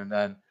creep in, and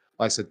then,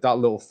 like I said, that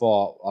little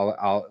thought,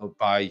 I'll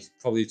by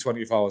probably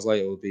 24 hours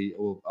later, it'll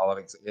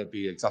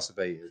be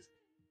exacerbated.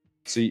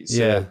 So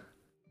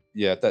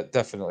yeah, that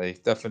definitely.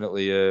 Trying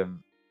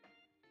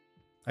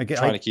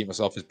to keep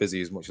myself as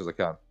busy as much as I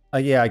can.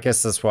 Yeah, I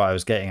guess that's what I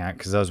was getting at,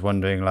 because I was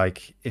wondering,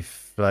 like,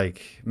 if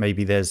like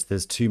maybe there's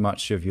too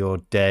much of your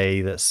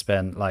day that's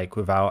spent like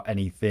without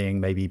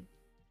anything, maybe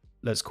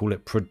let's call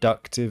it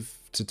productive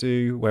to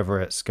do, whether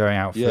it's going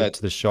out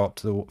to the shop,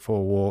 for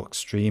a walk,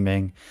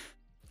 streaming,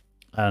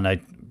 I don't know,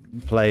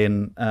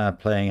 playing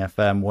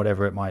FM,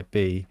 whatever it might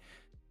be.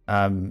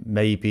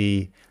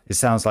 Maybe it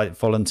sounds like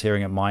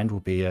volunteering at Mind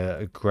will be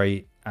a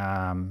great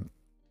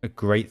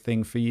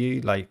thing for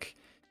you, like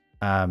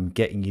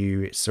getting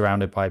you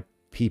surrounded by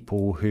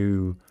people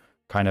who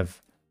kind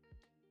of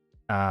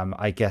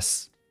I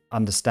guess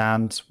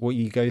understand what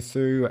you go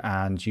through,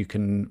 and you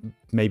can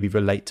maybe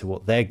relate to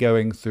what they're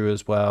going through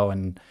as well,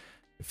 and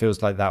it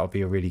feels like that would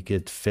be a really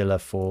good filler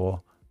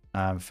for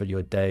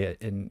your day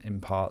in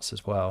parts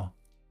as well.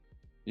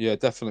 Yeah,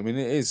 definitely. I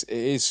mean, it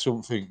is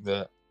something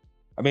that,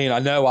 I mean, I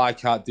know I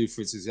can't do,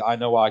 for instance, I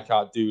know I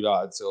can't do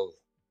that until,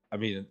 I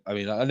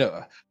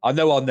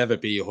know I'll never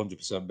be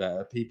 100%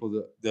 better.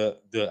 People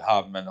that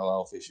have mental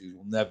health issues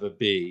will never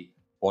be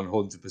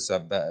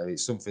 100% better.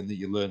 It's something that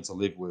you learn to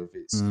live with.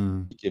 It's,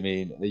 I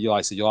mean, like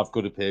I said, you'll have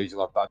good periods,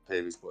 you'll have bad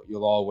periods, but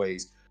you'll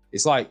always,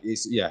 but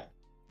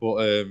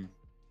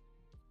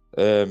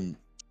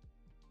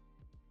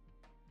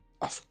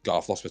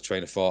I've lost my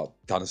train of thought.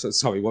 Dan,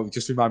 sorry,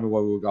 just remind me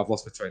I've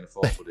lost my train of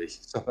thought, buddy.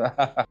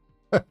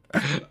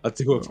 I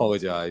do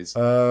apologise.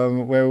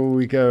 Where were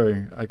we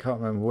going? I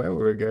can't remember where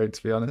we were going,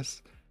 to be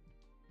honest.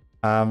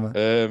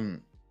 Oh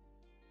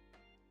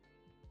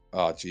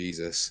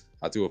Jesus,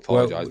 I do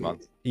apologise, man.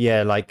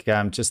 Yeah, like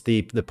just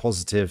the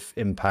positive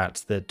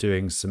impact that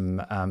doing some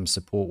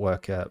support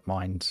work at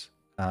Mind.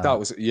 That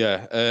was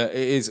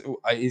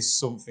it is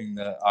something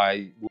that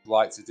I would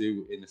like to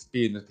do in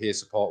being a peer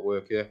support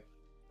worker,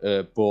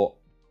 but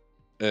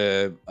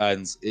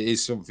and it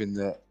is something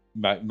that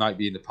might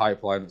be in the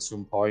pipeline at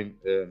some point,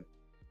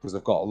 because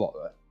I've got a lot.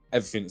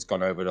 everything that's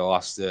gone over the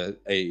last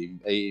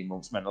 18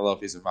 months, mental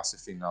health is a massive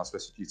thing now,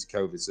 especially due to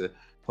COVID. So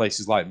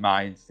places like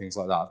mine, things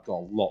like that, have got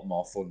a lot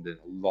more funding,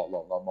 lot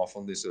more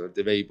funding. So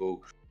they're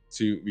able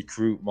to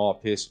recruit more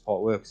peer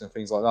support workers and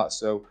things like that.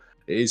 So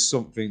it is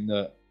something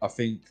that I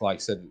think, like I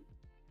said,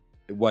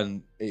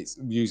 when it's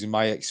using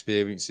my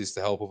experiences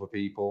to help other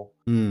people,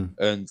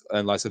 and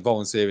like I said,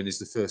 volunteering is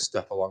the first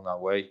step along that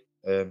way.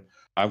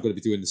 I'm going to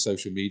be doing the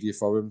social media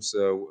for him,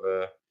 so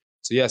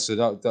yeah, so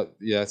that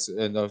yeah,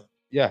 and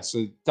yeah,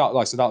 so that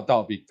like so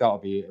that'll be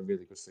a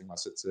really good thing. Like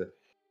I said,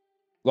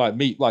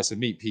 to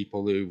meet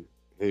people who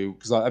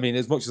because I mean,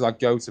 as much as I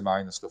go to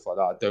mine and stuff like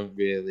that, I don't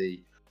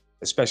really,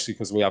 especially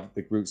because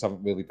the groups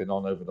haven't really been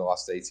on over the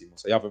last 18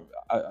 months.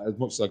 As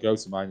much as I go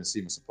to mine and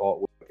see my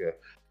support worker,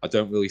 I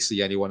don't really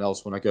see anyone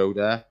else when I go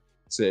there.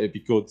 So it'd be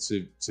good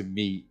to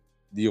meet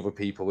the other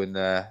people in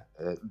there,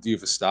 the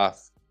other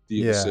staff,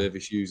 the other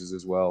service users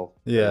as well.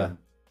 Yeah.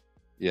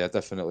 Yeah,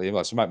 definitely.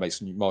 So I might make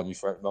some new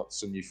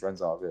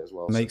friends out of it as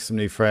well. Make some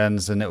new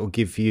friends, and it will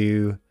give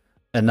you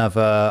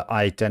another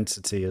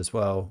identity as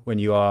well when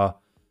you are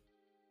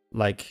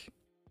like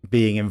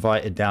being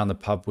invited down the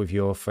pub with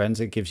your friends.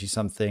 It gives you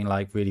something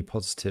like really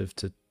positive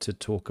to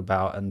talk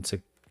about, and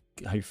to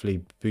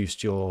hopefully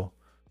boost your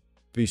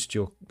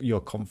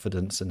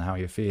confidence and how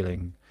you're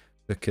feeling,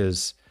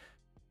 because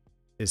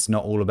it's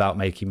not all about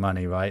making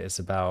money, right? It's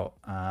about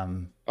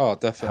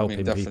definitely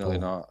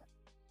people.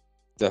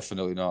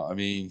 Definitely not. I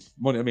mean,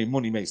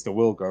 money makes the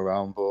world go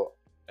round, but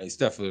it's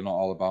definitely not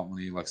all about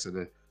money. Like I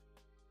said,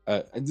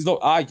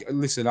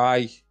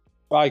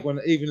 when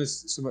even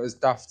as something as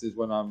daft as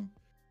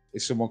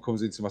if someone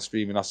comes into my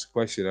stream and asks a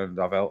question and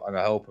I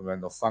help them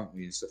and they'll thank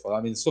me and stuff like that.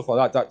 I mean, stuff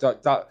like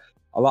that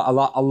I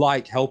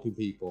like helping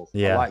people.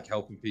 Yeah. I like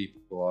helping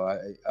people.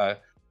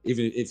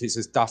 Even if it's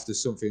as daft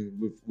as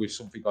something with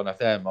something on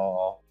FM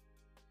or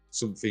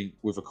something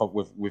with a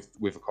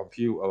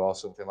computer or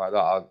something like that.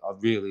 I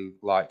really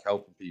like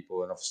helping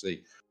people, and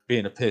obviously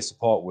being a peer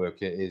support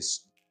worker is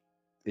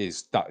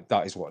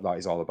what that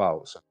is all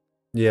about. So.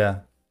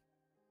 Yeah,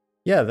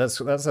 that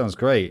sounds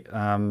great.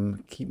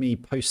 Keep me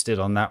posted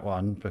on that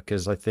one,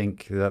 because I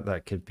think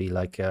that could be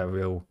like a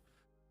real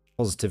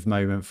positive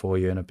moment for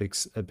you and a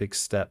big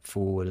step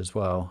forward as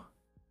well.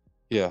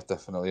 Yeah,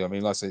 definitely. I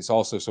mean, like I say, it's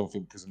also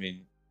something because I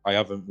mean, I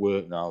haven't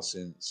worked now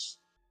since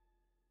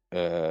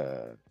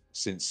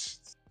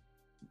since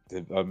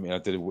I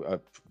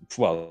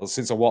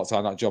walked out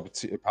of that job,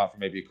 apart from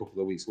maybe a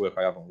couple of weeks' work,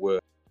 I haven't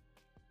worked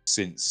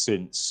since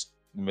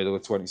the middle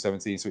of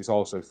 2017. So it's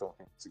also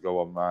something to go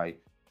on my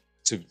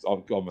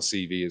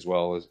CV as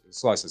well.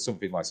 It's like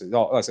something like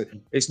I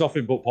said, it's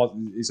nothing but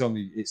positive.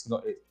 It's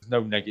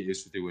no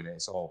negatives for doing it.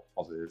 It's all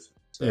positive.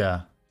 So.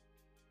 Yeah.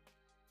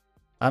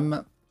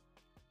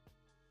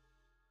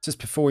 Just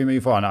before we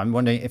move on, I'm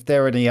wondering if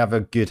there are any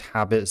other good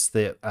habits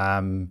that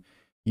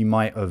you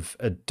might have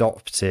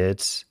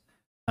adopted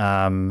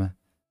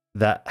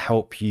that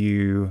help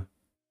you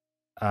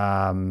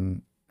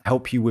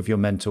with your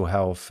mental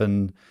health.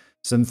 And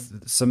some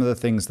of the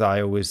things that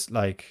I always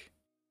like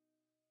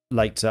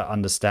to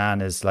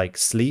understand is like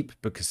sleep,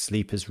 because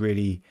sleep is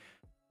really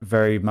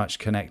very much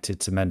connected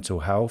to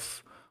mental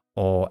health,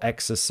 or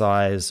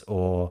exercise,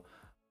 or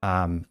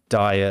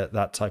diet,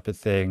 that type of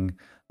thing.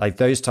 Like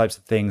those types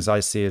of things I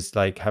see as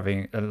like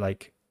having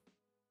like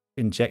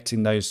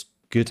injecting those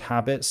good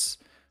habits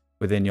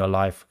within your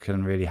life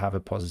can really have a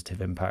positive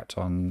impact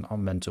on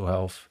mental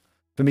health.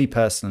 For me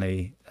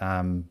personally,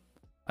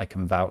 I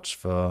can vouch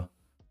for,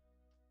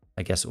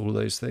 I guess, all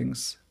those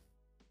things.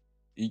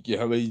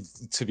 Yeah, I mean,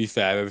 to be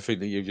fair, everything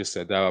that you've just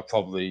said there,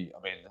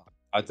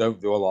 I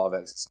don't do a lot of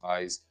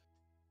exercise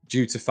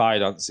due to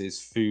finances,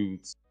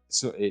 food.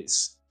 So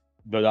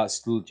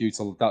that's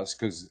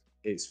because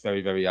it's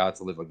very, very hard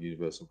to live on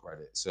universal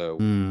credit. So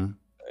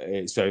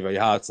it's very, very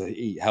hard to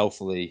eat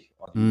healthily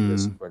on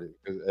universal credit.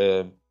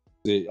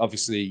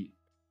 Obviously,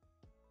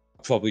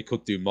 I probably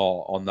could do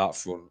more on that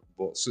front.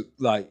 But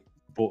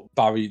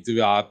obviously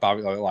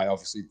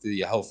do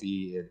your healthy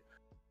eating.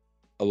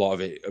 A lot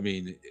of it, I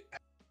mean,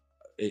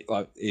 it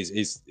like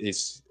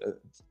is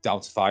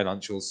down to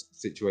financial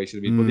situation.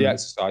 I mean, but the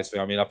exercise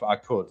thing, I mean, I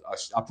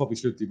probably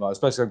should do more,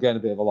 especially I'm getting a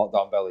bit of a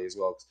lockdown belly as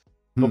well.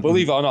 But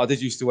believe it or not, I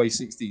did used to weigh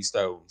 16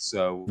 stone.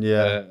 So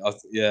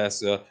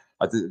so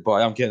I did, but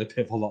I'm getting a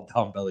bit of a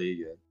lockdown belly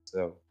again.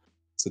 So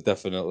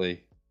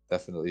definitely.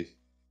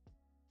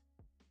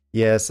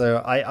 Yeah.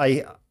 So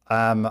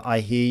I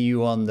hear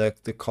you on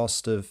the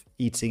cost of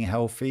eating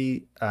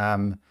healthy.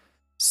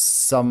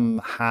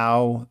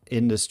 Somehow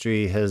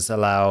industry has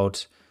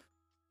allowed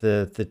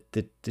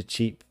the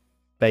cheap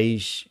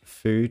beige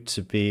food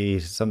to be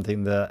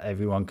something that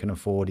everyone can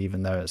afford,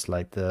 even though it's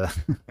like the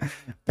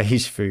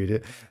beige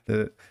food.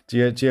 Do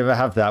you ever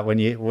have that when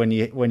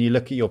you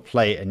look at your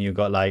plate and you've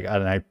got like, I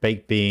don't know,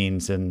 baked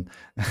beans and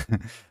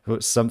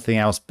something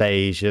else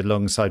beige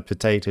alongside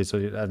potatoes,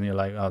 and you're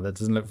like, oh, that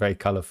doesn't look very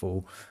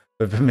colorful.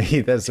 But for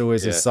me, there's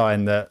always a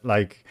sign that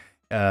like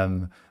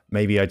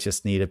maybe I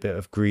just need a bit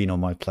of green on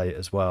my plate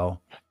as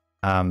well.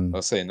 I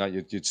was saying that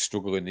you'd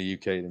struggle in the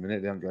UK in a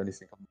minute. They haven't got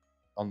anything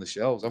on the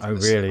shelves. Oh,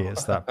 really?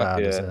 It's that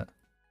bad, is Yeah, it?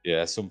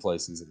 yeah. Some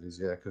places it is,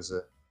 yeah,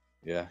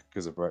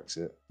 because of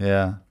Brexit.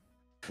 Yeah.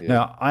 Yeah,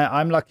 No,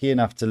 I'm lucky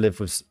enough to live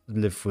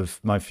with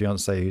my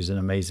fiance, who's an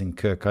amazing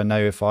cook. I know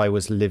if I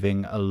was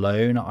living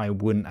alone, I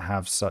wouldn't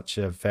have such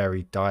a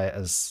varied diet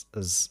as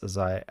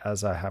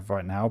I have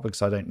right now,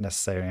 because I don't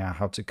necessarily know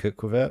how to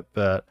cook with it.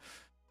 But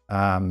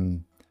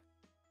um,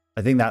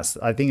 I think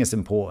it's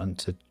important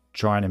to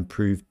try and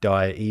improve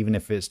diet, even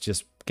if it's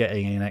just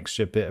getting an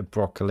extra bit of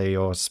broccoli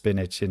or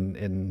spinach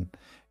in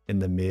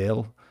the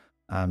meal,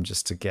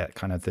 just to get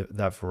kind of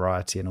that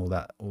variety and all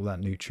that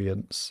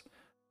nutrients.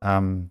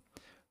 Um,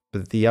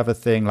 but the other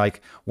thing,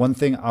 like one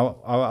thing, I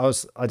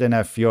don't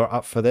know if you're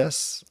up for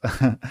this,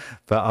 but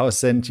I'll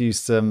send you a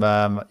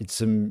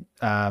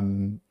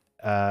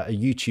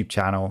YouTube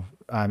channel.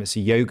 It's a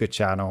yoga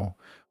channel,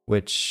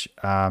 which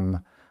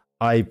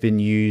I've been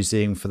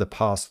using for the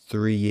past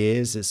 3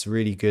 years. It's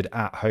really good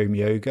at home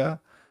yoga,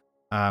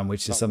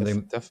 which is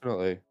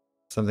definitely.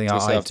 something I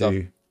was I gonna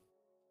say,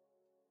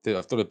 do.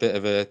 I've done a bit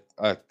of a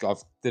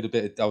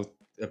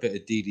bit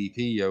of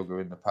DDP yoga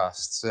in the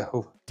past.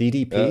 So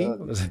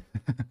DDP?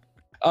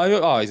 uh,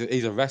 oh,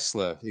 he's a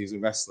wrestler. He's a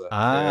wrestler. Big,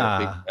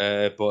 Ah,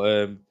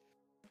 but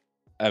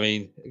I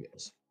mean,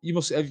 you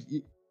must have.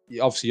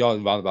 Obviously, you're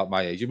around about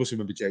my age. You must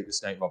remember Jake the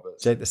Snake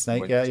Roberts. Jake the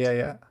Snake. Yeah, yeah,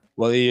 yeah.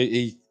 Well,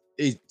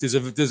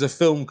 there's a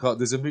film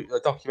called a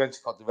documentary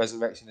called The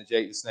Resurrection of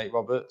Jake the Snake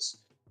Roberts,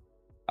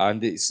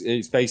 and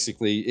it's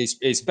basically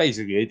it's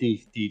basically a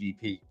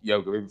DDP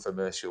yoga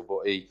infomercial.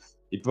 But he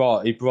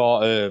brought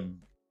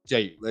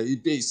Jake.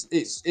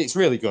 It's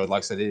really good. Like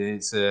I said,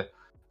 it's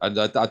and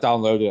I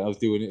downloaded it. I was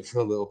doing it for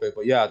a little bit,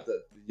 but yeah.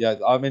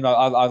 I mean,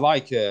 I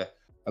like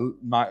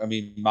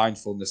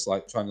mindfulness,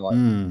 like trying to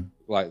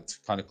like to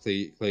kind of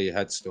clear your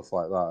head, stuff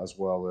like that as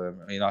well.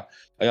 I mean, I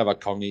have had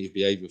cognitive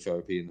behavior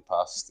therapy in the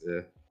past,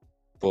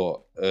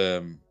 but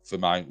for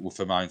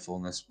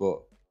mindfulness,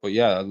 but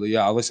yeah.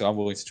 Listen, I'm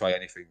willing to try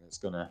anything that's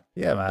gonna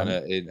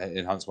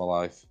enhance my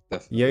life.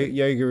 Definitely.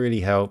 Yoga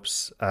really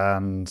helps,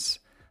 and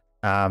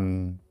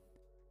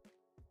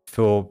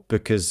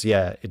because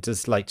it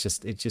does, like,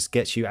 it just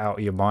gets you out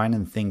of your mind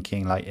and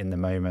thinking like in the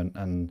moment.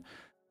 And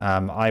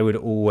I would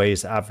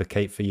always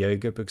advocate for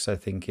yoga because I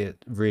think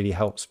it really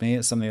helps me.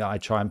 It's something that I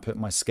try and put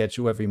in my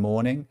schedule every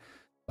morning,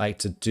 like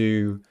to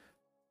do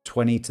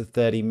 20 to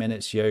 30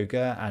 minutes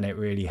yoga, and it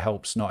really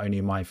helps not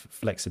only my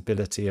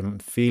flexibility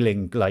and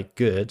feeling like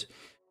good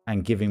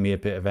and giving me a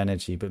bit of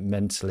energy, but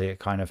mentally it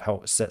kind of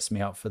sets me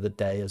up for the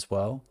day as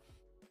well.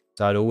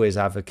 So I'd always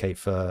advocate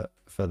for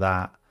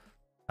that.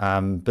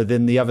 But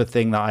then the other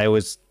thing that I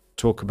always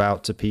talk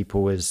about to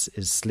people is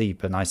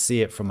sleep, and I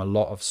see it from a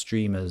lot of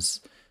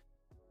streamers,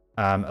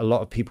 a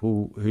lot of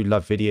people who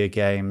love video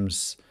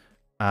games.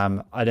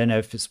 I don't know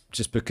if it's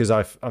just because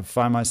I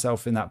find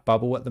myself in that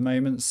bubble at the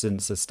moment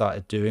since I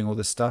started doing all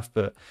this stuff,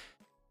 but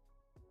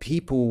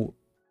people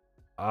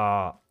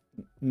are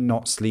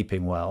not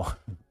sleeping well.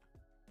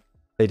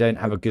 They don't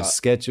have a good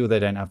schedule. They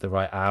don't have the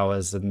right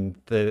hours, and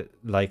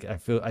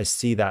I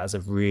see that as a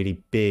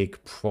really big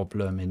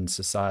problem in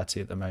society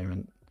at the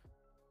moment.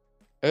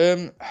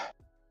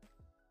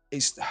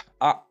 It's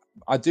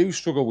I do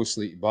struggle with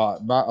sleep, but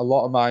a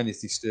lot of mine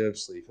is disturbed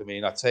sleep. I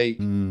mean, I'm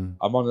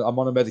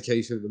on a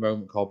medication at the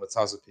moment called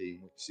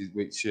mirtazapine,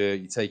 which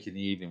you take in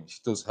the evening,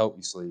 which does help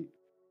you sleep.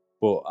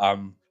 But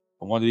I'm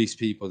one of these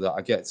people that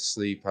I get to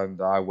sleep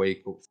and I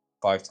wake up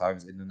 5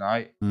 times in the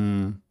night.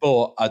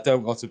 But I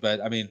don't go to bed.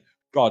 I mean,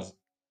 God,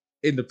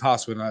 in the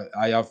past when I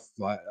have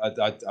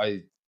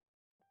I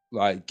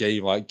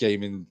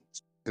gaming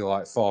till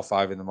like 4 or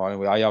 5 in the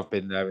morning. I have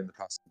been there in the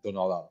past and done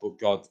all that. But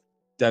God,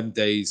 them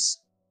days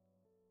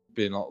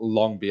been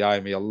long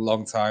behind me a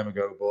long time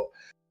ago.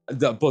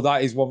 But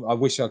that is one I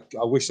wish I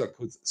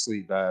could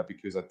sleep there,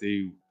 because I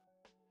do.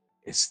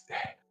 It's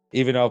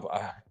even though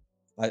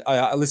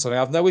I listen. I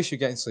have no issue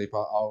getting sleep.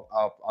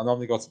 I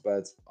normally go to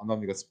bed. I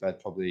normally go to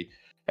bed probably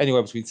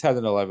anywhere between 10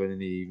 and 11 in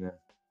the evening.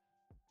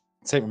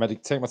 Take my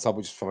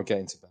tablet just before I get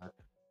into bed,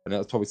 and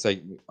I'll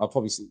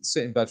probably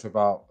sit in bed for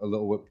about a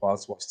little bit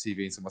whilst watch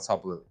TV until my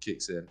tablet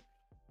kicks in.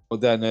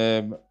 But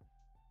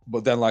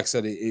then, like I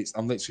said,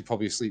 I'm literally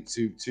probably asleep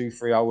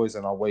 2-3 hours,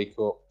 and I'll wake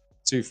up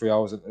 2-3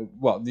 hours, and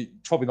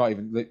probably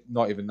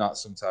not even that.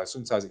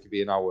 Sometimes it could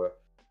be an hour,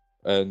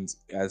 and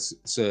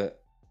so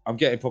I'm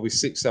getting probably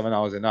 6-7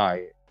 hours a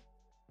night.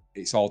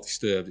 It's all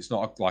disturbed. It's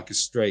not like a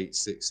straight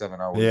 6-7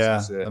 hours.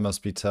 Yeah, that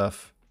must be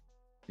tough.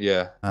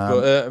 Yeah,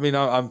 but I mean,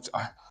 I'm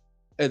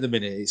at the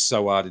minute it's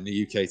so hard in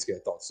the UK to get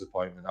a doctor's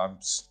appointment. I'm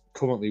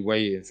currently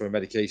waiting for a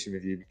medication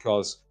review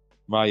because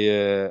my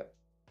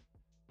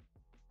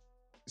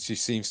she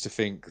seems to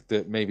think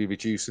that maybe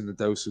reducing the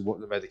dose of what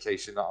the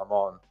medication that I'm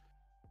on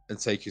and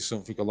taking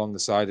something along the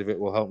side of it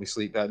will help me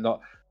sleep better.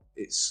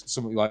 It's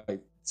something like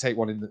take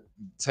one in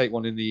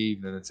the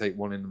evening and take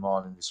one in the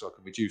morning, so I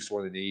can reduce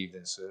one in the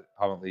evening. So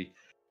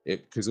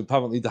because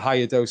apparently the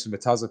higher dose of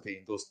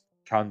mirtazapine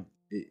can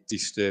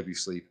disturb your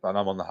sleep, and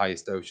I'm on the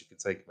highest dose you can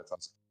take of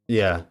mirtazapine.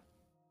 Yeah.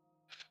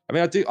 I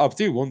mean, I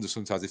do wonder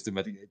sometimes if the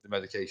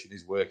medication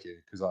is working,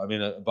 because I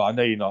mean, but I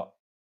know you're not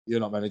you're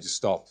not meant to just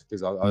stop,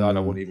 because I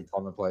don't want to even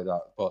contemplate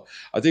that. But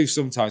I do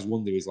sometimes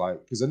wonder, is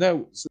like, because I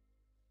know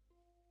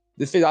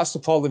the thing, that's the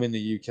problem in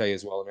the UK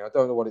as well. I mean, I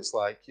don't know what it's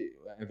like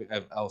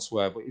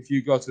elsewhere, but if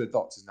you go to the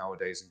doctors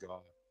nowadays and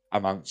go,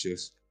 I'm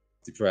anxious,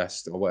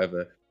 depressed, or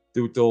whatever,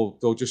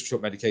 they'll just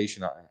chuck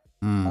medication at it.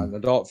 And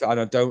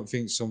I don't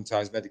think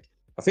sometimes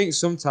I think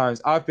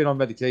sometimes I've been on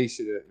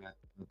medication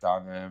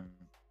down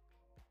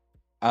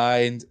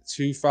in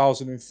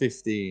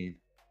 2015.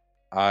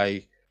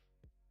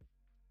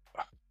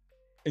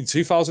 In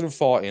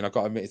 2014, I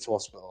got admitted to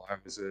hospital.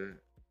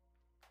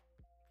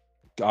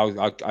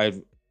 I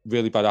had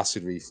really bad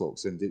acid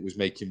reflux, and it was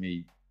making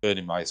me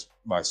burning my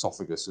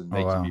esophagus and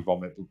making me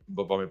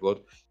vomit blood.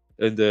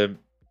 And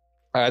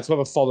I had to have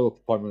a follow-up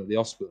appointment at the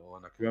hospital,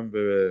 and I can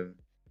remember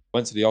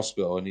went to the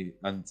hospital, and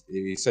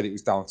he said it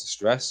was down to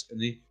stress,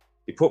 and he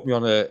put me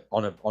on an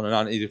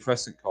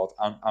antidepressant called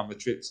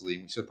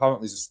amitriptyline, which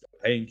apparently is a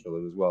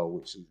painkiller as well.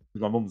 Which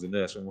my mum's a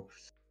nurse,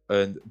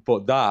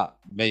 but that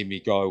made me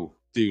go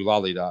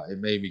doolally. That it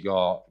made me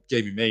go,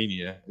 gave me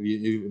mania.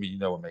 You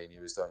know what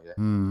mania is, don't you?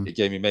 It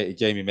gave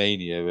me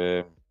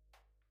mania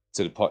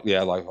to the point,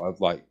 yeah, like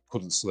I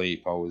couldn't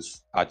sleep. I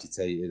was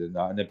agitated and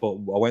that. And then, but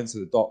I went to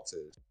the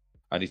doctors,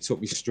 and he took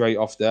me straight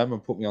off them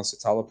and put me on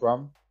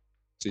citalopram.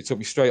 So he took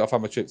me straight off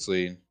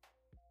amitriptyline,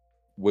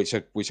 which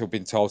I'd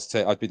been told to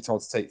take. I'd been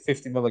told to take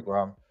 50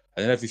 milligram,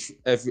 and then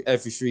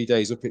every 3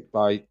 days up it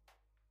by.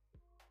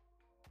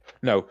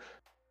 No,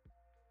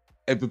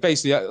 but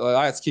basically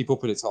I had to keep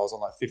up with it till I was on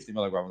like 50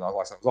 milligram, and I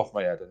was off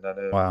my head. And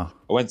then I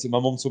went to my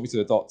mum, took me to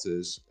the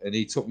doctors, and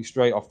he took me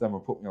straight off them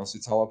and put me on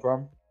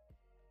citalopram.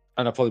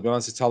 And I've probably been on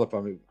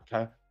citalopram.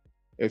 It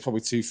was probably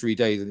 2-3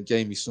 days, and it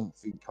gave me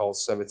something called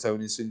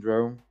serotonin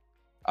syndrome,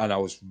 and I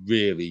was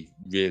really,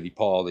 really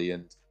poorly.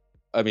 And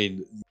I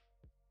mean,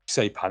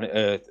 say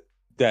panic.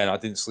 Then I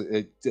didn't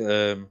sleep.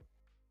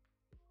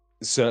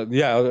 So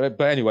yeah,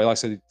 but anyway, like I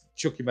said,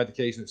 chucking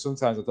medication.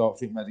 Sometimes I don't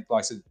think like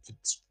I said,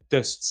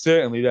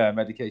 certainly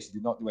medication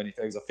did not do any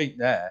favors. I think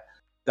that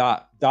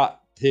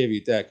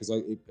period there, because I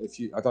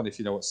don't know if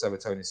you know what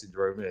serotonin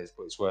syndrome is,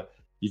 but it's where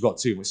you've got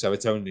too much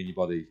serotonin in your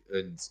body,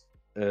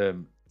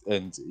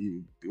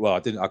 I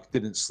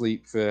didn't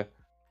sleep for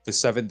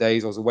 7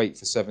 days. I was awake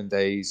for 7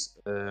 days.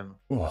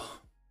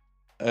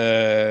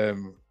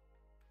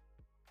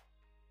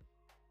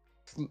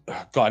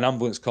 Got an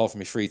ambulance call for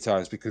me 3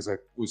 times because I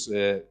was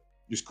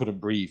just couldn't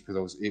breathe,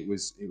 because it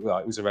was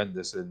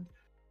horrendous. And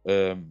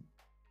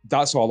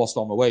that's why I lost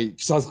all my weight,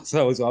 because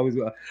I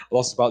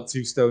lost about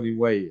 2 stone in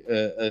weight.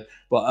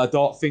 But I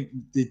don't think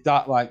did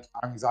that like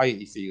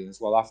anxiety feeling as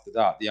well after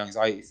that. The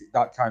anxiety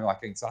that kind of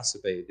like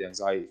exacerbated the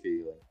anxiety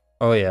feeling.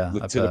 Oh yeah,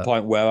 to the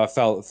point where I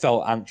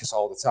felt anxious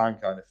all the time,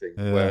 kind of thing.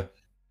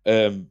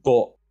 Yeah.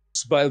 But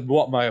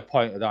what my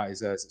point of that is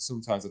that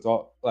sometimes I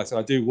don't, like I said,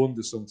 I do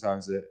wonder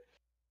sometimes that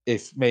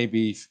if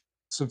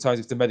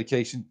the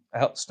medication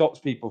stops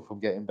people from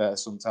getting better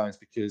sometimes,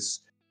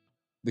 because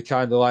the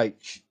kind of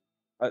like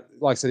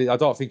I said, I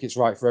don't think it's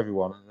right for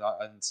everyone.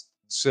 And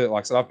so,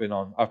 like I said, I've been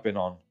on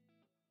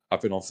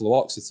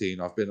fluoxetine,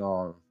 I've been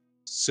on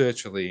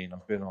sertraline,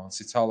 I've been on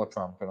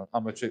citalopram, I've been on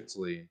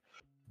amitriptyline,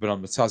 I've been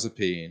on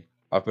mirtazapine,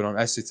 I've been on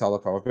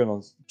escitalopram, I've been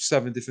on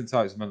 7 different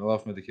types of mental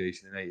health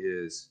medication in 8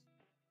 years.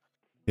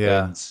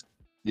 Yeah. And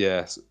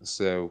yeah.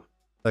 So.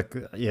 Like,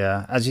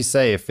 yeah, as you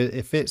say, if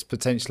it's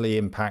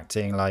potentially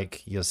impacting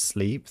like your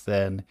sleep,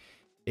 then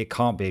it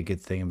can't be a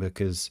good thing,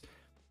 because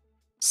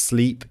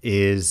sleep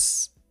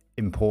is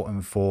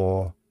important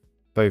for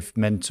both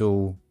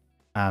mental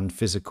and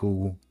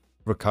physical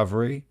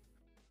recovery.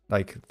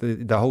 Like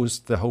the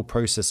whole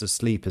process of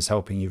sleep is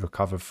helping you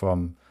recover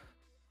from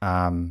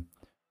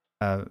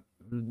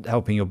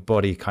helping your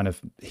body kind of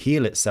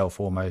heal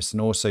itself almost,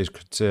 and also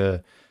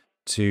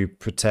to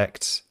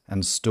protect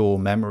and store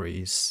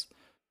memories.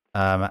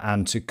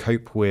 And to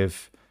cope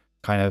with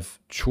kind of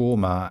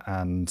trauma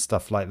and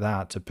stuff like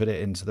that, to put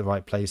it into the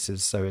right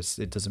places so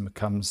it doesn't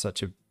become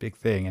such a big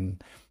thing.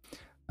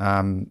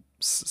 And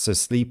so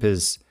sleep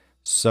is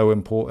so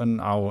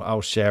important.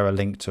 I'll share a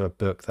link to a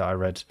book that I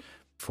read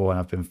before, and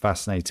I've been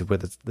fascinated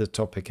with the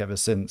topic ever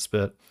since.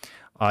 But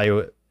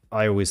I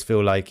always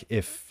feel like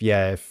if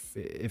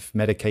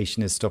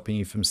medication is stopping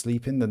you from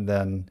sleeping,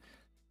 then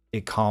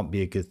it can't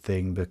be a good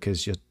thing,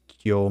 because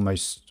you're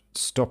almost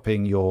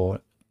stopping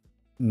your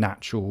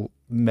natural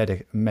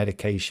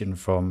medication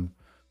from,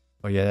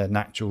 or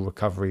natural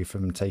recovery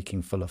from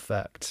taking full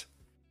effect.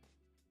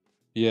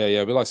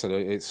 Yeah, but like I said,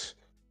 it's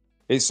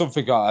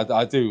something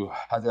I do.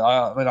 I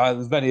mean,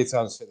 there's many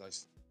times I think, like,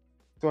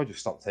 do I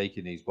just stop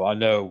taking these? But I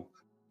know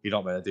you're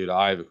not meant to do that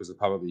either, because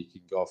apparently you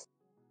can go off,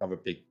 have a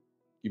big,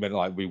 you meant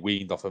like be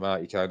weaned off them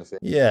out, you kind of thing.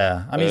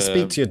 Yeah, I mean,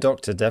 speak to your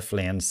doctor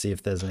definitely and see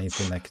if there's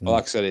anything that can. Well,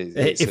 like I said,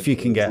 if you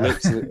can get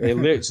it's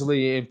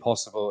literally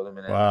impossible at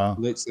the minute. Wow,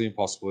 literally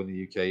impossible in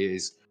the UK. It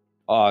is.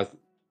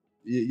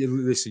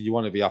 Listen, you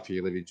want to be happy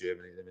you live in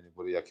Germany at the minute,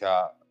 buddy. I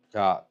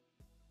can't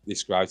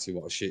describe to you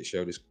what a shit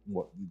show this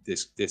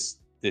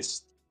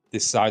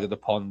side of the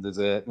pond is.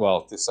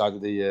 This side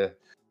of the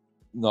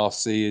North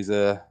Sea is.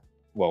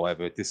 well,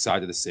 ever this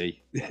side of the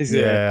sea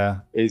Yeah.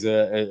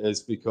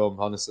 has become,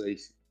 honestly,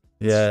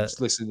 Yeah.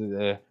 just listening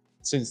to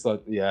since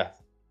like, yeah,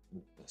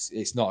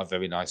 it's not a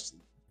very nice.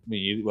 I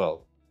mean,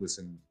 well,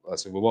 listen,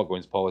 we won't go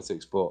into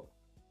politics, but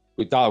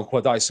with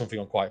that is something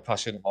I'm quite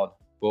passionate on.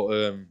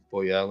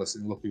 But yeah,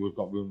 listen, lucky we've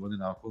got room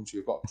running our country.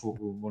 We've got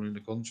room running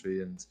the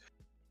country, and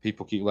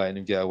people keep letting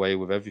him get away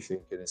with everything.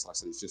 And it's like I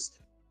said, it's just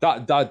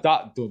that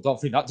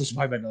don't think that does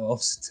my mental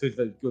health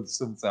too good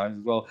sometimes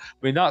as well.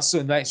 I mean, that's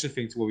an extra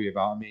thing to worry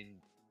about. I mean,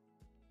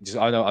 just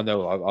I know,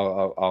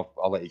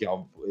 I'll let you get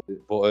on,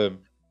 but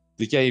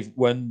they gave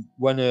when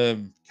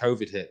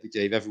COVID hit, they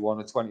gave everyone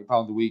a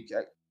 £20 a week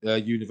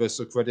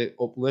universal credit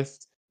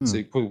uplift.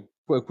 So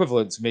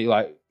equivalent to me,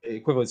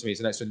 it's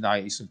an extra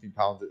 90 something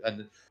pounds.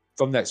 And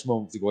from next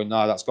month, they're going,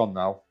 no, that's gone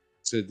now.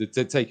 So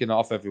they're taking it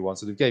off everyone.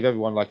 So they gave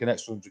everyone like an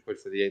extra £100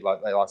 for the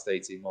last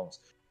 18 months,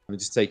 and they're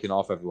just taking it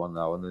off everyone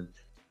now. And then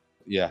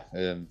yeah.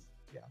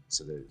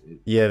 So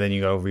then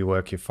you got to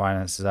rework your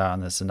finances out,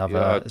 and it's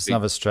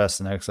another stress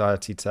and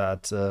anxiety to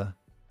add to.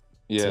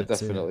 Yeah,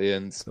 definitely,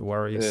 and the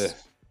worries.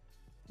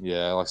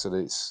 Yeah, like I said,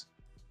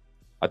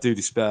 I do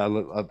despair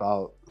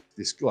about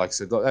this. Like I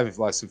said,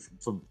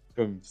 from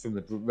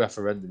the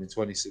referendum in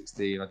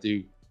 2016, I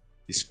do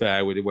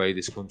despair with the way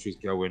this country's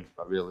going.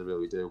 I really,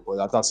 really do.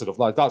 But that's sort of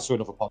like that's for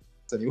another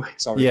podcast anyway.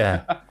 Sorry.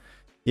 Yeah.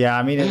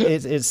 I mean,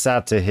 it's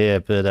sad to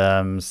hear, but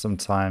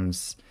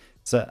sometimes.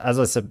 So as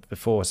I said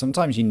before,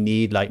 sometimes you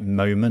need like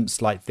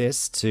moments like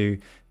this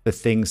for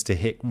things to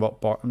hit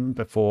rock bottom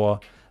before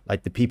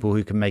like the people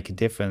who can make a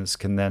difference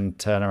can then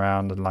turn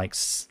around and like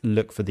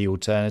look for the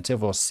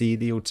alternative or see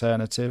the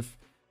alternative.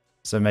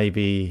 So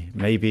maybe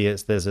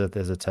there's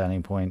a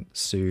turning point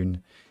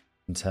soon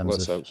in terms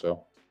Let's hope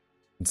so.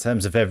 In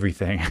terms of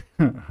everything.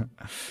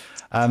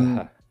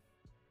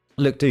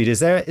 Look, dude, is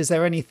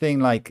there anything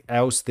like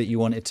else that you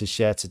wanted to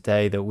share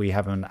today that we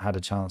haven't had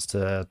a chance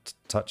to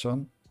touch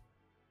on?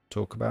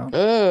 Talk about?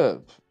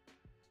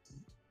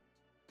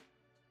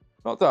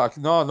 Not that.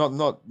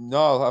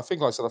 No. I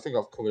think, like I said, I've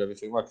covered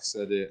everything. Like I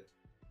said,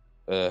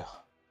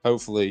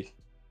 hopefully,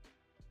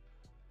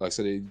 like I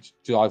said,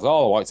 I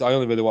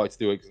only really wanted to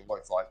do it because I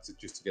wanted to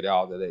just to get it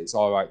out there. It's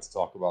all right to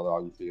talk about how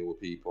you feel with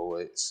people.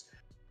 It's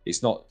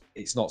not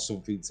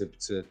something to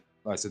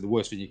like I said. The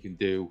worst thing you can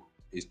do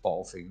is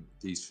bottle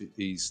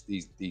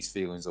these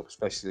feelings up,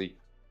 especially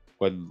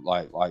when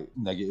like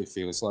negative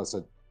feelings. Like I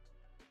said,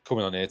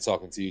 coming on here,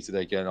 talking to you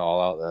today, getting it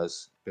all out there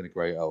has been a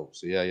great help.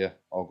 So yeah,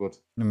 all good.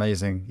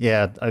 Amazing.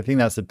 Yeah, I think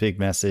that's a big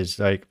message.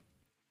 Like,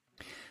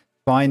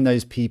 find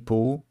those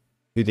people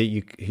who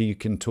you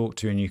can talk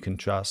to and you can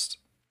trust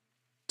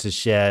to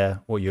share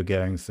what you're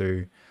going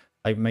through.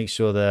 Like, make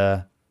sure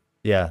they're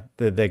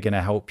going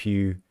to help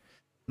you.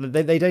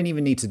 They don't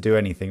even need to do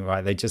anything,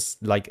 right? They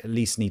just like at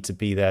least need to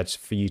be there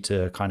for you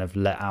to kind of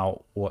let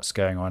out what's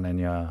going on in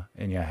your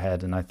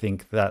head. And I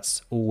think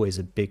that's always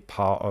a big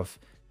part of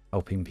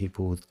helping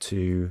people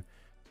to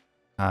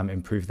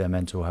improve their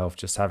mental health,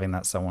 just having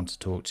that someone to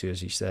talk to,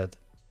 as you said.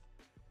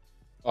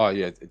 Oh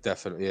yeah,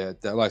 definitely. Yeah,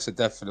 like I said,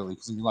 definitely.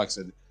 Because I mean, like I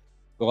said,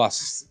 the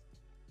last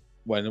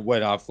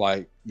when I've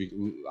like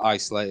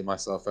isolated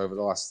myself over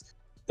the last,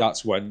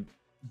 that's when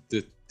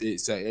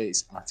it's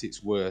at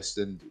its worst.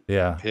 And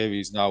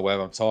periods now where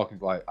I'm talking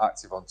like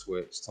active on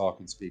Twitch,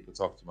 talking to people,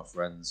 talking to my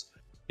friends,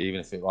 even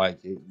if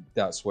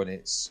that's when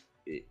it's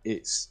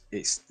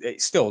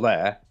still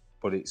there,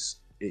 but it's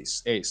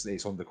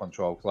under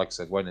control. Like I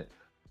said, when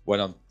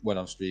I'm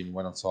streaming,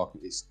 when I'm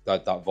talking, it's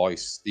that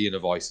voice, the inner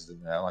voice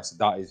isn't there. Like I said,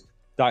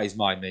 that is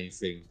my main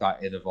thing.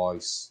 That inner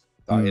voice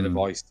telling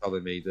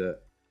me that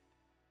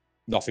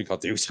nothing I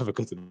do is ever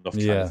good enough.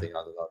 Kind of thing.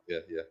 I don't know.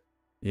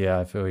 Yeah,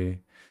 I feel you.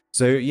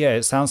 So yeah,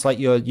 it sounds like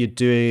you're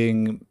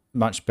doing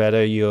much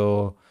better.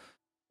 You're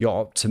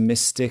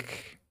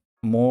optimistic,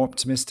 more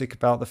optimistic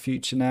about the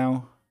future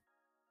now.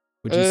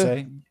 Would you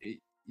say?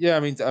 Yeah,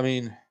 I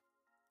mean.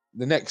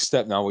 The next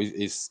step now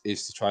is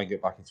to try and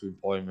get back into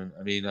employment.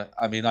 I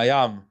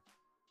am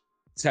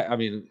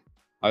technically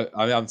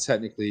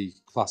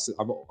classed.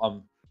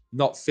 I'm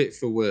not fit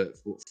for work,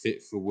 but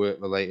fit for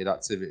work related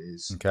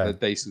activities. Okay. That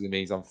basically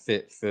means I'm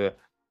fit for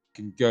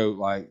can go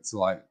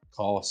to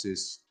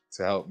courses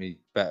to help me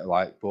better.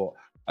 But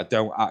I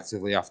don't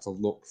actively have to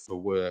look for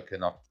work,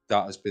 and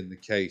that has been the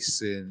case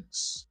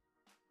since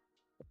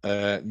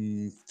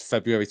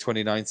February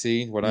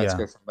 2019 when I had to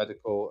go for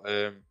medical.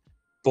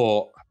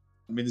 But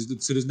I mean,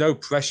 there's no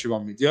pressure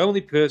on me. The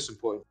only person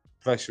putting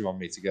pressure on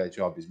me to get a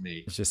job is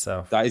me. It's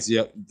yourself. That is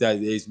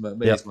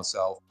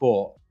myself.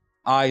 But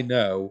I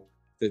know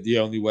that the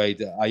only way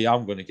that I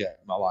am going to get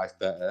my life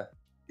better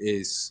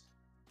is,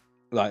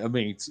 for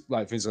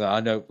instance, I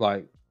know,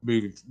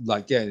 moving,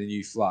 getting a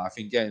new flat. I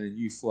think getting a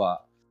new flat,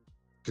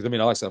 because like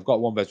I said, I've got a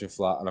 1-bedroom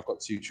flat and I've got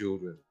 2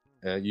 children.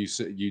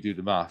 You do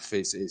the math.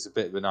 It's a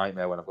bit of a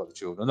nightmare when I've got the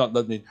children.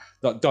 Don't mean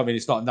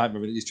it's not a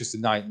nightmare. It's just a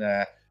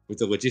nightmare with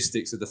the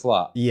logistics of the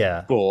flat.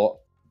 Yeah. But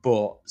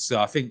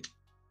so I think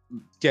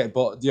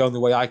the only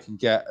way I can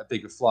get a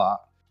bigger flat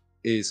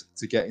is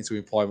to get into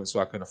employment so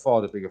I can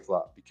afford a bigger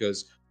flat,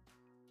 because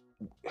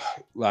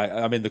like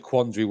I'm in the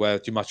quandary where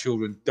my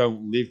children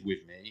don't live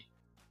with me,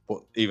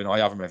 but even though I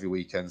have them every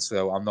weekend,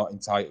 so I'm not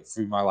entitled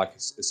through my like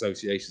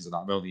associations, and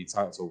I'm only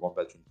entitled to a one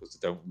bedroom because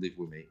they don't live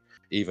with me,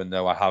 even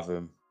though I have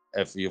them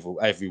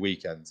every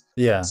weekend.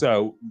 Yeah.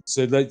 So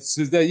that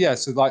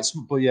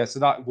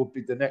would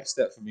be the next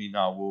step for me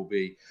now. Will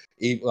be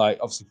like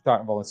obviously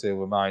starting volunteer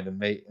with mine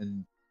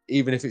and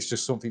even if it's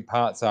just something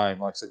part time,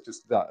 like I said,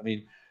 just that. I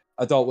mean,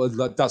 I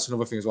don't. That's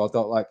another thing as well. I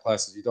don't like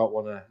classes. You don't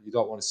want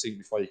to sink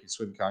before you can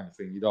swim, kind of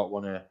thing. You don't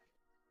want to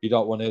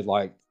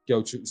like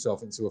go trick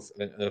yourself into a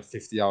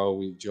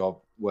 50-hour-a-week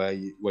job where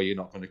you're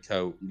not going to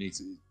cope. You need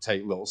to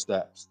take little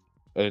steps,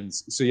 and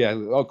so yeah,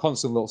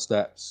 constant little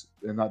steps.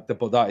 And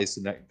but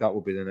that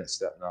will be the next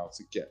step now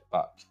to get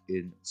back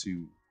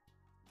into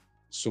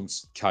some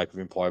type of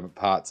employment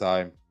part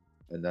time,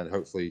 and then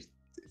hopefully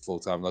full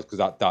time. Because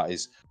that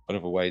is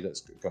another way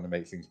that's going to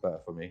make things better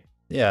for me.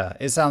 Yeah,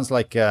 it sounds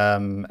like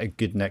a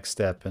good next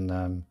step,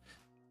 and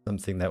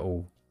something that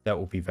will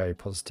be very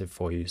positive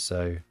for you.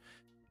 So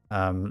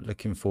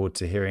looking forward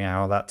to hearing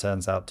how that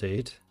turns out,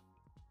 dude.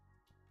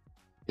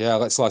 Yeah,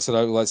 let's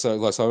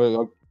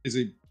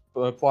busy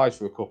applied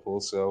for a couple,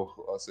 so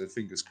I said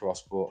fingers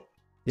crossed. But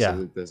yeah,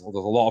 so there's a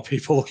lot of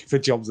people looking for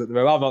jobs at the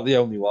moment. I'm not the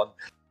only one,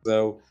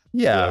 so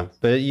yeah.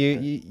 But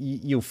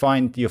you'll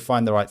find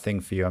the right thing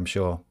for you, I'm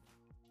sure.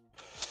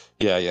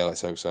 Yeah.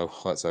 Let's hope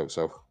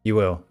so. You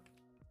will.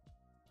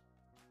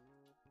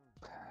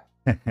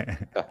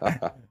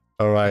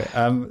 All right.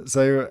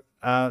 So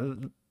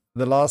the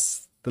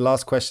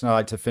last question I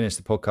like to finish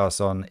the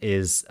podcast on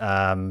is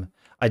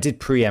I did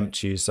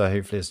preempt you, so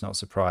hopefully it's not a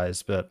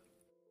surprise, but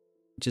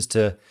just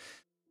to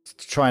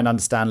try and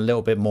understand a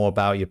little bit more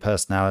about your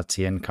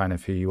personality and kind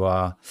of who you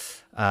are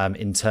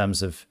in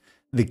terms of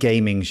the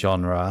gaming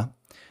genre.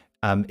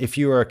 If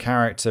you were a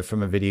character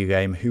from a video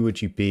game, who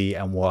would you be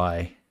and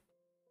why?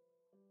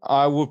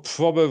 I would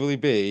probably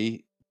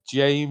be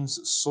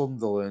James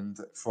Sunderland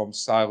from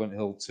Silent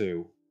Hill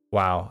 2.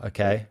 Wow.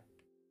 Okay.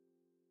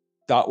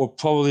 That would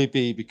probably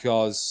be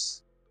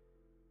because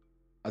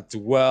I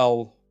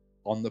dwell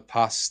on the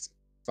past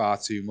far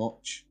too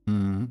much.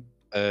 Mm.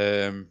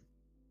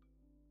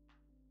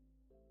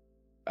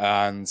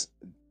 And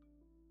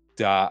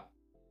that,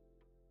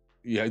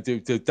 yeah,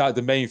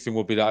 the main thing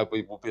would be that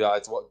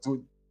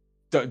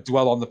I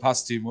dwell on the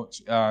past too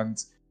much,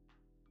 and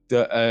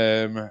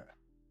the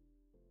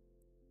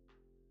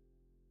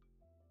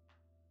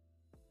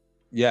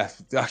yeah,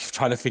 I'm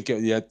trying to think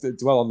of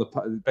dwell on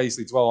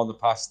the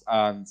past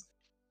and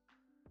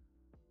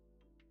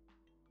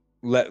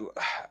let.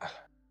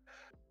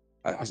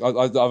 that's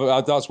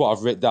what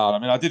I've written down. I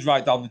mean, I did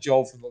write down the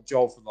Joel from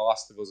The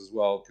Last of Us as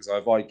well, because I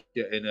avoid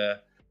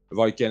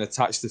getting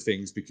attached to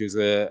things because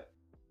in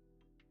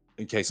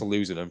case I'm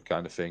losing them,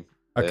 kind of thing.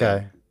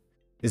 Okay.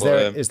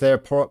 Is there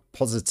a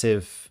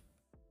positive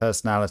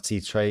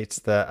personality trait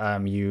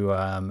that you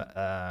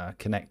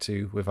connect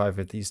to with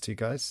either of these two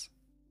guys?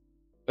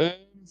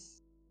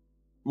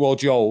 Well,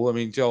 Joel. I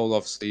mean, Joel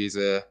obviously is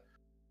a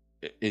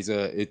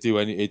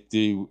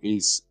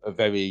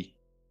very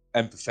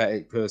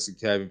empathetic person,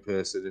 caring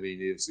person. I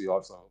mean,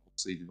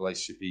 obviously the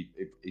relationship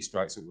he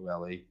strikes up with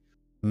Ellie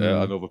and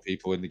other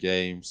people in the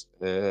games.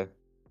 I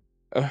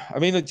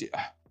mean,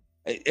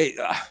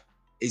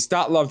 it's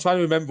that. I'm trying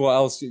to remember what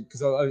else,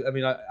 because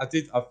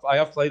I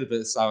have played a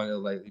bit of Silent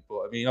Hill lately,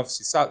 but I mean,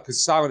 obviously,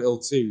 because Silent Hill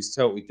 2 is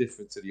totally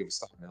different to the other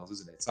Silent Hills,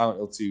 isn't it? Silent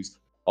Hill 2's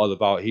all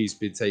about he's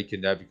been taken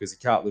there because he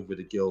can't live with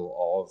the guilt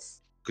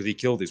because he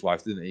killed his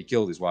wife, didn't he? He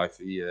killed his wife.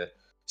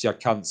 She had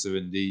cancer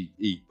and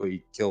he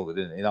killed her,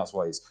 didn't he? And that's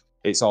what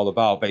it's all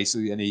about,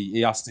 basically. And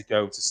he has to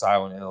go to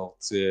Silent Hill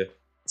to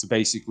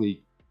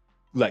basically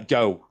let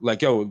go of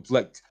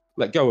the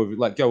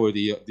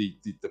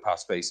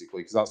past,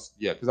 basically, because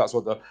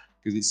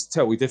it's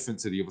totally different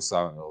to the other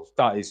Silent Hills.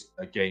 That is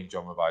a game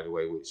genre, by the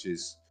way, which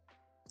is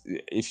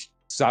if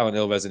Silent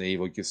Hill, Resident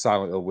Evil, give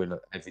Silent Hill win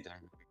every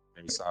time.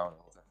 Maybe Silent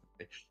Hill, definitely.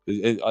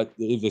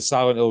 If the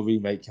Silent Hill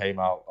remake came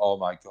out, oh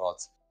my god!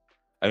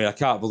 I mean, I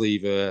can't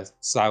believe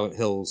Silent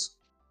Hills.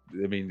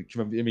 I mean,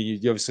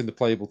 you ever seen the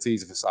playable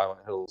teaser for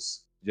Silent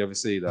Hills? Did you ever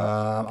see that?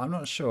 I'm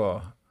not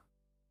sure.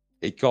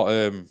 It got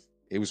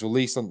it was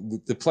released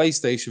on the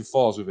PlayStation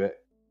 4s with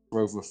it for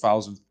over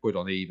 £1,000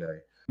 on eBay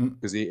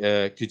because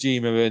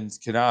Kojima and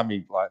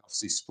Konami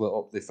obviously split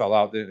up. They fell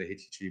out, didn't they?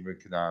 Kojima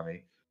and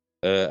Konami,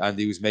 and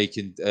he was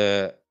making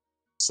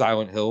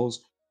Silent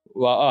Hills.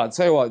 Well, I'll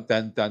tell you what,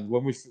 Dan.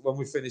 When we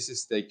finish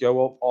this day,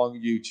 go up on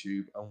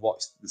YouTube and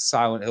watch the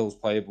Silent Hills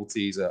playable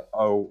teaser.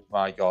 Oh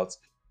my god,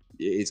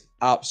 it is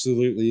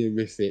absolutely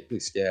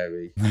horrifically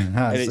scary.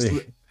 And it's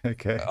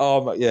okay.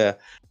 Yeah,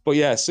 but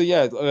yeah. So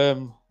yeah,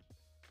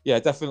 yeah,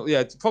 definitely.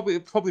 Yeah,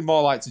 probably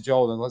more like to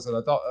Joel than listen.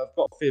 I've got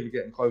a fear of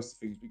getting close to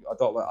things. I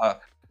don't like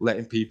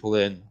letting people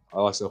in. I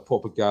like to put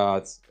up a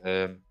guard.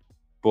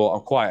 But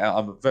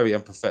I'm very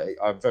empathetic.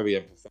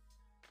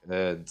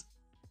 And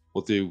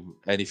will do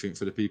anything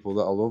for the people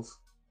that I love.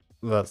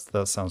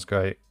 That sounds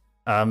great.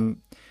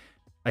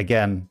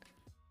 Again,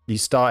 You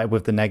started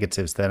with the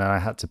negatives then, and I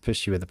had to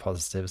push you with the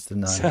positives,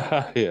 didn't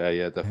I?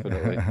 Yeah,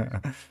 definitely. Yeah,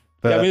 I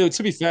But mean,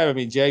 to be fair, I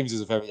mean, James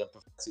is a very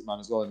empathetic man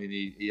as well. I mean,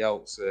 he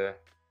helps.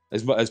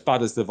 As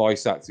bad as the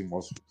voice acting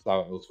was for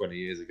Silent Hill 20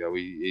 years ago,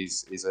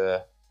 he's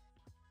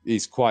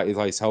quite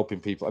like he's helping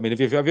people. I mean,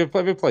 have you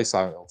ever played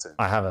Silent Hill 10?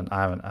 I haven't.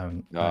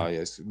 No,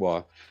 yes.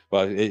 Well,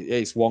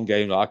 it's one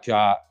game that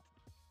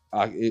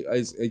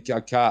I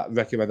can't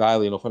recommend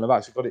highly enough, and I've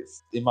actually got it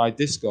in my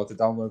Discord to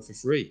download for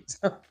free.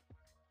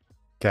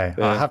 Okay,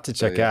 I'll have to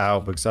check it yeah,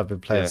 out because I've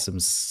been playing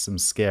some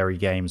scary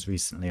games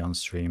recently on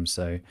stream,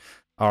 so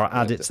I'll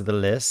add it to the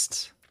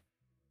list.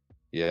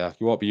 Yeah,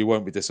 you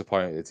won't be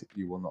disappointed.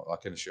 You will not. I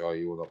can assure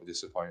you, will not be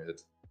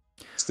disappointed.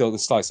 Still,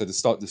 like I said,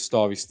 the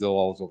story still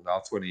holds up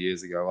now. 20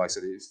 years ago, like I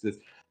said,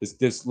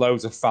 there's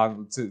loads of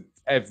fans. To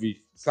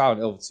every Silent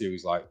Hill 2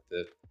 is like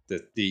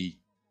the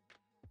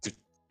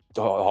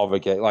horror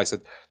game. Like I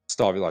said,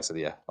 story. Like I said,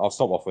 yeah. I'll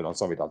stop waffling on.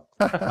 Sorry, Dan.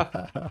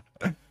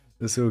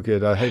 It's all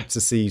good. I hope to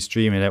see you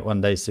streaming it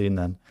one day soon.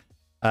 Then,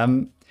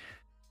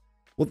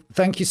 well,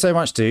 thank you so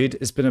much, dude.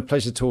 It's been a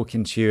pleasure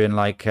talking to you and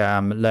like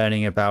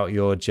learning about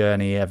your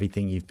journey,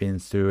 everything you've been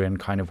through, and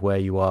kind of where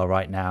you are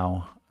right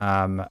now.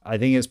 I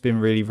think it's been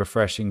really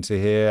refreshing to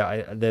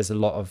hear. There's a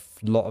lot of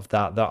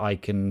that I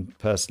can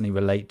personally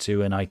relate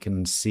to, and I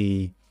can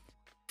see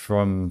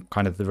from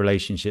kind of the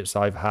relationships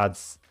I've had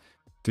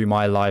through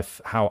my life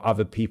how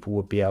other people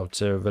would be able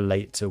to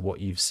relate to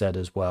what you've said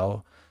as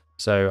well.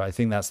 So I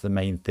think that's the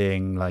main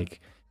thing. Like,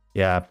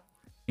 yeah,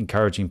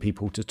 encouraging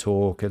people to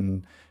talk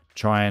and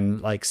try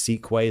and like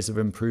seek ways of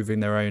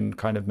improving their own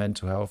kind of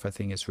mental health. I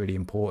think it's really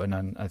important,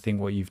 and I think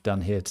what you've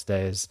done here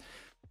today is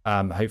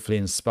hopefully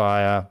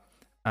inspire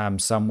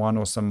someone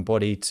or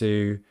somebody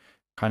to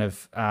kind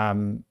of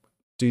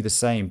do the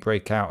same,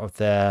 break out of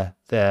their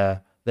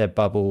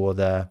bubble or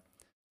their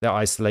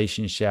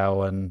isolation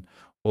shell, and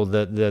or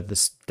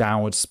the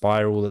downward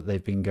spiral that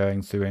they've been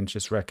going through, and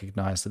just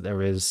recognize that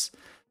there is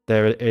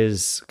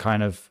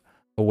kind of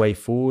a way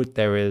forward,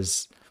 there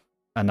is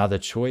another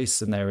choice,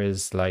 and there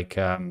is like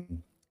a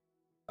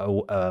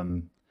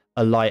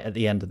light at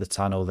the end of the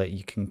tunnel that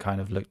you can kind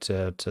of look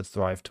to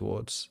thrive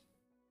towards.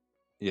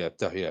 Yeah,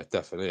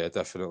 definitely. Like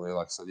I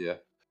said,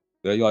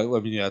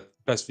 like,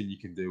 best thing you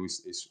can do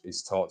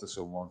is talk to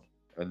someone,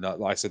 and that,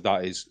 like I said,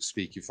 that is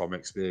speaking from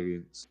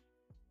experience,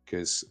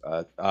 because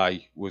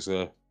I was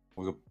a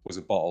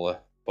bottler,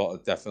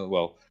 but definitely,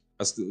 well,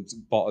 that's the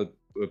bottler,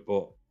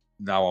 but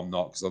now I'm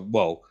not, because I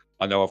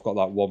know I've got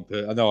that one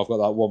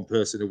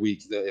person a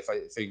week that if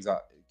things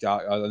that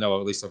I know,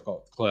 at least I've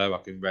got Claire I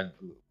can rent,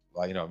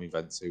 like, you know what I mean,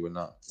 vent to and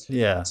that.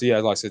 Yeah. So yeah,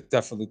 like I said,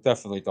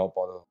 definitely don't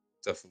bother.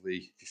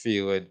 Definitely, if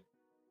you're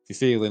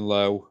feeling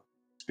low,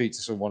 speak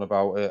to someone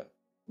about it.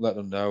 Let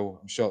them know.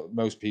 I'm sure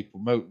most people,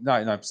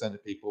 99%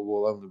 of people,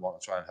 will only want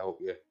to try and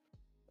help you.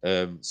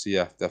 So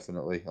yeah,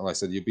 definitely. And like I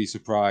said, you'd be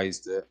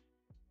surprised that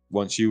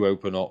once you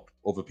open up,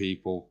 other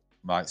people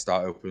might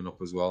start opening up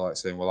as well, like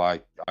saying, "Well,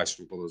 I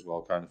struggle as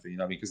well," kind of thing. You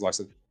know what I mean? Because like I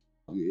said,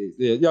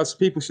 yeah, so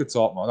people should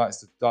talk more. That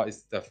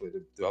is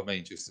definitely the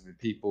main gist. I mean,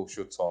 people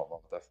should talk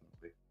more,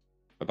 definitely,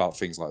 about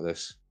things like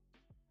this.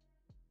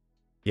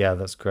 Yeah,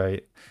 that's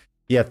great.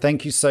 Yeah,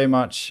 thank you so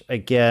much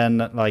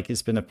again. Like,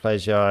 it's been a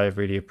pleasure. I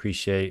really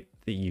appreciate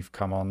that you've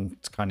come on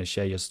to kind of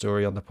share your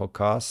story on the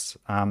podcast.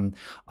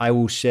 I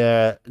will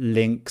share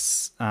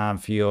links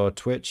for your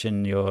Twitch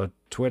and your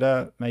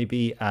Twitter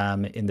maybe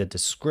in the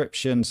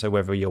description. So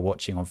whether you're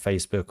watching on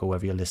Facebook or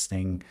whether you're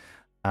listening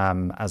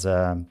on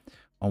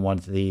one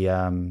of the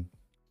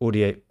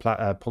audio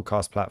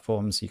podcast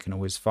platforms, you can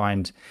always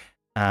find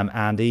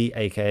Andy,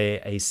 aka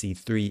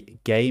AC3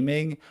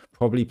 Gaming,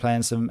 probably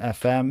playing some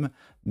FM,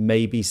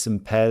 maybe some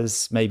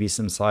Pez, maybe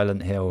some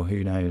Silent Hill,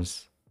 who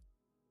knows.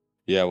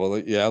 Yeah, well,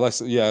 yeah,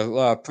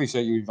 I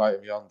appreciate you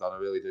inviting me on, Dan. I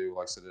really do.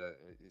 Like I said,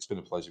 it's been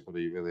a pleasure,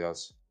 buddy. It really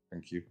has.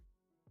 Thank you.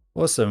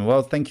 Awesome.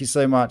 Well, thank you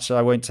so much.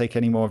 I won't take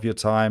any more of your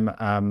time.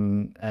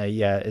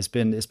 Yeah, it's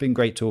been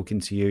great talking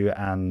to you,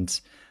 and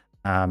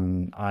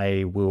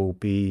I will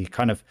be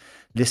kind of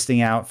listing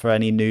out for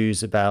any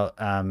news about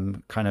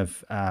kind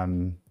of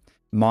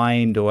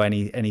Mind or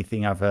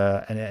any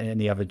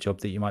other job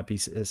that you might be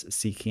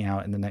seeking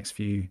out in the next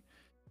few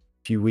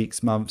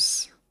weeks,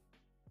 months.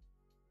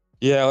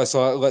 Yeah, let's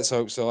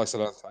hope so. Like I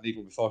said, I need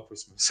one before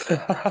Christmas.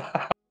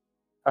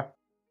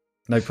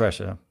 No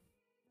pressure.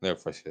 No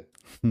pressure.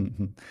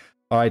 All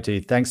right,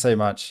 dude. Thanks so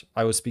much.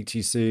 I will speak to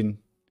you soon.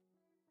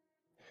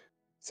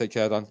 Take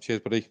care, Dan.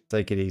 Cheers, buddy.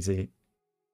 Take it easy.